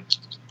end. And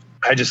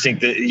I just think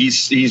that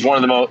he's one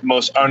of the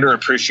most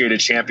underappreciated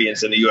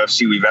champions in the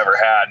UFC we've ever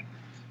had.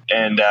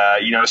 And,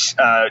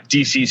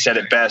 DC said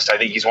it best. I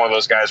think he's one of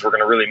those guys we're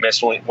going to really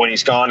miss when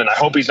he's gone. And I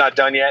hope he's not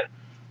done yet.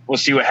 We'll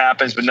see what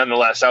happens. But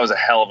nonetheless, that was a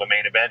hell of a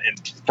main event.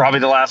 And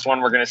probably the last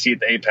one we're going to see at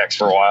the Apex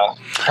for a while.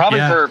 Probably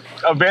for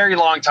a very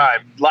long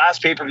time.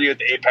 Last pay-per-view at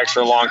the Apex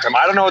for a long time.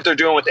 I don't know what they're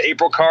doing with the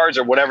April cards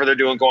or whatever they're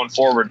doing going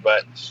forward.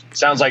 But it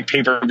sounds like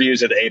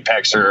pay-per-views at the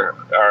Apex are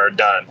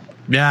done.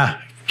 Yeah.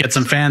 Get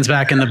some fans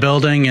back in the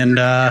building and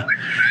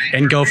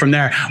go from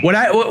there. What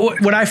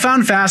I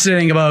found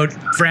fascinating about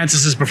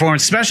Francis's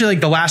performance, especially like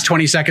the last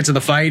 20 seconds of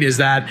the fight, is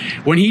that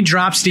when he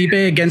dropped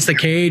Stipe against the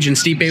cage and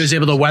Stipe was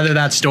able to weather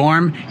that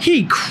storm,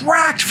 he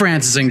cracked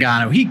Francis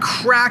Ngannou. He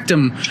cracked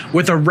him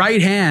with a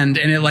right hand,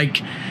 and it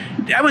like,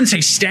 I wouldn't say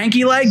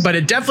stanky leg, but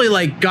it definitely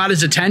like got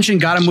his attention,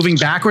 got him moving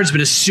backwards.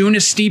 But as soon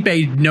as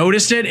Stipe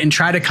noticed it and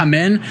tried to come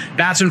in,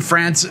 that's when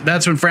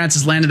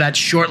Francis landed that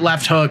short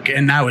left hook,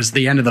 and that was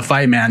the end of the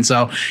fight, man.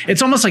 So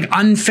it's almost like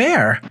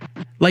unfair.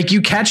 Like,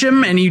 you catch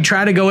him and you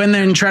try to go in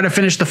there and try to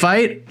finish the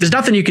fight. There's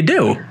nothing you could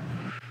do.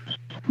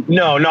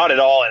 No, not at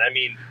all. And I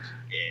mean,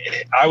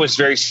 I was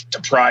very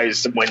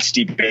surprised when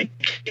Stipe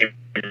came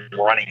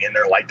running in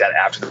there like that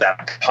after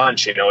that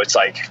punch. It's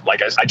like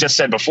I just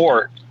said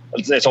before,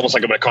 it's almost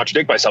like I'm going to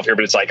contradict myself here,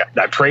 but it's like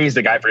I praise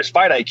the guy for his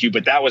fight IQ,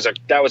 but that was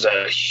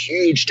a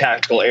huge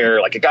tactical error.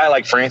 Like a guy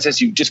like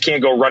Francis, you just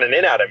can't go running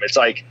in at him. It's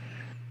like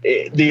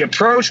the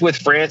approach with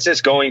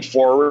Francis going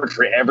forward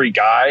for every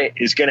guy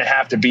is going to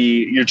have to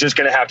be, you're just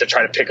going to have to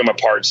try to pick him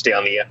apart and stay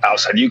on the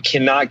outside. You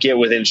cannot get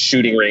within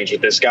shooting range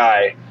with this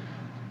guy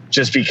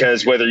just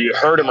because whether you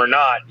hurt him or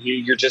not,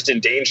 you're just in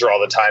danger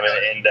all the time.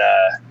 And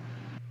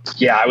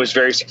I was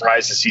very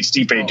surprised to see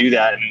Stipe do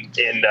that.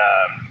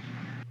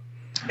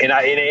 And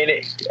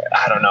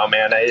I don't know,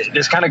 man.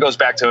 This kind of goes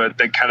back to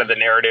the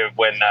narrative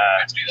when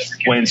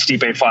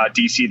Stipe fought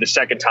DC the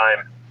second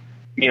time.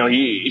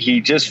 He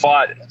just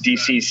fought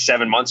DC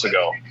 7 months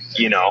ago.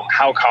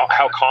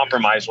 How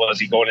compromised was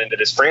he going into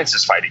this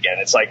Francis fight again?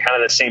 It's like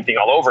kind of the same thing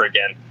all over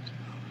again.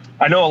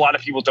 I know a lot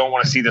of people don't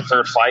want to see the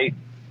third fight,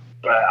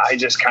 but I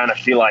just kind of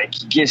feel like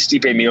give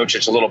Stipe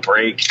Miocic a little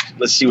break.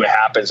 Let's see what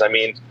happens. I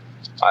mean,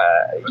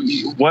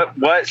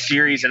 what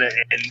series in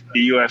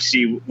the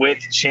UFC with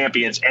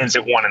champions ends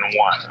at 1-1?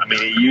 I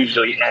mean, it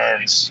usually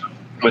ends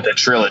with a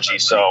trilogy.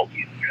 So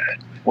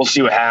we'll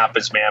see what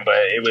happens, man. But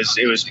it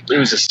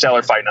was a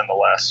stellar fight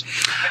nonetheless.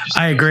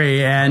 I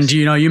agree. And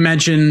you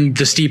mentioned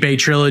the Stipe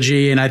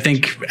trilogy, and I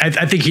think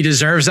he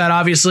deserves that.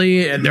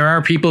 Obviously, there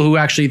are people who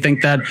actually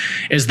think that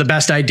is the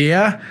best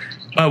idea.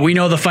 But we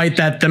know the fight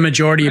that the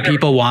majority of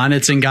people want.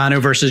 It's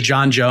Ngannou versus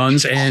John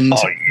Jones, and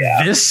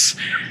this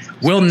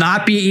will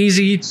not be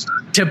easy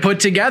to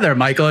put together,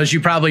 Michael, as you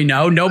probably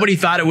know. Nobody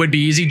thought it would be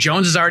easy.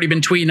 Jones has already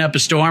been tweeting up a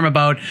storm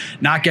about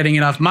not getting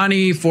enough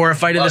money for a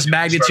fight of this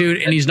magnitude,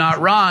 and he's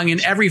not wrong.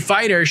 And every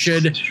fighter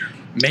should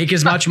make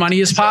as much money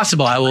as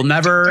possible. I will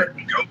never,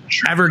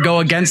 ever go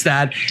against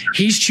that.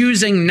 He's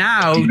choosing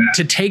now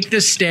to take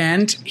this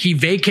stand. He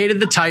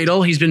vacated the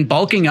title. He's been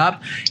bulking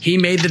up. He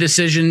made the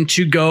decision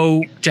to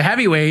go to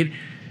heavyweight,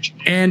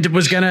 and he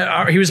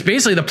was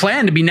basically the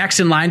plan to be next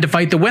in line to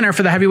fight the winner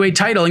for the heavyweight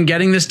title, and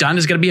getting this done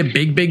is going to be a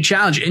big, big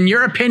challenge. In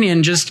your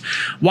opinion, just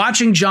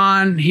watching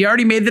John, he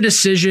already made the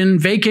decision,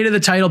 vacated the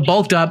title,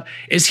 bulked up.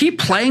 Is he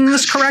playing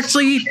this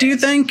correctly, do you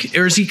think?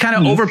 Or is he kind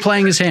of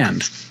overplaying his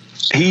hand?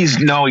 He's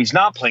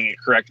not playing it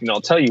correctly, and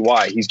I'll tell you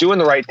why. He's doing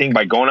the right thing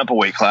by going up a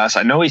weight class.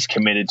 I know he's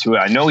committed to it.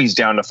 I know he's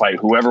down to fight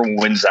whoever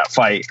wins that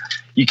fight.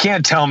 You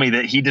can't tell me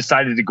that he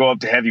decided to go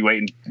up to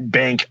heavyweight and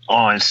bank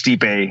on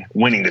Stipe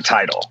winning the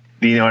title.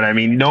 You know what I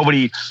mean?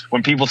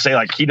 When people say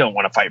like he don't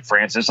want to fight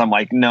Francis, I'm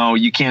like, no,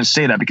 you can't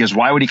say that, because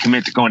why would he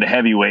commit to going to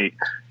heavyweight?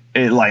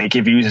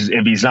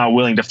 If he's not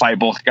willing to fight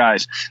both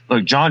guys.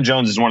 Look, John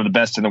Jones is one of the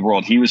best in the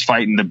world. He was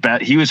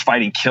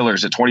fighting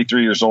killers at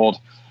 23 years old.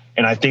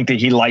 And I think that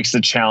he likes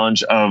the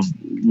challenge of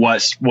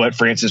what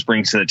Francis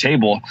brings to the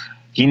table.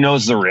 He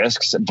knows the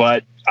risks,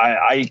 but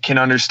I can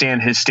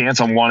understand his stance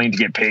on wanting to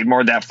get paid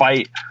more. That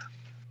fight,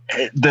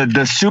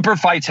 the super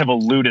fights have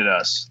eluded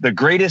us. The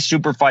greatest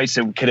super fights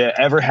that could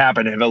ever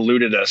happen have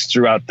eluded us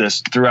throughout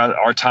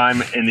our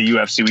time in the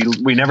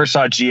UFC. We never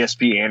saw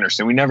GSP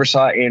Anderson. We never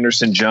saw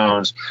Anderson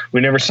Jones. We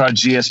never saw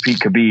GSP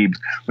Khabib.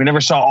 We never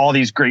saw all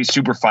these great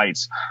super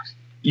fights.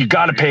 You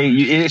got to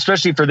pay,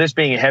 especially for this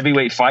being a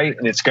heavyweight fight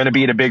and it's going to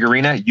be in a big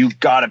arena. You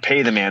got to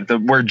pay the man.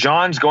 Where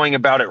John's going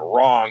about it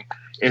wrong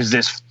is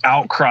this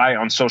outcry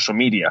on social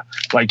media.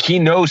 Like, he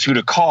knows who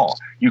to call.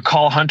 You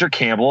call Hunter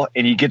Campbell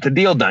and you get the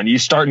deal done. You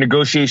start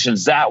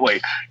negotiations that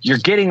way. You're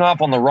getting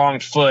off on the wrong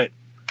foot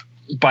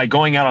by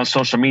going out on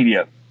social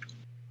media.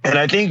 And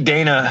I think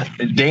Dana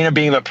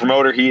being the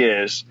promoter he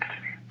is,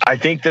 I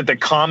think that the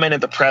comment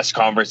at the press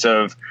conference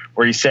of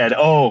where he said,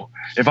 "Oh,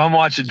 if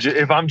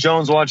I'm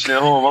Jones watching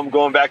at home, I'm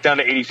going back down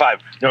to 85."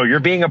 No, you're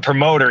being a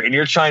promoter and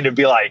you're trying to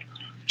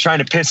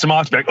piss him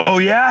off. To be like, "Oh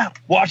yeah,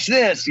 watch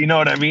this." You know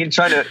what I mean?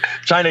 Trying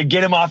to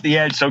get him off the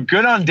edge. So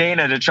good on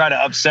Dana to try to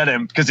upset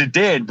him, because it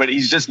did, but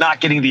he's just not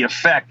getting the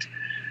effect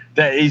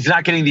that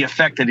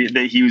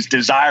he was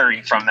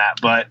desiring from that.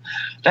 But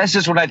that's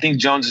just what I think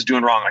Jones is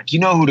doing wrong. Like, you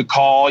know who to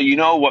call, you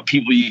know what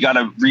people you got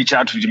to reach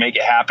out to make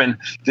it happen.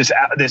 This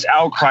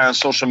outcry on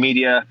social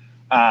media,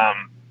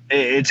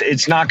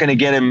 it's not going to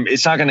get him.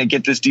 It's not going to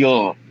get this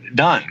deal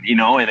done. You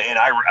know, and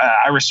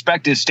I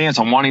respect his stance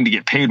on wanting to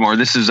get paid more.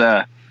 This is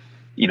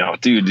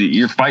dude,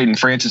 you're fighting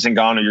Francis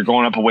Ngannou. You're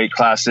going up a weight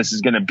class. This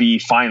is going to be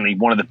finally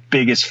one of the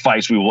biggest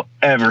fights we will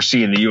ever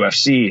see in the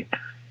UFC.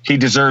 He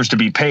deserves to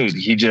be paid.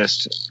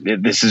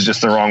 This is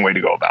just the wrong way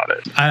to go about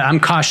it. I'm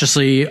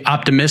cautiously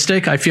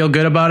optimistic. I feel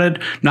good about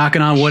it.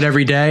 Knocking on wood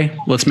every day.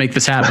 Let's make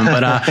this happen.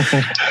 But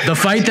the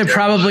fight that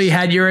probably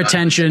had your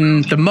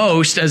attention the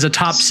most as a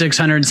top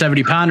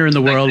 670 pounder in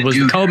the world was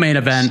the co-main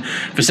event,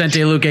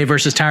 Vicente Luque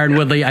versus Tyron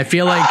Woodley. I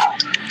feel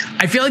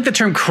like the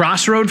term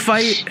crossroad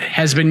fight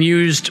has been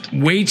used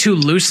way too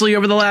loosely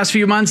over the last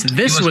few months.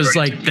 This was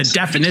like the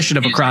definition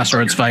of a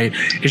crossroads fight,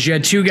 because you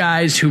had two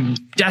guys who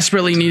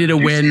desperately needed a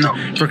win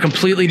for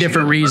completely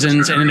different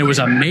reasons, and it was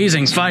an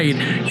amazing fight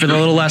for the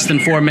little less than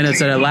 4 minutes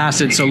that it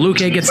lasted. So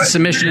Luque gets a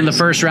submission in the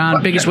first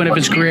round, biggest win of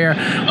his career.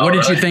 What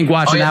did you think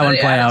watching that one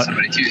play out?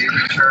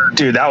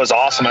 Dude, that was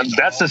awesome.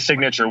 That's the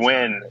signature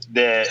win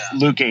that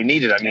Luque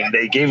needed. I mean,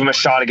 they gave him a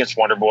shot against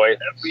Wonderboy.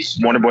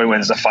 Wonderboy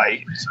wins the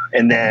fight,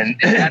 and then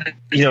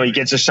he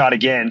gets a shot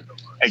again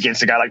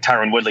against a guy like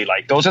Tyron Woodley.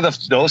 Like, those are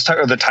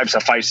the types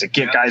of fights that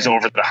get guys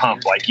over the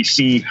hump. Like, you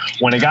see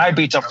when a guy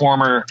beats a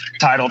former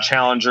title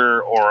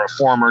challenger or a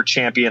former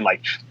champion,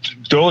 like,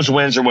 those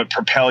wins are what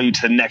propel you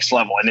to the next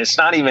level. And it's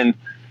not even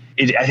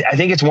I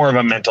think it's more of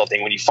a mental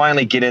thing. When you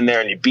finally get in there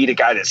and you beat a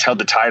guy that's held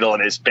the title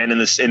and has been in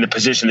the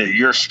position that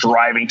you're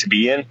striving to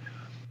be in,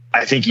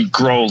 I think you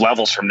grow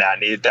levels from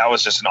that. And that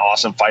was just an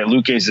awesome fight.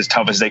 Luque is as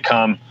tough as they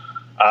come.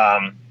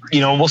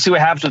 We'll see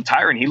what happens with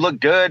Tyron. He looked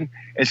good.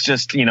 It's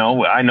just,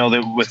 I know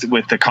that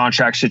with the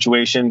contract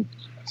situation,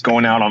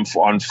 going out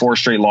on 4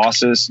 straight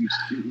losses,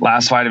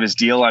 last fight of his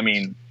deal, I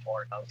mean,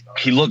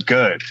 he looked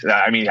good.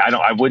 I mean,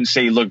 I wouldn't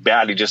say he looked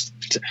bad. He just,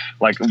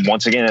 like,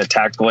 once again,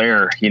 attacked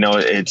Blair.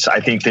 I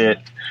think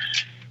that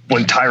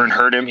when Tyron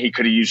hurt him, he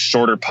could have used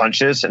shorter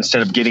punches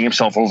instead of getting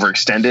himself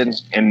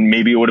overextended, and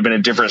maybe it would have been a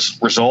different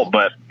result.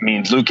 But I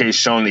mean, Luque's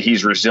shown that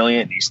he's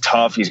resilient. He's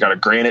tough. He's got a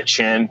granite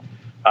chin.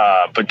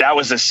 But that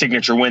was the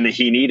signature win that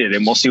he needed,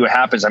 and we'll see what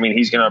happens. I mean,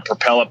 he's going to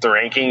propel up the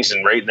rankings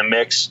and rate in the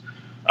mix.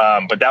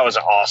 But that was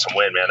an awesome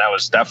win, man.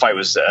 That fight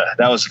was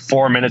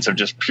 4 minutes of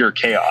just pure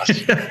chaos.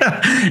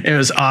 It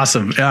was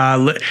awesome.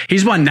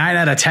 He's won 9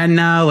 out of 10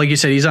 now. Like you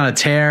said, he's on a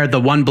tear. The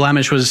one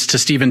blemish was to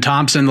Stephen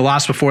Thompson. The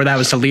loss before that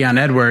was to Leon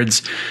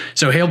Edwards.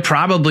 So he'll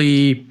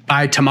probably,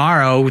 by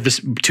tomorrow,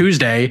 this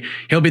Tuesday,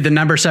 he'll be the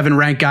number 7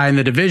 ranked guy in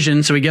the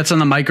division. So he gets on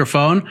the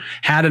microphone,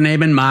 had a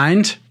name in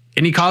mind,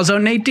 and he calls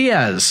out Nate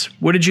Diaz.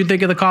 What did you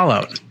think of the call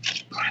out?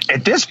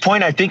 At this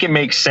point, I think it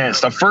makes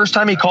sense. The first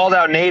time he called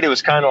out Nate, it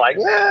was kind of like,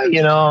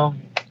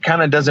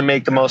 kind of doesn't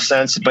make the most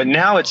sense. But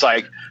now it's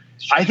like,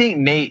 I think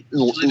Nate,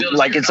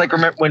 like, it's like,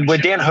 remember when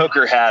Dan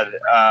Hooker had,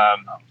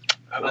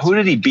 who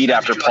did he beat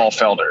after Paul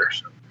Felder?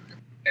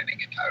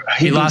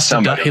 He lost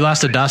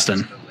to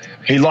Dustin.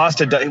 He lost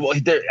to,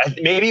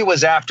 maybe it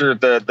was after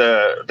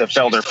the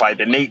Felder fight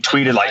that Nate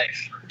tweeted like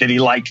that he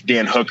liked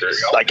Dan Hooker,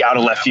 like, out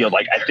of left field.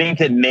 Like, I think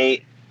that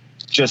Nate,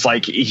 just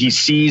like, he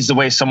sees the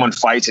way someone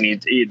fights and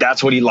he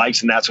that's what he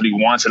likes and that's what he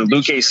wants. And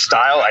Luque's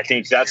style, I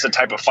think that's the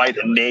type of fight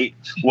that Nate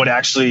would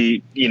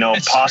actually,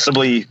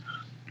 possibly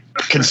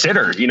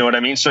consider, you know what I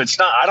mean? So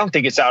I don't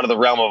think it's out of the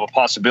realm of a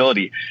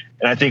possibility.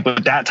 And I think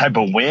with that type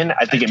of win,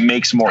 I think it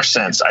makes more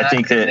sense. I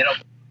think that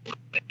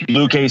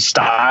Luque's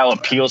style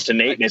appeals to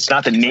Nate, and it's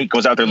not that Nate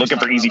goes out there looking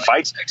for easy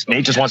fights.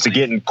 Nate just wants to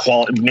get in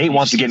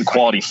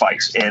quality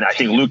fights. And I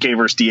think Luque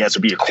versus Diaz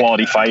would be a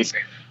quality fight.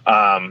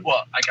 I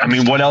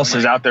mean, what else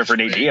is out there for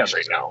Nate Diaz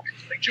right now?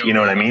 You know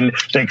what I mean?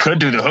 They could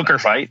do the Hooker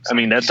fight. I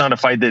mean, that's not a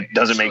fight that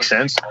doesn't make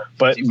sense,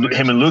 but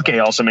him and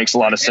Luque also makes a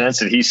lot of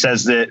sense. And he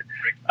says that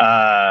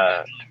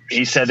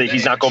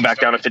he's not going back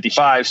down to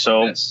 55.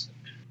 So,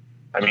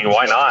 I mean,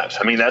 why not?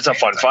 I mean, that's a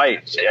fun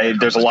fight.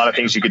 There's a lot of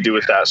things you could do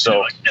with that.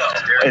 So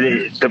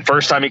the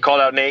first time he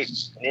called out Nate,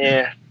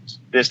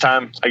 this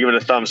time I give it a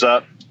thumbs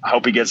up. I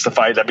hope he gets the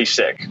fight. That'd be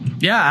sick.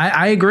 Yeah,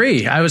 I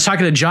agree. I was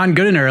talking to John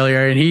Gooden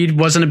earlier, and he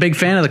wasn't a big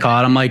fan of the call.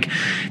 And I'm like,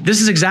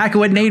 this is exactly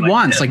what Nate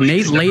wants. Like,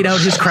 Nate laid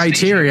out his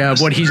criteria of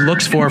what he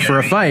looks for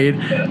a fight.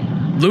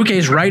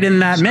 Luque's right in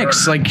that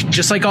mix, like,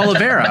 just like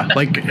Oliveira.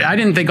 Like, I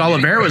didn't think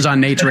Oliveira was on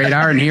Nate's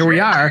radar, and here we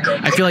are.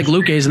 I feel like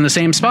Luque's in the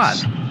same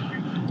spot.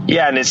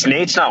 Yeah, and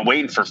Nate's not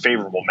waiting for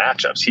favorable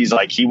matchups. He's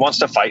like, he wants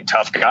to fight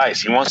tough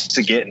guys. He wants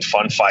to get in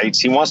fun fights.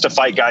 He wants to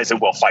fight guys that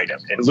will fight him.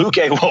 And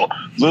Luque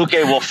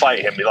will fight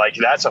him. Like,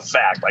 that's a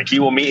fact. Like, he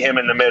will meet him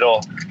in the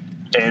middle.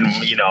 And,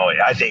 you know,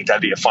 I think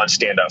that'd be a fun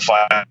stand-up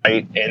fight.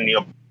 And, you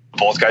know,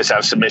 both guys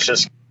have submission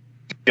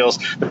skills.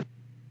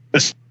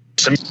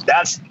 To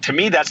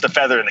me, that's the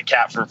feather in the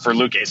cap for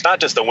Luque. It's not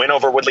just the win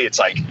over Woodley. It's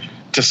like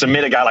to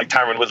submit a guy like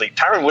Tyron Woodley.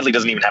 Tyron Woodley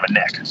doesn't even have a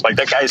neck. Like,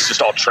 that guy is just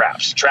all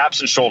traps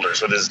and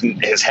shoulders with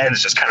his head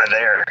is just kind of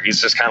there.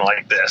 He's just kind of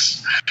like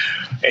this.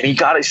 And he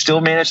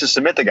still managed to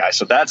submit the guy.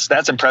 So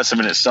that's impressive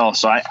in itself.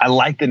 So I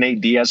like the Nate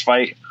Diaz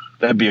fight.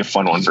 That'd be a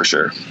fun one for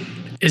sure.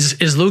 Is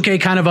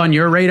Luque kind of on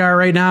your radar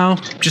right now?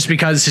 Just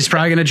because he's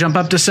probably going to jump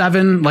up to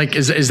 7? Like,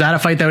 is that a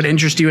fight that would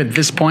interest you at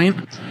this point?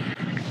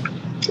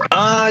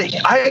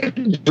 I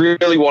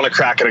really want to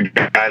crack at a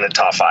guy in the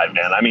top 5,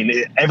 man. I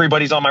mean,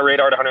 everybody's on my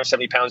radar at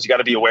 170 pounds. You got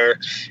to be aware.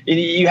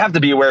 You have to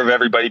be aware of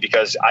everybody,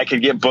 because I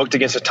could get booked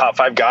against a top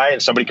 5 guy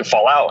and somebody could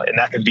fall out, and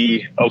that could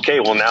be okay.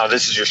 Well, now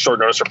this is your short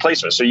notice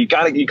replacement. So you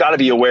got to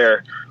be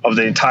aware of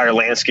the entire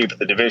landscape of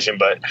the division.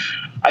 But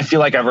I feel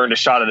like I've earned a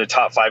shot at a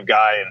top 5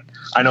 guy, and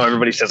I know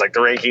everybody says like the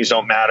rankings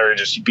don't matter,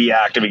 just be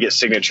active and get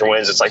signature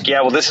wins. It's like,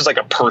 yeah, well, this is like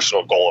a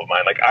personal goal of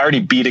mine. Like, I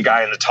already beat a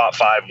guy in the top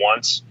 5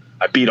 once.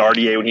 I beat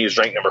RDA when he was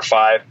ranked number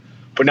 5,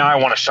 but now I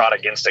want a shot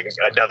against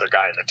another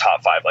guy in the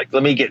top 5. Like,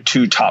 let me get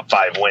 2 top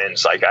 5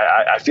 wins. Like,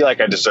 I feel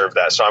like I deserve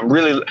that. So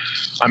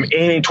I'm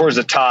aiming towards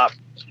the top.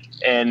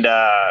 And,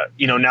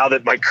 you know, now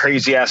that my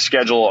crazy ass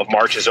schedule of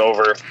March is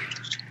over,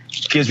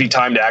 gives me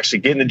time to actually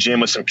get in the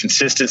gym with some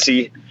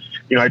consistency.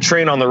 You know, I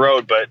train on the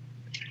road, but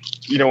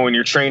you know, when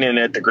you're training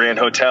at the Grand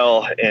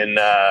Hotel in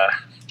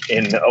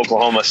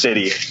Oklahoma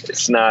City,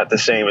 it's not the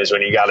same as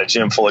when you got a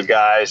gym full of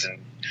guys and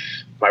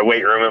my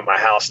weight room at my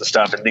house and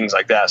stuff and things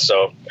like that.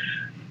 So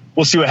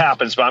we'll see what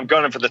happens, but I'm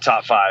gunning for the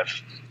top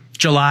 5.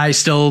 July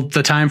still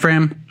the time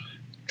frame?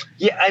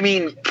 Yeah, I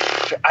mean,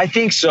 I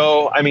think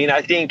so. I mean,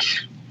 I think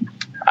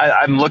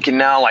I'm looking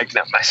now, like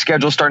my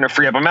schedule's starting to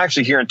free up. I'm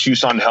actually here in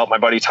Tucson to help my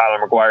buddy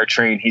Tyler McGuire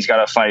train. He's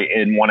got a fight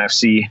in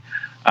 1FC,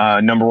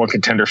 number 1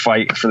 contender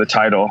fight for the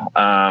title,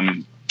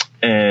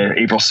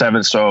 April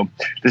 7th. So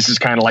this is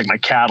kind of like my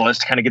catalyst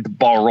to kind of get the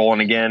ball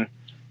rolling again.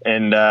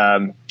 And,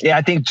 yeah,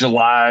 I think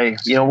July,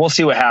 you know, we'll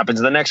see what happens.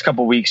 In the next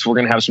couple of weeks, we're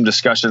going to have some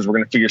discussions. We're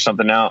going to figure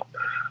something out.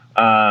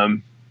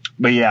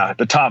 But yeah,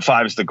 the top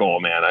 5 is the goal,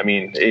 man. I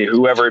mean,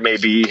 whoever it may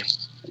be,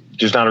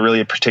 there's not really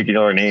a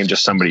particular name,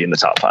 just somebody in the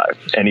top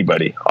 5.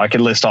 Anybody. I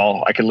could list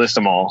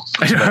them all.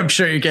 I'm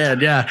sure you can.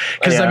 Yeah.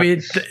 Cause I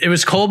mean, it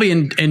was Colby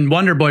and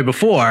Wonder Boy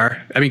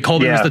before. I mean,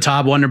 Colby was the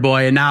top, Wonder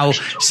Boy. And now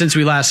since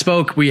we last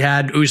spoke, we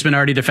had Usman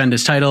already defend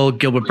his title.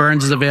 Gilbert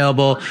Burns is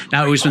available.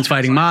 Now Usman's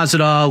fighting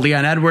Masvidal.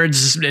 Leon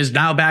Edwards is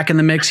now back in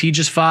the mix. He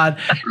just fought.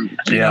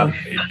 You know,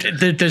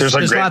 there's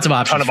lots of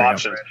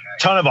options.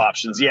 Ton of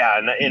options. Yeah.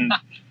 And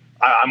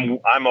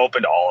I'm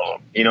open to all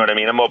of them. You know what I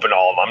mean? I'm open to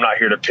all of them. I'm not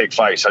here to pick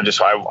fights. I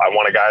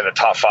want a guy in the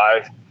top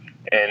 5.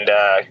 And,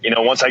 you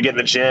know, once I get in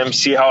the gym,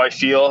 see how I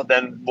feel,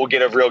 then we'll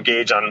get a real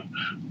gauge on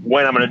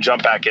when I'm going to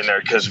jump back in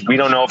there, because we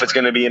don't know if it's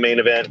going to be a main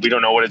event. We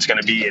don't know what it's going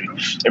to be. And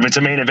if it's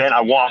a main event,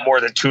 I want more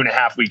than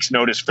 2.5 weeks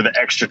notice for the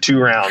extra 2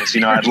 rounds.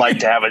 You know, I'd like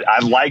to have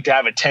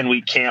a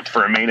 10-week camp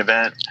for a main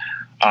event.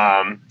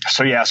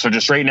 So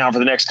just right now for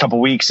the next couple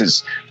weeks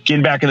is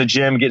getting back in the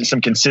gym, getting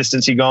some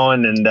consistency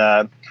going,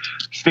 and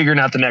figuring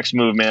out the next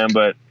move, man.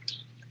 But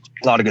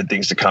a lot of good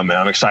things to come, man.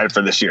 I'm excited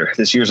for this year.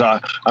 This year's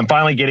I'm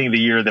finally getting the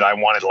year that I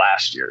wanted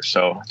last year.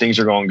 So things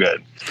are going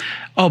good.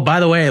 Oh, by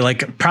the way,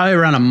 like probably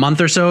around a month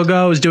or so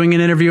ago, I was doing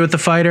an interview with the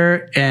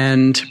fighter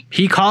and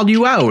he called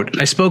you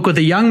out. I spoke with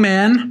a young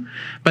man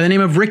by the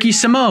name of Ricky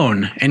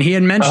Simone, and he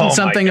had mentioned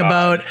something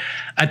about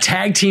a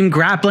tag team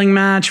grappling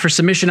match for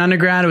Submission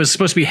Underground. It was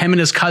supposed to be him and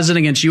his cousin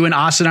against you and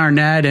Austin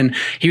Arnett, and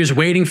he was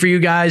waiting for you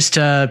guys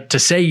to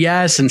say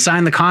yes and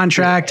sign the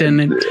contract.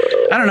 And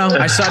I don't know,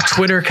 I saw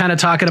Twitter kind of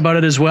talking about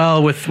it as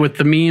well with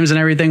the memes and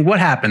everything. What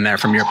happened there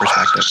from your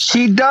perspective?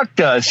 He ducked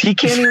us. He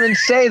can't even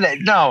say that.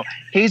 No,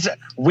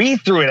 we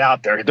threw it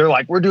out there. They're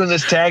like, we're doing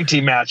this tag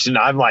team match. And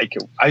I'm like,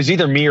 I was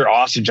either me or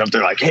Austin jumped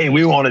there like, hey,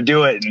 we want to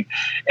do it.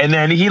 And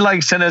then he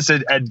like sent us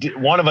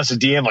one of us a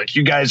DM like,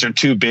 you guys are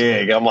too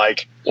big. I'm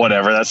like,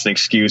 whatever, that's an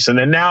excuse. And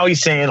then now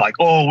he's saying like,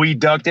 oh, we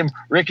ducked him.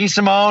 Ricky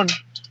Simone,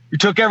 you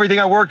took everything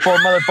I worked for,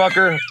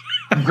 motherfucker.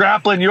 I'm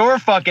grappling your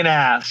fucking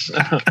ass.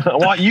 I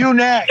want you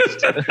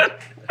next.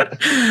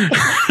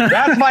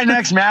 That's my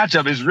next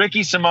matchup is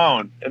Ricky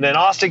Simone. And then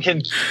Austin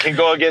can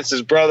go against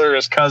his brother,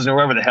 his cousin, or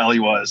whoever the hell he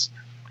was.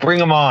 Bring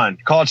him on.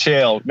 Call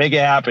Chael. Make it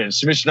happen.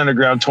 Submission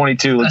Underground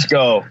 22. Let's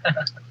go.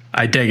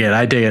 I dig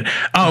it.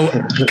 Oh,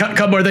 a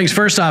couple more things.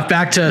 First off,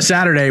 back to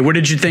Saturday. What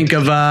did you think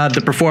of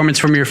the performance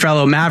from your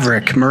fellow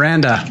Maverick,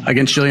 Miranda,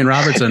 against Jillian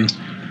Robertson?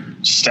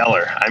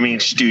 Stellar. I mean,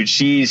 dude,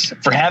 she's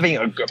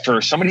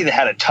for somebody that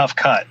had a tough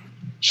cut,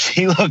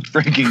 she looked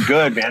freaking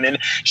good, man. And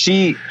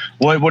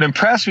what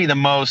impressed me the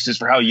most is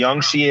for how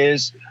young she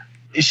is.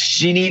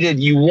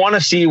 you want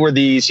to see where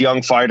these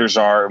young fighters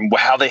are and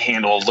how they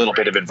handle a little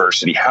bit of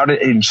adversity.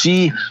 And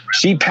she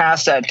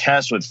passed that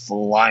test with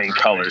flying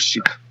colors.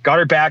 She got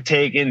her back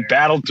taken,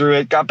 battled through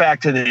it, got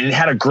back to it,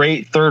 had a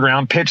great third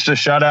round, pitched a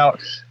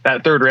shutout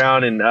that third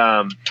round. And,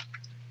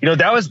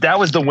 that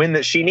was the win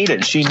that she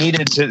needed. She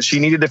needed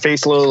to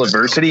face a little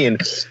adversity,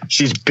 and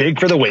she's big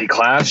for the weight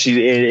class.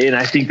 And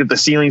I think that the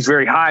ceiling's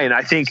very high. And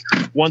I think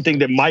one thing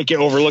that might get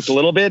overlooked a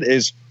little bit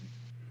is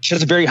she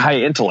has a very high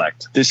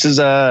intellect. This is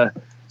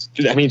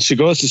she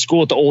goes to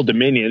school at the Old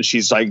Dominion.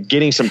 She's like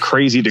getting some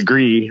crazy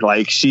degree.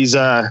 Like she's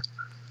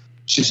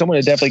someone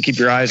to definitely keep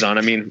your eyes on.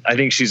 I mean, I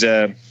think she's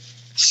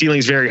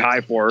ceiling's very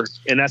high for her,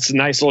 and that's a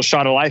nice little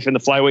shot of life in the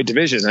flyweight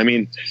division. I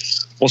mean,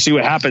 we'll see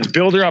what happens.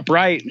 Build her up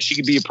right, and she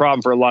could be a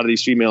problem for a lot of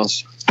these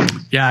females.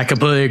 Yeah, I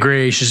completely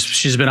agree.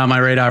 She's been on my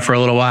radar for a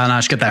little while now.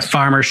 She's got that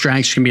farmer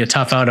strength. She can be a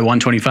tough out at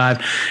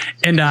 125.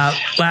 And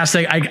last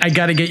thing, I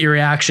got to get your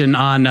reaction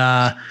on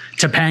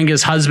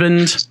Topanga's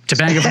husband,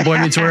 Topanga from Boy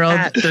Meets World,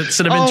 the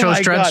cinnamon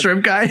toast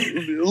shrimp guy.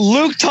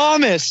 Luke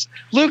Thomas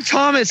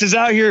is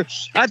out here.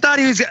 I thought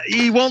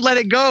he won't let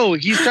it go.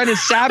 He's trying to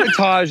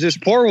sabotage this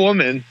poor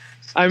woman.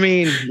 I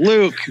mean,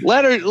 Luke,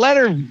 let her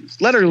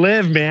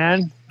live,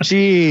 man.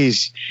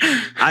 Jeez,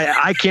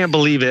 I can't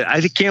believe it.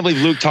 I can't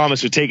believe Luke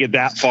Thomas would take it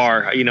that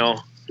far.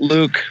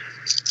 Luke,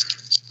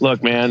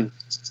 look, man,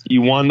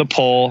 you won the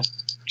poll.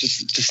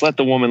 Just let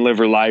the woman live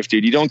her life,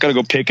 dude. You don't got to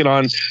go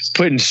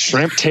putting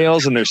shrimp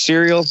tails in their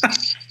cereal.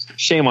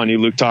 Shame on you,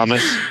 Luke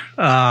Thomas.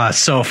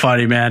 So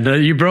funny,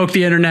 man. You broke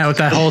the internet with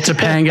that whole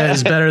Topanga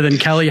is better than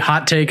Kelly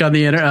hot take on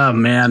the internet. Oh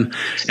man.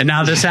 And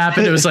now this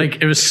happened. It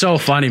was so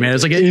funny, man. It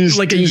was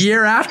like a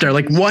year after,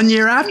 like 1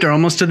 year after,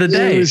 almost to the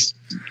day. It was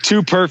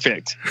too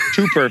perfect.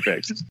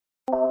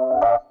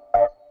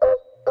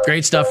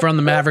 Great stuff from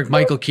the Maverick,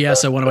 Michael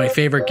Chiesa, one of my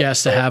favorite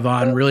guests to have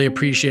on. Really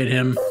appreciate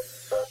him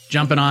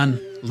jumping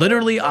on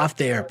literally off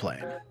the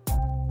airplane.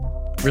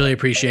 Really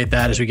appreciate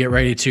that as we get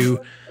ready to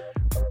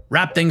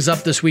wrap things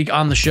up this week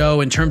on the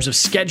show in terms of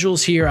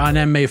schedules here on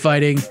MMA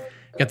Fighting.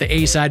 Got the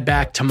A-side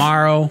back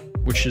tomorrow,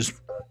 which is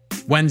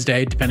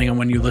Wednesday, depending on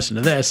when you listen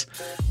to this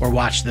or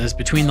watch this.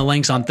 Between the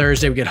links on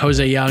Thursday, we get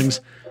Jose Youngs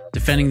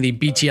defending the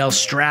BTL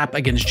strap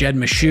against Jed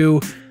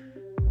Meshew.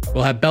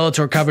 We'll have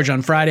Bellator coverage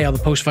on Friday, all the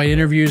post-fight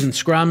interviews and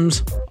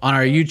scrums on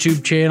our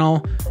YouTube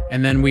channel.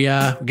 And then we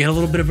get a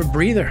little bit of a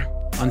breather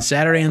on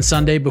Saturday and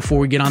Sunday before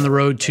we get on the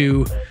road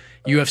to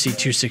UFC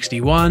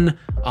 261,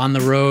 on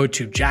the road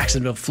to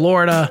Jacksonville,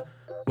 Florida,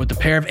 with the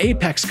pair of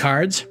Apex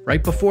cards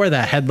right before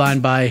that,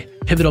 headlined by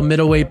pivotal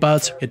middleweight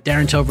bouts. Get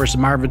Darren Till versus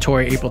Marvin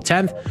Vettori April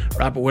 10th.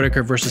 Robert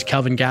Whittaker versus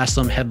Kelvin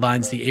Gastelum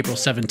headlines the April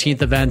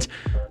 17th event.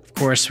 Of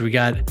course, we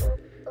got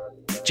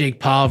Jake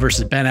Paul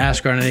versus Ben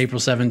Askren on April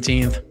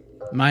 17th.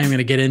 I'm not even going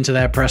to get into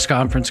that press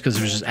conference because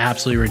it was just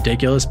absolutely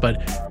ridiculous,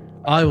 but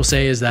all I will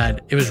say is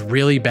that it was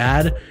really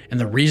bad, and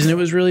the reason it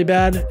was really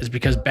bad is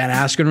because Ben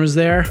Askren was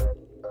there.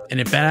 And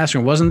if Ben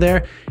Askren wasn't there,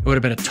 it would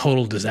have been a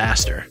total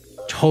disaster.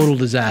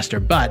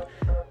 But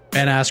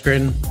Ben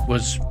Askren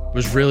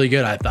was really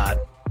good, I thought.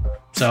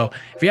 So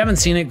if you haven't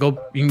seen it, you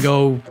can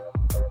go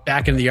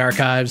back into the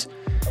archives.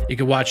 You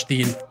can watch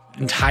the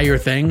entire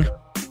thing.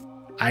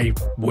 I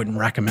wouldn't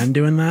recommend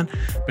doing that.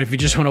 But if you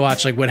just want to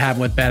watch like what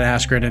happened with Ben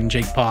Askren and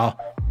Jake Paul,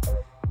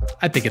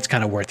 I think it's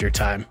kind of worth your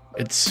time.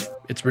 It's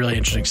really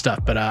interesting stuff.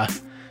 But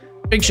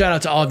big shout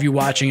out to all of you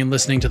watching and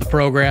listening to the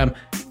program.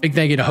 Big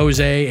thank you to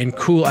Jose and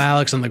Cool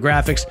Alex on the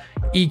graphics.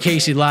 E.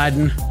 Casey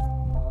Lyden,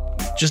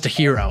 just a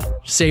hero,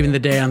 saving the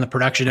day on the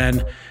production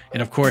end.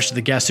 And of course,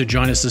 the guests who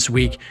joined us this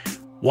week.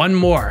 One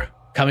more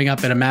coming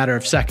up in a matter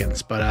of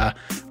seconds. But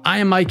I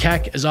am Mike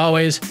Heck. As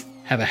always,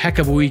 have a heck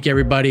of a week,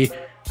 everybody.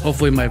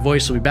 Hopefully my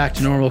voice will be back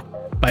to normal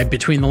by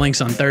Between the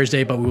Links on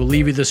Thursday. But we will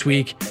leave you this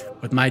week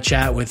with my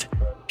chat with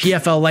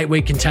PFL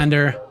lightweight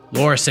contender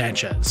Laura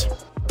Sanchez.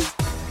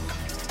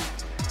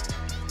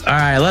 All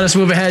right, let us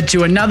move ahead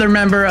to another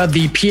member of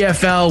the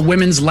PFL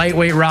women's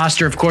lightweight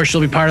roster. Of course,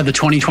 she'll be part of the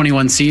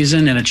 2021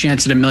 season and a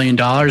chance at $1 million.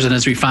 And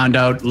as we found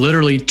out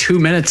literally 2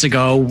 minutes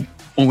ago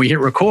when we hit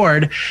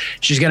record,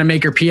 she's going to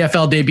make her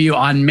PFL debut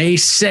on May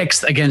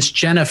 6th against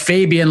Jenna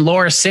Fabian.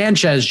 Laura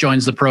Sanchez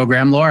joins the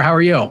program. Laura, how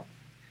are you?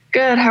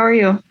 Good. How are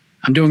you?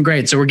 I'm doing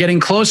great. So we're getting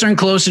closer and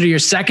closer to your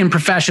second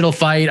professional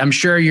fight. I'm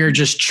sure you're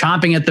just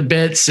chomping at the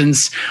bit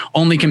since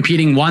only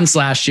competing once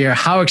last year.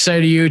 How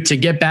excited are you to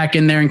get back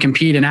in there and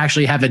compete and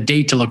actually have a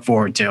date to look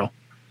forward to?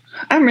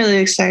 I'm really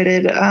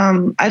excited.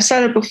 I've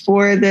said it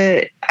before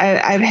that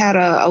I've had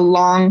a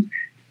long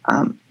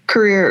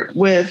career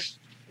with,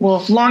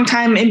 long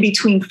time in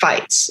between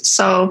fights.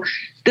 So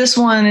this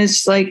one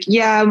is like,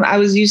 I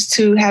was used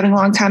to having a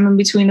long time in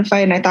between a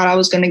fight and I thought I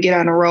was going to get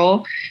on a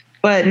roll.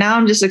 But now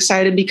I'm just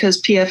excited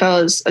because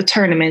PFL is a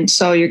tournament.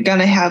 So you're going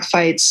to have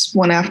fights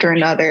one after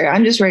another.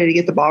 I'm just ready to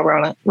get the ball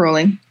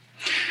rolling.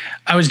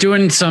 I was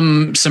doing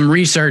some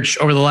research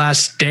over the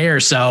last day or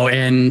so,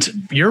 and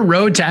your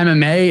road to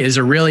MMA is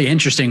a really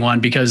interesting one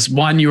because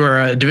one, you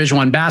were a Division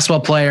I basketball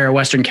player at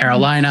Western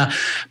Carolina,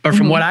 but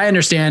from what I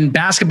understand,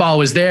 basketball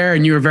was there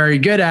and you were very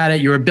good at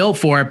it. You were built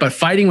for it, but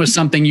fighting was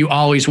something you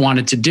always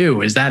wanted to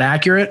do. Is that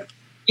accurate?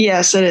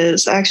 Yes, it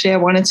is. Actually, I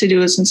wanted to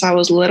do it since I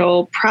was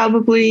little,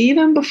 probably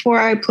even before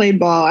I played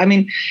ball. I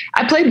mean,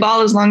 I played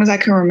ball as long as I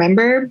can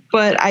remember,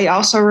 but I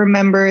also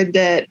remember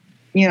that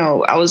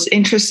I was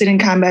interested in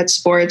combat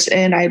sports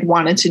and I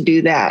wanted to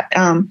do that.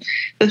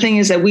 The thing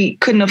is that we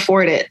couldn't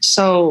afford it.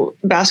 So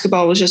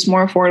basketball was just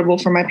more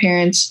affordable for my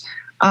parents.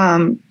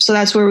 So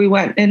that's where we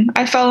went. And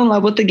I fell in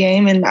love with the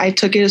game and I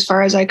took it as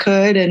far as I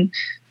could. And,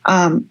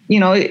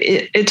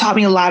 it taught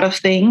me a lot of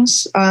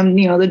things,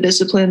 the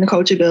discipline, the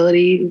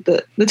coachability,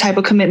 the type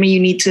of commitment you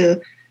need to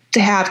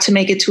have to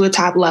make it to a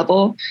top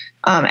level.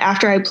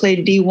 After I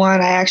played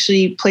D1, I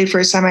actually played for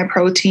a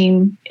semi-pro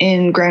team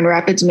in Grand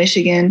Rapids,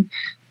 Michigan.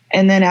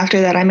 And then after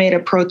that, I made a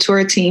pro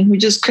tour team who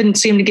just couldn't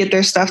seem to get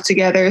their stuff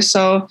together.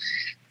 So,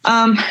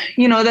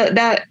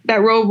 that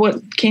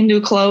road came to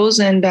a close,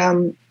 and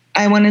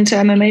I went into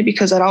MMA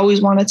because I'd always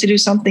wanted to do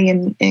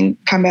something in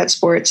combat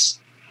sports.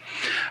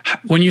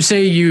 When you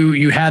say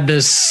you had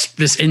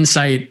this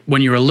insight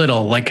when you were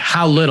little, like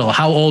how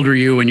old were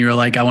you when you were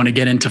like, I want to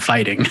get into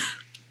fighting?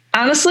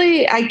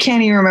 Honestly, I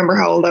can't even remember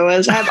how old I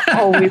was. I've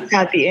always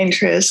had the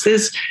interest.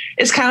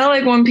 It's kind of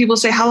like when people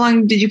say, how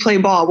long did you play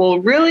ball? Well,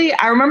 really,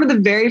 I remember the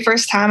very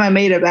first time I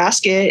made a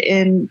basket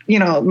in,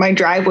 my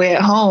driveway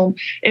at home,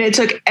 and it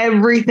took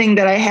everything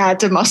that I had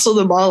to muscle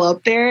the ball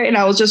up there, and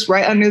I was just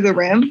right under the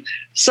rim.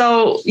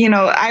 So,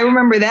 I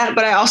remember that,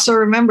 but I also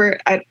remember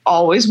I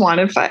always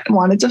wanted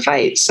to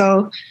fight.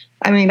 So,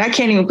 I mean, I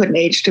can't even put an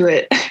age to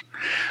it.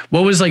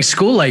 What was like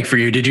school like for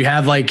you? Did you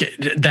have like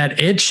that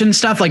itch and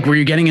stuff? Like, were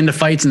you getting into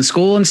fights in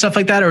school and stuff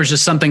like that? Or was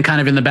just something kind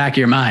of in the back of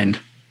your mind?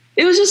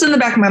 It was just in the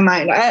back of my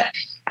mind.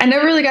 I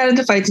never really got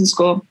into fights in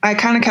school. I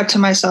kind of kept to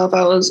myself.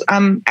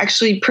 I'm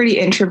actually pretty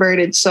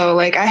introverted. So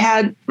like I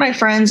had my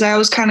friends, I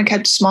always kind of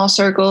kept a small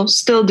circle,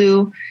 still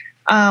do.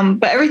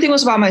 But everything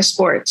was about my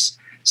sports.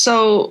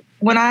 So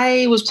when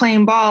I was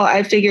playing ball,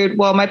 I figured,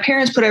 well, my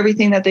parents put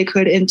everything that they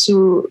could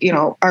into,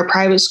 our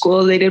private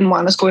school. They didn't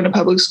want us going to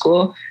public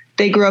school.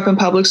 They grew up in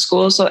public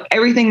school. So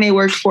everything they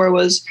worked for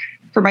was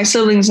for my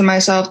siblings and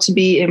myself to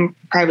be in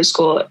private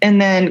school.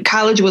 And then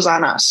college was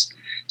on us.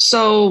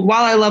 So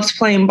while I loved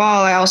playing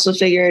ball, I also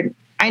figured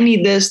I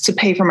need this to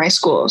pay for my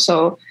school.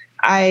 So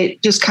I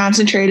just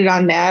concentrated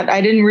on that.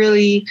 I didn't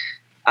really,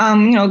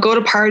 go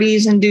to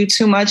parties and do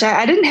too much.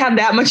 I didn't have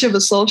that much of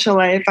a social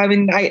life. I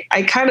mean,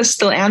 I kind of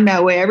still am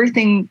that way.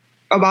 Everything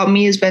about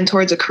me has been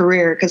towards a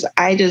career because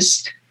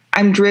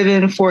I'm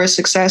driven for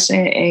success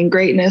and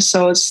greatness.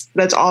 So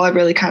that's all I've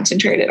really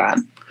concentrated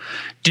on.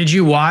 Did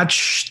you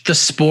watch the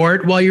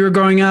sport while you were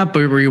growing up?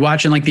 Or were you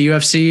watching like the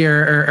UFC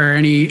or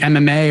any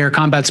MMA or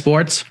combat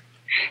sports?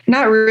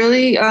 Not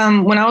really.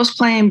 When I was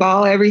playing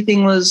ball,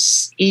 everything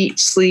was eat,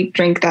 sleep,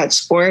 drink that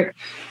sport.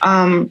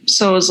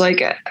 So it was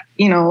like,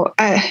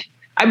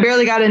 I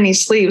barely got any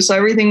sleep. So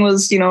everything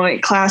was,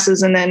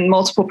 classes and then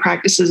multiple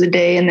practices a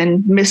day and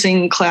then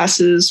missing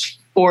classes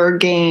for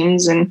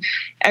games, and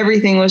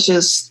everything was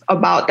just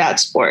about that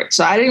sport.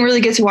 So I didn't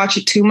really get to watch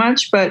it too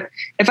much, but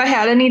if I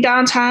had any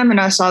downtime and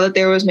I saw that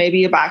there was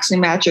maybe a boxing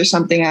match or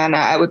something on,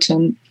 I would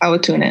tune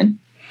in.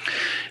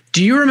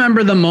 Do you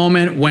remember the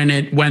moment when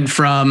it went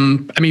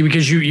from,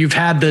 because you've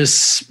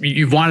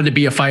wanted to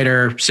be a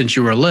fighter since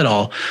you were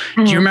little.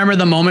 Mm-hmm. Do you remember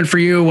the moment for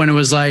you when it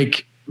was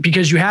like,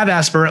 because you have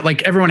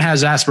everyone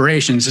has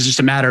aspirations. It's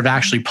just a matter of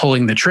actually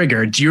pulling the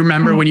trigger. Do you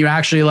remember when you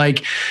actually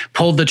like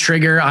pulled the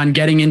trigger on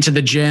getting into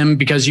the gym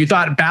because you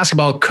thought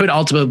basketball could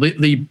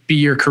ultimately be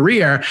your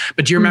career?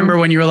 But do you remember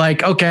when you were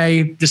like,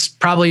 okay, this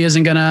probably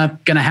isn't gonna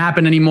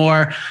happen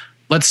anymore.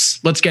 Let's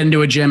get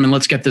into a gym and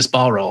let's get this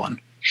ball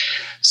rolling.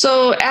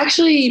 So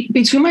actually,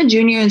 between my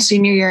junior and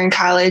senior year in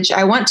college,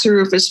 I went to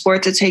Rufus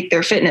Sport to take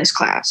their fitness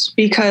class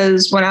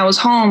because when I was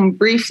home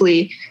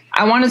briefly,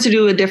 I wanted to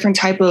do a different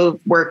type of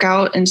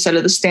workout instead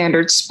of the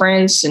standard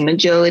sprints and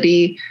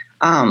agility.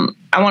 I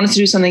wanted to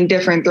do something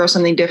different, throw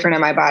something different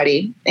at my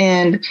body.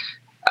 And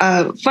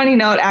funny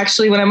note,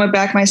 actually, when I went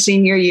back my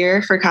senior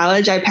year for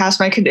college, I passed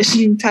my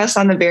conditioning test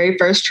on the very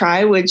first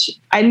try, which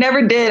I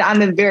never did on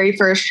the very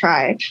first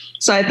try.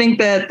 So I think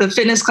that the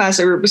fitness class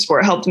at Rufus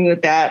Sport helped me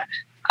with that.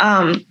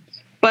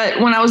 But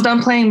when I was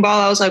done playing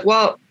ball, I was like,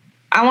 well,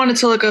 I wanted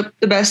to look up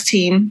the best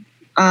team.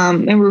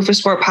 And Rufus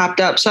Sport popped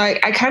up. So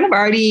I kind of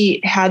already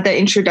had that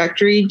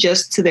introductory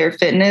just to their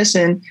fitness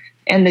and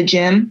the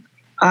gym.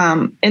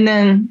 And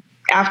then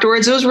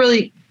afterwards, it was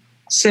really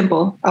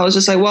simple. I was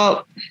just like,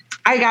 well,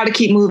 I got to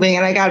keep moving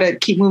and I got to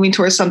keep moving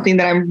towards something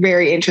that I'm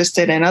very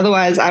interested in.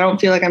 Otherwise, I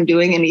don't feel like I'm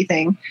doing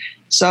anything.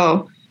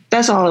 So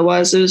that's all it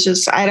was. It was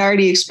just, I'd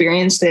already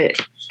experienced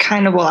it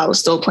kind of while I was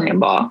still playing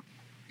ball.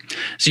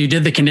 So you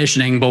did the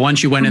conditioning, but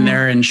once you went in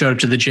there and showed up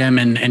to the gym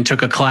and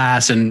took a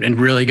class and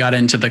really got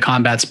into the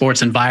combat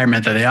sports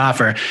environment that they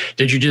offer,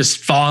 did you just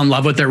fall in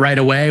love with it right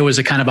away? Was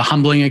it kind of a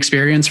humbling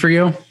experience for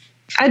you?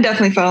 I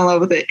definitely fell in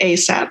love with it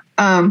ASAP.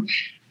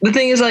 The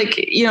thing is, like,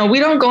 you know, we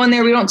don't go in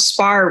there, we don't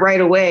spar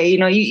right away. You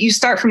know, you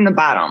start from the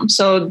bottom.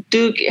 So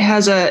Duke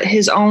has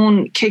his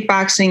own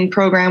kickboxing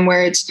program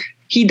where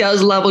he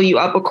does level you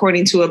up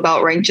according to a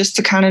belt rank, just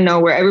to kind of know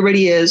where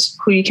everybody is,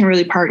 who you can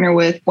really partner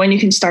with, when you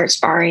can start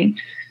sparring.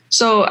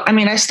 So, I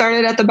mean, I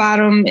started at the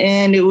bottom,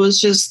 and it was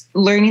just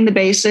learning the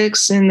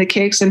basics and the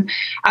kicks. And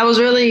I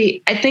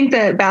think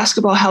that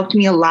basketball helped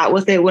me a lot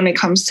with it when it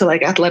comes to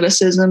like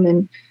athleticism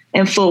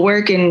and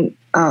footwork. And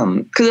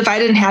because if I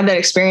didn't have that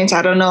experience,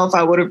 I don't know if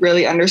I would have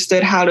really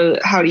understood how to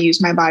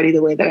use my body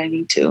the way that I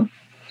need to.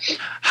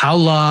 How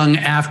long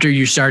after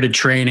you started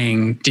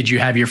training did you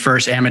have your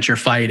first amateur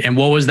fight? And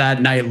what was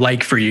that night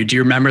like for you? Do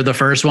you remember the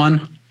first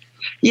one?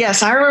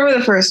 Yes, I remember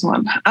the first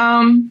one.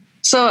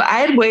 So I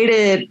had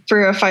waited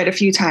for a fight a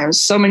few times.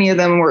 So many of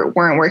them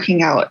weren't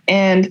working out.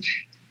 And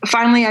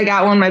finally I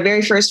got one. My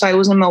very first fight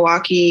was in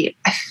Milwaukee.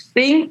 I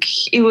think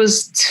it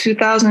was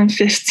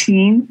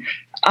 2015.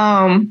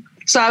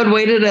 So I had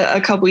waited a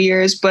couple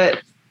years,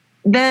 but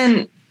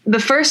then the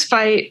first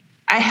fight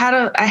I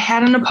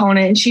had an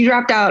opponent, and she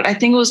dropped out. I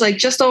think it was like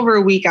just over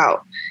a week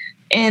out.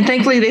 And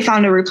thankfully they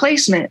found a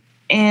replacement,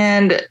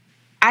 and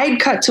I'd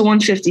cut to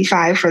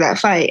 155 for that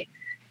fight.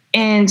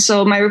 And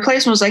so my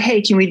replacement was like,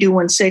 hey, can we do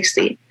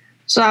 160?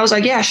 So I was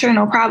like, yeah, sure.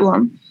 No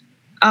problem.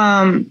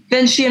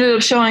 Then she ended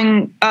up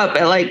showing up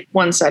at like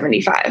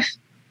 175.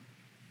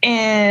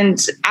 And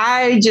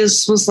I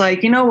just was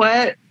like, you know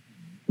what?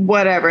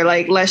 Whatever,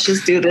 like, let's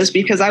just do this,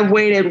 because I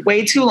waited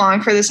way too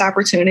long for this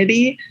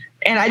opportunity.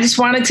 And I just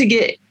wanted to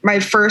get my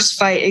first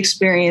fight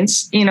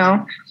experience, you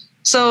know?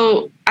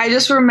 So I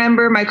just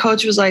remember my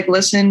coach was like,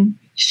 listen,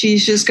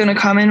 she's just going to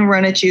come in and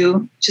run at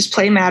you. Just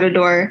play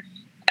Matador.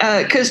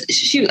 Because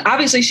she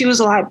was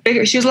a lot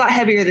bigger. She was a lot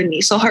heavier than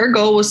me. So her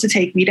goal was to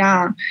take me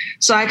down.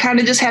 So I kind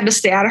of just had to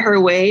stay out of her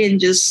way and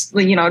just,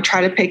 you know,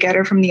 try to pick at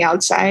her from the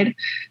outside.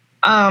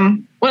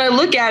 When I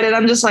look at it,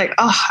 I'm just like,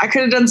 oh, I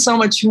could have done so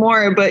much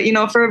more. But, you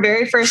know, for a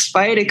very first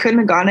fight, it couldn't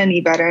have gone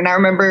any better. And I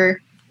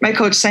remember my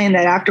coach saying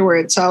that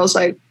afterwards. So I was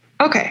like,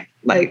 okay,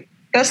 like,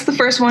 that's the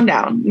first one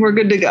down. We're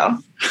good to go.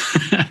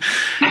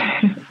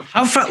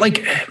 How far,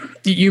 like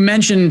you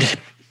mentioned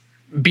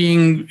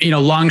being, you know,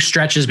 long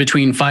stretches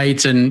between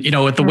fights, and, you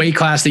know, with the weight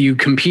class that you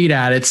compete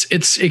at,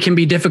 it can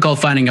be difficult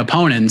finding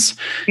opponents.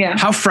 Yeah.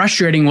 How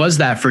frustrating was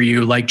that for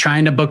you? Like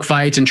trying to book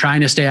fights and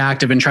trying to stay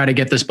active and try to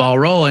get this ball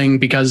rolling,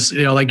 because,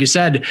 you know, like you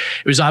said,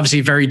 it was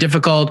obviously very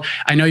difficult.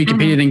 I know you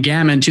competed in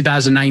Gamma in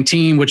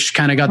 2019, which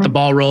kind of got the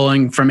ball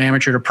rolling from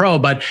amateur to pro,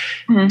 but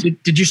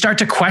did you start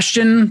to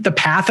question the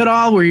path at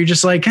all? Were you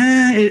just like,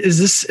 is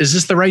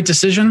this the right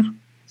decision?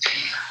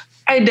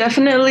 I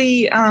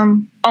definitely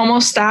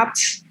almost stopped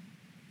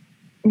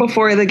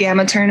before the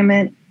Gamma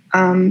tournament,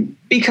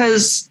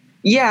 because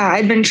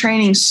I'd been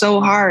training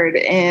so hard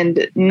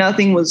and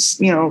nothing was,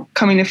 you know,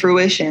 coming to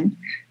fruition.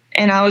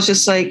 And I was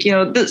just like, you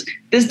know, this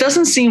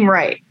doesn't seem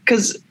right.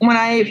 Because when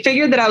I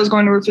figured that I was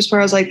going to Rufus Pro,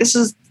 I was like, this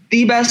is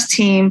the best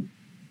team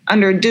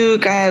under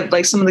Duke. I have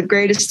like some of the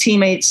greatest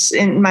teammates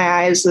in my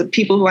eyes, the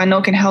people who I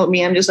know can help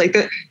me. I'm just like,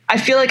 I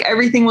feel like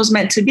everything was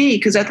meant to be,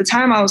 because at the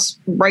time I was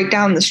right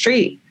down the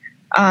street.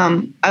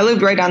 I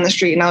lived right down the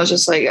street, and I was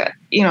just like,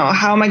 you know,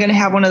 how am I going to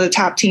have one of the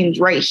top teams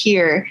right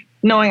here,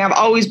 knowing I've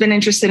always been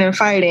interested in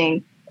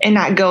fighting and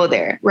not go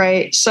there,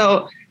 right?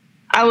 So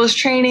I was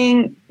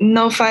training,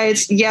 no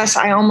fights. Yes,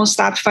 I almost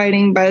stopped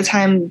fighting by the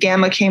time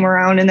Gamma came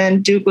around, and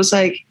then Duke was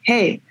like,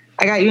 hey,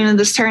 I got you into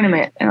this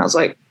tournament. And I was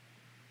like,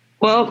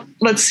 well,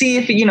 let's see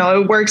if, you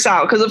know, it works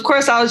out. Because of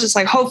course I was just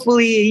like,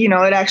 hopefully, you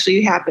know, it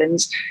actually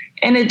happens.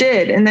 And it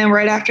did. And then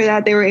right after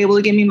that, they were able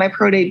to give me my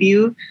pro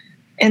debut.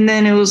 And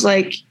then it was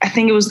like, I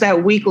think it was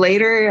that week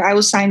later, I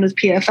was signed with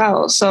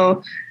PFL.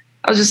 So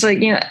I was just like,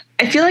 you know,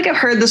 I feel like I've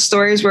heard the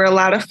stories where a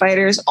lot of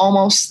fighters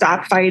almost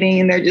stop fighting,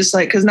 and they're just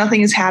like, because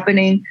nothing is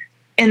happening.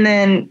 And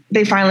then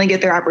they finally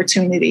get their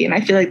opportunity. And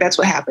I feel like that's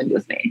what happened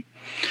with me.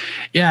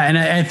 Yeah. And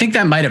I think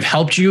that might have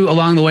helped you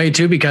along the way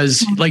too,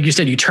 because like you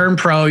said, you turn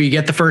pro, you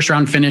get the first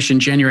round finish in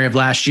January of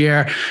last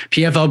year,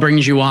 PFL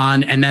brings you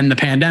on, and then the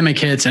pandemic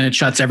hits and it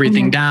shuts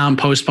everything down,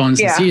 postpones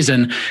the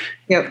season.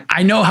 Yep.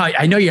 I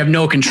know you have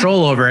no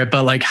control over it,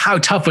 but like, how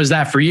tough was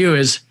that for you?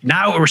 Is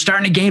now we're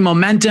starting to gain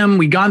momentum.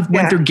 We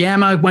went through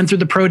Gamma, went through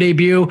the pro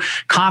debut,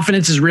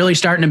 confidence is really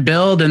starting to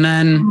build, and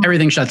then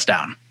everything shuts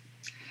down.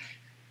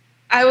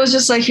 I was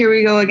just like, here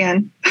we go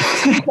again.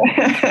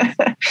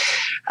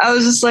 I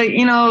was just like,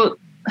 you know,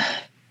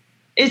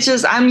 it's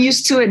just, I'm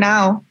used to it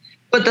now.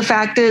 But the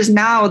fact is,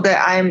 now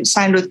that I'm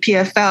signed with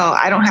PFL,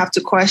 I don't have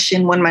to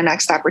question when my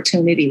next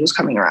opportunity was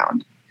coming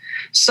around.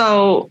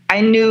 So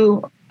I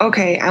knew,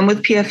 okay, I'm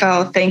with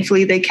PFL.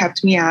 Thankfully, they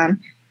kept me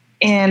on.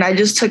 And I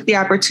just took the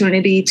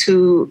opportunity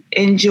to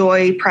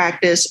enjoy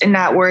practice and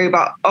not worry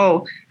about,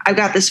 oh, I've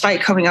got this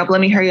fight coming up.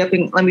 Let me hurry up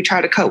and let me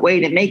try to cut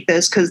weight and make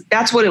this. Because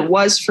that's what it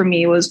was for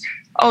me, was,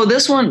 oh,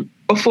 this one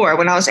before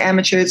when I was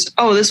amateurs,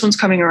 oh, this one's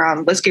coming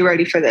around. Let's get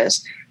ready for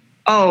this.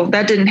 Oh,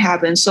 that didn't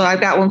happen. So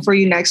I've got one for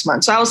you next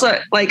month. So I was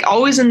like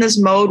always in this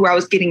mode where I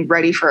was getting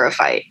ready for a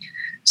fight.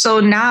 So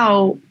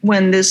now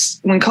when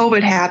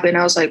COVID happened,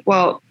 I was like,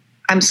 well,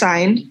 I'm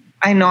signed.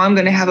 I know I'm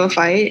going to have a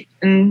fight,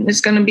 and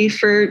it's going to be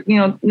for,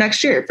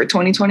 next year, for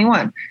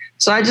 2021.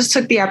 So I just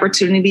took the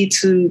opportunity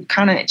to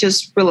kind of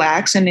just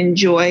relax and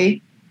enjoy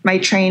my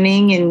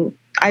training. And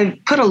I've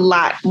put a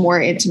lot more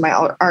into my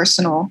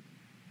arsenal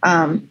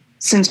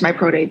since my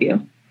pro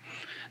debut.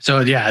 So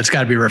yeah, it's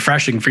got to be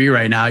refreshing for you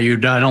right now. You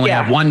not only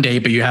have one date,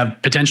 but you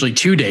have potentially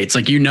 2 dates.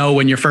 Like,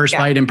 when your first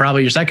fight and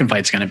probably your second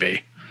fight's going to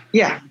be.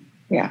 Yeah.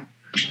 Yeah.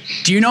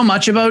 Do you know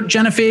much about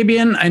Jenna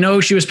Fabian? I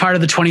know she was part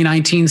of the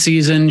 2019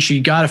 season. She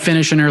got a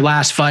finish in her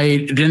last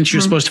fight. Then she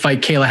was supposed to fight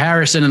Kayla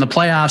Harrison in the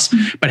playoffs,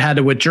 but had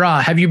to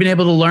withdraw. Have you been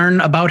able to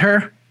learn about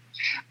her?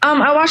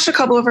 I watched a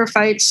couple of her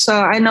fights.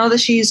 So I know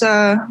that she's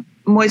a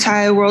Muay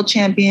Thai world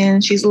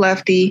champion. She's a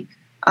lefty.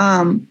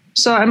 I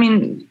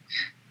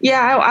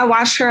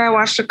watched her. I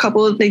watched a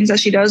couple of things that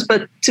she does,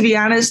 but to be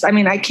honest,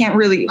 I can't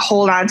really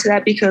hold on to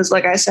that because,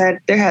 like I said,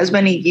 there has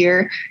been a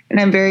year, and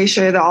I'm very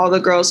sure that all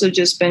the girls have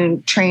just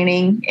been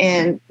training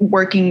and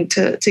working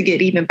to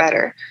get even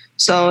better.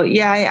 So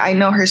I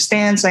know her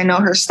stance, I know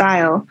her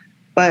style,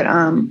 but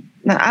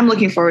I'm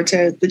looking forward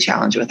to the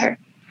challenge with her.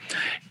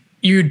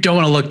 You don't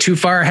want to look too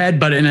far ahead,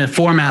 but in a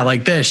format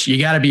like this, you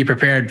got to be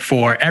prepared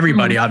for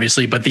everybody,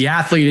 obviously. But the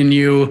athlete in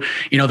you,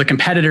 the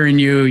competitor in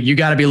you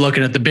got to be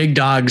looking at the big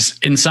dogs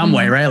in some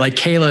way, right? Like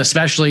Kayla,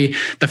 especially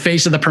the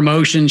face of the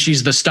promotion.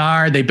 She's the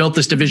star. They built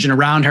this division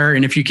around her.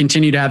 And if you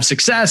continue to have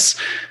success,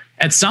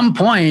 at some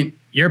point,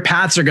 your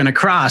paths are going to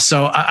cross.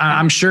 So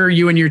I'm sure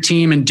you and your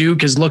team and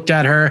Duke has looked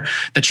at her,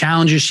 the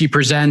challenges she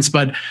presents,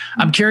 but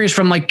I'm curious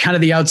from like kind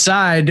of the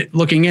outside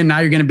looking in, now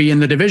you're going to be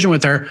in the division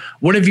with her.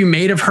 What have you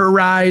made of her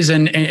rise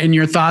and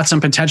your thoughts on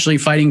potentially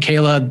fighting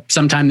Kayla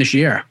sometime this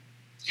year?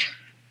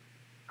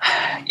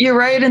 You're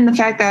right in the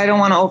fact that I don't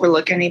want to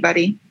overlook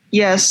anybody.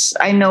 Yes,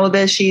 I know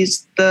that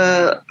she's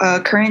the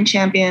current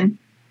champion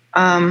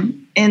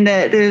and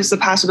that there's the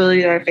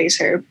possibility that I face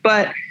her,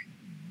 but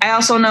I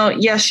also know,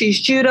 yes,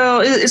 she's judo.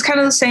 It's kind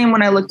of the same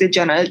when I looked at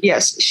Jenna.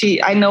 Yes,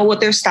 I know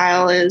what their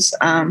style is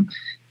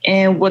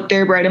and what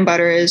their bread and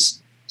butter is.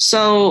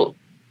 So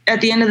at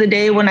the end of the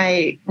day, when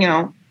I'm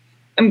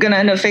going to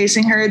end up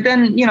facing her,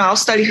 then, I'll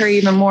study her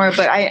even more.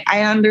 But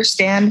I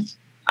understand,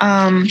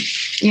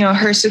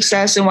 her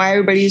success and why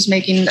everybody's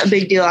making a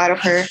big deal out of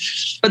her.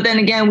 But then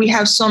again, we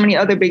have so many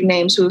other big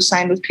names who have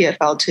signed with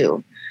PFL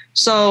too.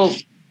 So,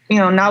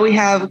 now we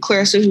have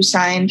Clarissa who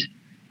signed.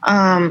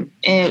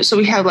 And so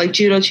we have like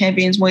judo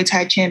champions, Muay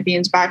Thai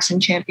champions, boxing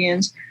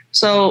champions.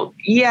 So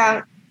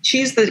yeah,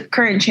 she's the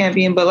current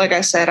champion, but like I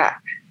said,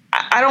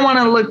 I don't want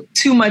to look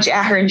too much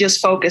at her and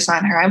just focus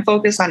on her. I'm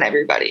focused on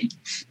everybody.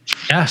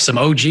 Yeah. Some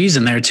OGs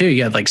in there too.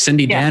 You have like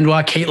Cindy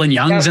Dandois, Caitlin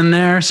Young's in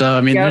there.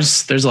 So,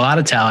 there's a lot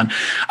of talent.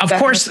 Of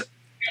course,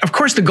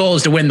 the goal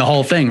is to win the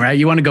whole thing, right?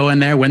 You want to go in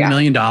there, win $1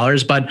 million.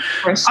 But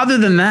other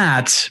than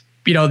that,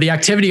 the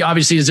activity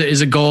obviously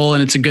is a goal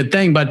and it's a good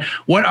thing, but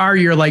what are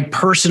your like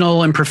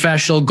personal and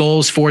professional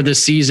goals for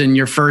this season?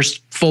 Your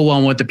first full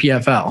one with the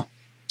PFL?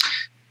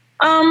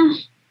 I'm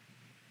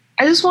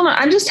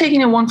just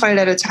taking it one fight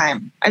at a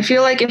time. I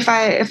feel like if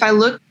I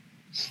look,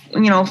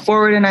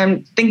 forward and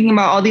I'm thinking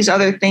about all these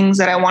other things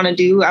that I want to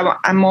do,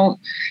 I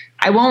won't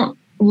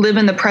live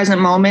in the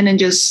present moment and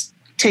just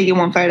take it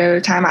one fight at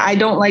a time. I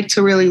don't like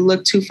to really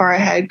look too far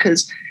ahead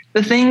because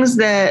the things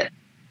that,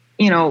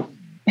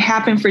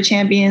 happen for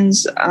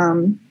champions,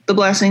 the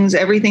blessings,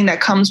 everything that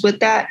comes with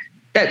that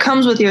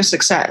comes with your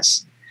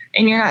success.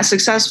 And you're not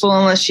successful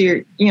unless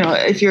you're,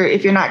 if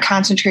you're not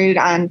concentrated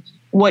on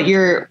what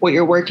you're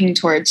working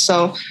towards.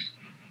 So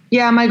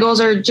yeah, my goals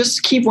are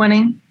just keep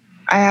winning.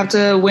 I have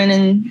to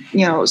win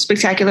in,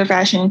 spectacular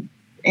fashion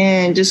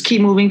and just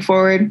keep moving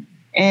forward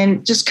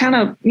and just kind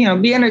of,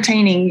 be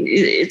entertaining.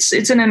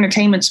 It's an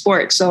entertainment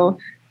sport. So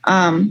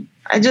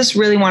I just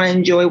really want to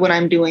enjoy what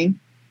I'm doing.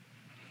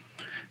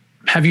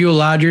 Have you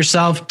allowed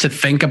yourself to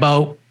think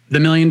about the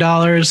 $1 million?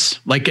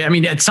 Like,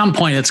 at some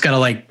point it's got to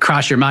like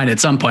cross your mind at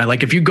some point.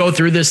 Like if you go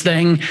through this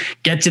thing,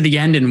 get to the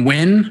end and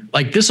win,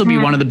 like this will be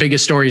one of the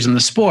biggest stories in the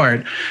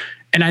sport.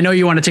 And I know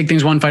you want to take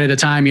things one fight at a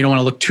time. You don't want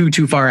to look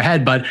too far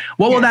ahead, but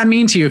what will that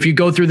mean to you if you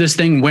go through this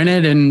thing, win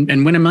it and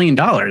win $1 million?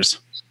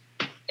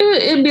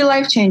 It'd be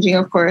life-changing,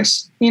 of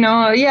course.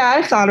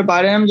 I thought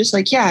about it. I'm just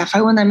like, if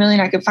I win that $1 million,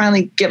 I could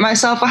finally get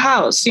myself a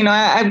house.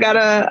 I've got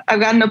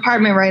an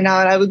apartment right now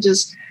and I would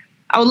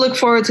look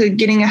forward to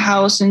getting a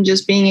house and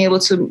just being able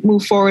to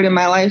move forward in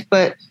my life.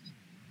 But,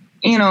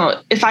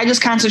 if I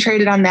just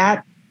concentrated on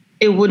that,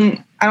 I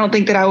don't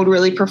think that I would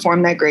really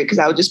perform that great because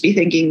I would just be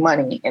thinking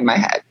money in my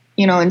head,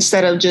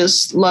 instead of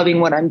just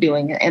loving what I'm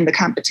doing and the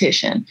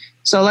competition.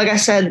 So like I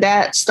said,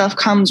 that stuff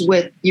comes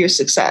with your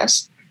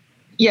success.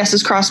 Yes,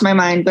 it's crossed my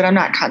mind, but I'm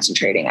not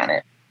concentrating on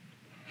it.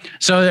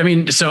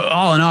 So,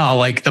 all in all,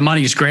 like the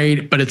money's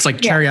great, but it's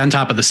like cherry on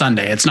top of the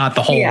sundae. It's not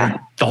the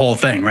whole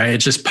thing, right?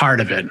 It's just part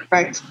of it.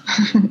 Right.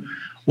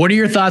 What are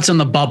your thoughts on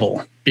the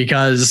bubble?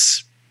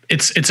 Because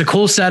it's a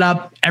cool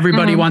setup.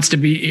 Everybody wants to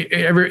be,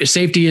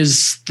 safety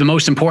is the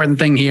most important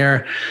thing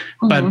here,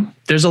 but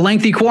there's a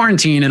lengthy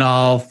quarantine and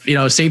all,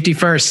 safety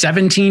first.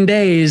 17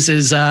 days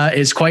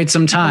is quite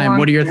some time.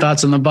 What are your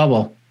thoughts on the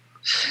bubble?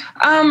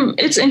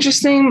 It's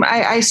interesting.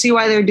 I see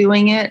why they're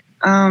doing it.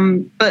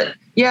 But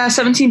yeah,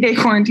 17-day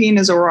quarantine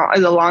is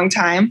a long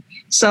time.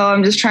 So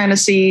I'm just trying to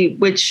see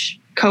which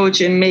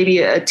coach and maybe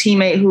a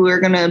teammate who are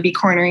going to be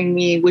cornering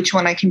me, which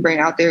one I can bring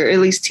out there, at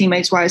least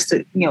teammates wise,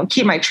 to,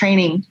 keep my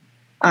training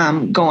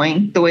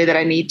going the way that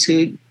I need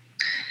to.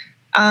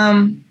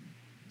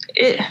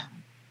 It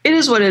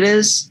is what it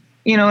is.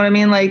 You know what I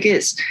mean? Like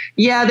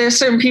there's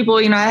certain people,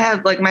 I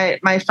have like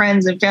my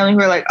friends and family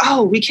who are like,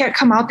 oh, we can't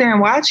come out there and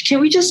watch.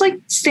 Can't we just like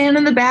stand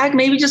in the back,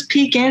 maybe just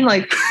peek in?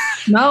 Like,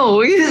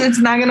 no, it's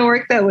not going to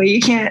work that way. You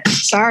can't.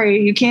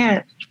 Sorry, you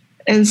can't.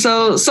 And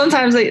so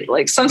sometimes they're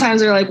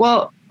like,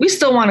 well, we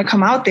still want to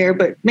come out there,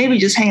 but maybe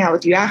just hang out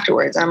with you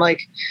afterwards. I'm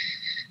like,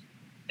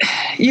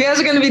 you guys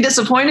are going to be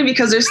disappointed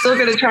because they're still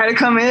going to try to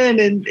come in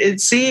and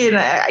see. And,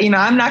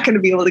 I'm not going to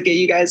be able to get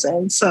you guys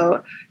in.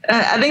 So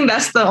I think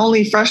that's the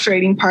only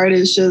frustrating part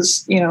is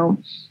just,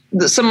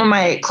 some of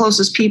my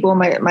closest people,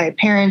 my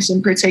parents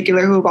in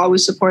particular, who have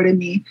always supported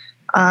me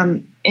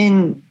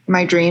in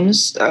my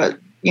dreams.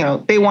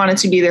 They wanted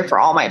to be there for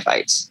all my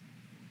fights.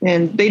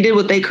 And they did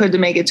what they could to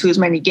make it to as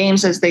many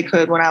games as they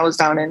could when I was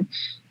down in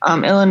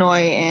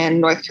Illinois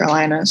and North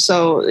Carolina.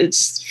 So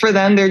it's for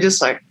them, they're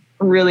just like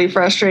really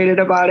frustrated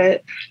about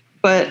it.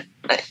 But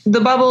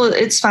the bubble,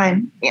 it's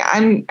fine. Yeah,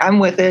 I'm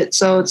with it.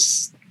 So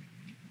it's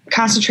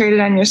concentrated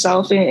on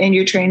yourself and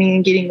your training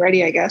and getting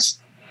ready, I guess.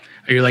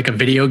 Are you like a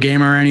video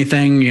gamer or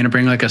anything? You going to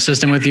bring like a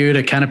system with you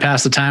to kind of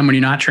pass the time when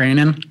you're not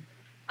training?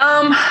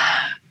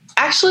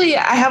 Actually,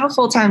 I have a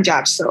full-time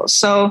job still.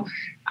 So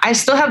I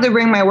still have to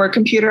bring my work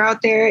computer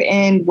out there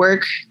and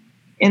work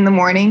in the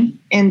morning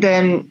and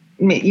then,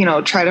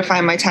 try to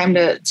find my time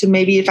to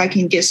maybe if I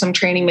can get some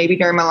training, maybe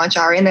during my lunch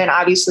hour. And then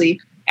obviously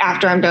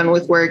after I'm done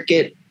with work,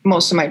 get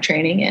most of my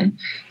training in.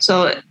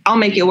 So I'll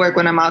make it work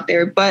when I'm out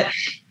there. But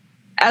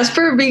as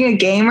for being a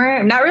gamer,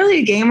 I'm not really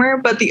a gamer,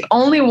 but the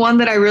only one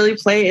that I really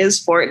play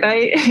is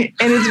Fortnite.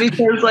 And it's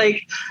because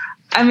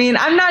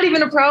I'm not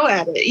even a pro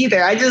at it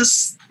either. I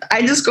just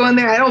go in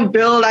there. I don't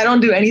build. I don't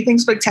do anything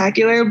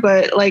spectacular.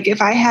 But like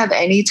if I have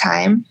any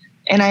time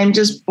and I'm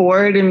just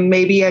bored and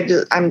maybe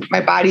my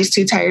body's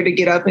too tired to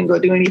get up and go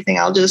do anything,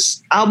 I'll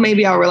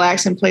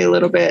relax and play a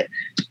little bit.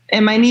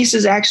 And my niece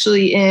is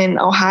actually in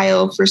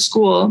Ohio for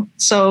school.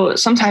 So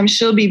sometimes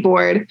she'll be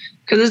bored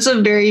because it's a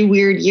very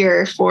weird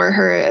year for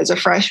her as a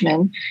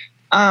freshman.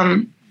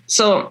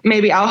 So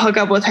maybe I'll hook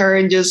up with her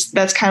and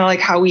that's kind of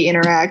like how we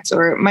interact.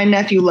 Or my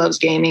nephew loves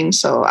gaming,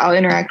 so I'll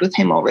interact with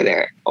him over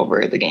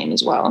the game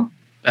as well.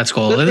 That's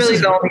cool. That's really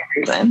the only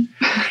reason.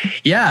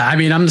 Yeah,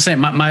 I'm the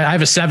same. I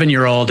have a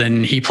 7-year-old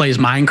and he plays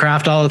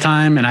Minecraft all the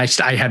time, and I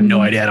have no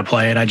idea how to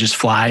play it. I just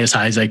fly as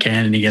high as I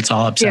can, and he gets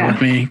all upset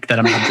with me that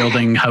I'm not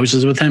building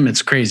houses with him.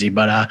 It's crazy,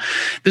 but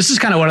this is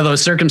kind of one of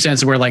those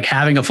circumstances where like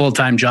having a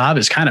full-time job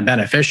is kind of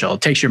beneficial.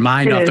 It takes your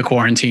mind off the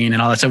quarantine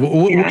and all that stuff.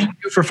 What do you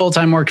do for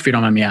full-time work, if you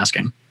don't mind me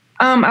asking?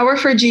 I work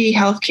for GE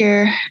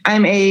Healthcare.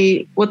 I'm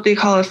what they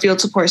call a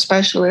field support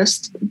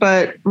specialist,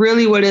 but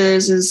really what it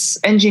is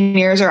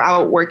engineers are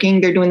out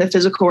working. They're doing the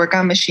physical work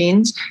on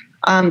machines.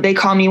 They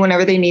call me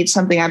whenever they need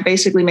something. I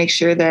basically make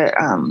sure that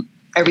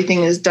everything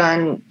is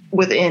done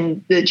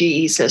within the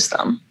GE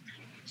system.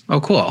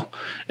 Oh, cool.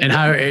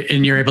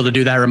 And you're able to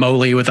do that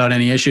remotely without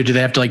any issue? Do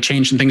they have to like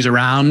change some things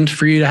around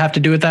for you to have to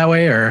do it that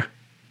way, or?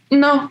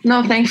 No,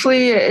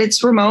 thankfully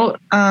it's remote.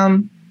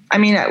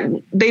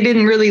 They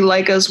didn't really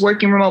like us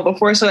working remote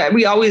before. So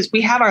we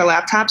have our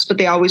laptops, but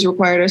they always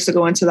required us to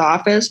go into the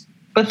office.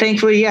 But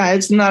thankfully,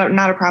 it's not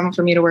a problem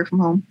for me to work from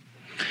home.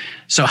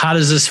 So how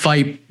does this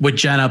fight with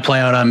Jenna play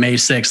out on May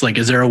 6th? Like,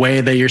 is there a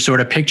way that you're sort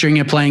of picturing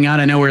it playing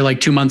out? I know we're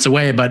like 2 months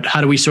away, but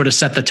how do we sort of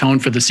set the tone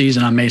for the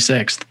season on May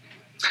 6th?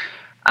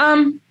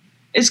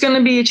 It's going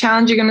to be a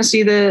challenge. You're going to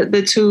see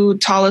the two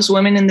tallest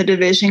women in the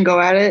division go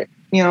at it,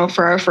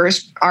 for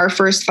our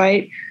first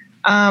fight.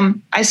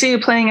 I see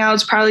it playing out.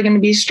 It's probably going to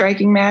be a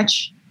striking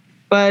match,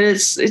 but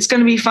it's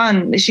going to be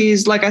fun.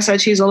 She's, like I said,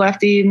 she's a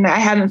lefty, and I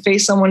haven't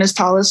faced someone as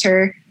tall as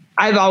her.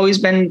 I've always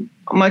been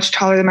much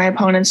taller than my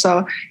opponent,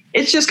 so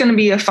it's just going to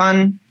be a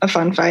fun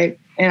fight,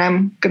 and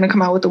I'm going to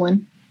come out with the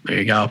win. There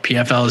you go.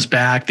 PFL is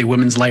back. The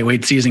women's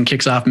lightweight season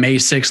kicks off May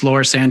 6th.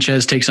 Laura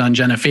Sanchez takes on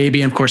Jenna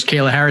Fabian. Of course,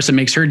 Kayla Harrison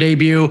makes her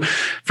debut.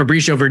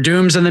 Fabricio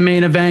Verdum's in the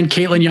main event.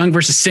 Caitlin Young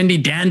versus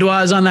Cindy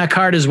Dandois is on that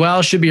card as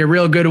well. Should be a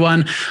real good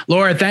one.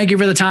 Laura, thank you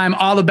for the time.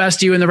 All the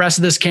best to you in the rest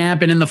of this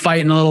camp and in the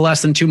fight in a little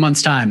less than 2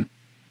 months' time.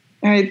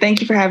 All right.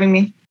 Thank you for having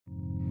me.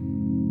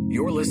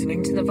 You're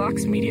listening to the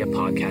Vox Media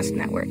Podcast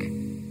Network.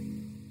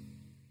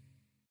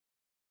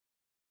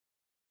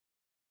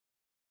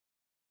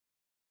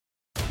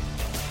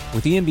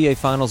 With the NBA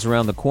Finals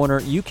around the corner,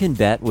 you can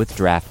bet with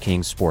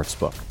DraftKings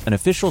Sportsbook, an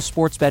official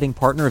sports betting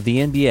partner of the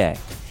NBA.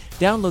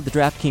 Download the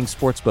DraftKings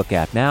Sportsbook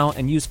app now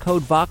and use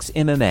code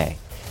VOXMMA.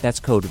 That's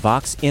code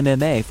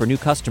VOXMMA for new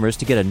customers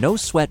to get a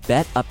no-sweat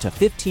bet up to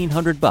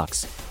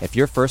 $1,500 if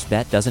your first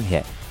bet doesn't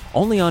hit.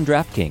 Only on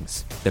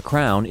DraftKings. The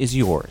crown is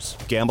yours.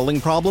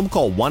 Gambling problem?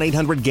 Call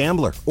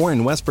 1-800-GAMBLER. Or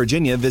in West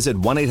Virginia, visit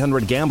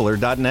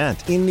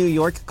 1-800-GAMBLER.net. In New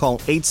York, call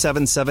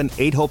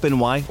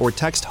 877-8-HOPE-NY or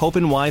text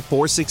HOPE-NY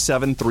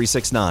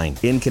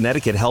 467-369. In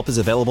Connecticut, help is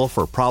available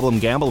for problem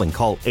gambling.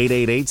 Call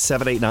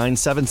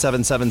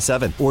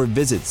 888-789-7777 or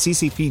visit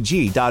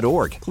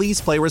ccpg.org. Please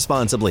play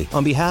responsibly.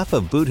 On behalf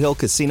of Boot Hill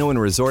Casino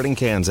and Resort in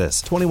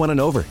Kansas, 21 and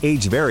over.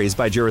 Age varies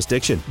by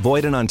jurisdiction.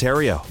 Void in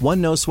Ontario.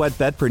 One no-sweat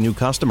bet per new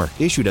customer.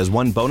 Issued as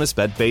one bonus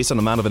bet based on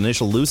amount of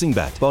initial losing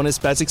bet. Bonus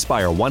bets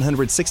expire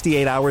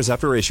 168 hours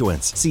after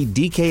issuance. See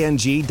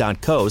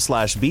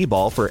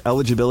dkng.co/bball for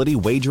eligibility,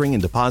 wagering,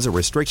 and deposit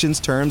restrictions,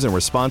 terms, and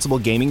responsible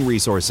gaming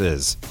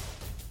resources.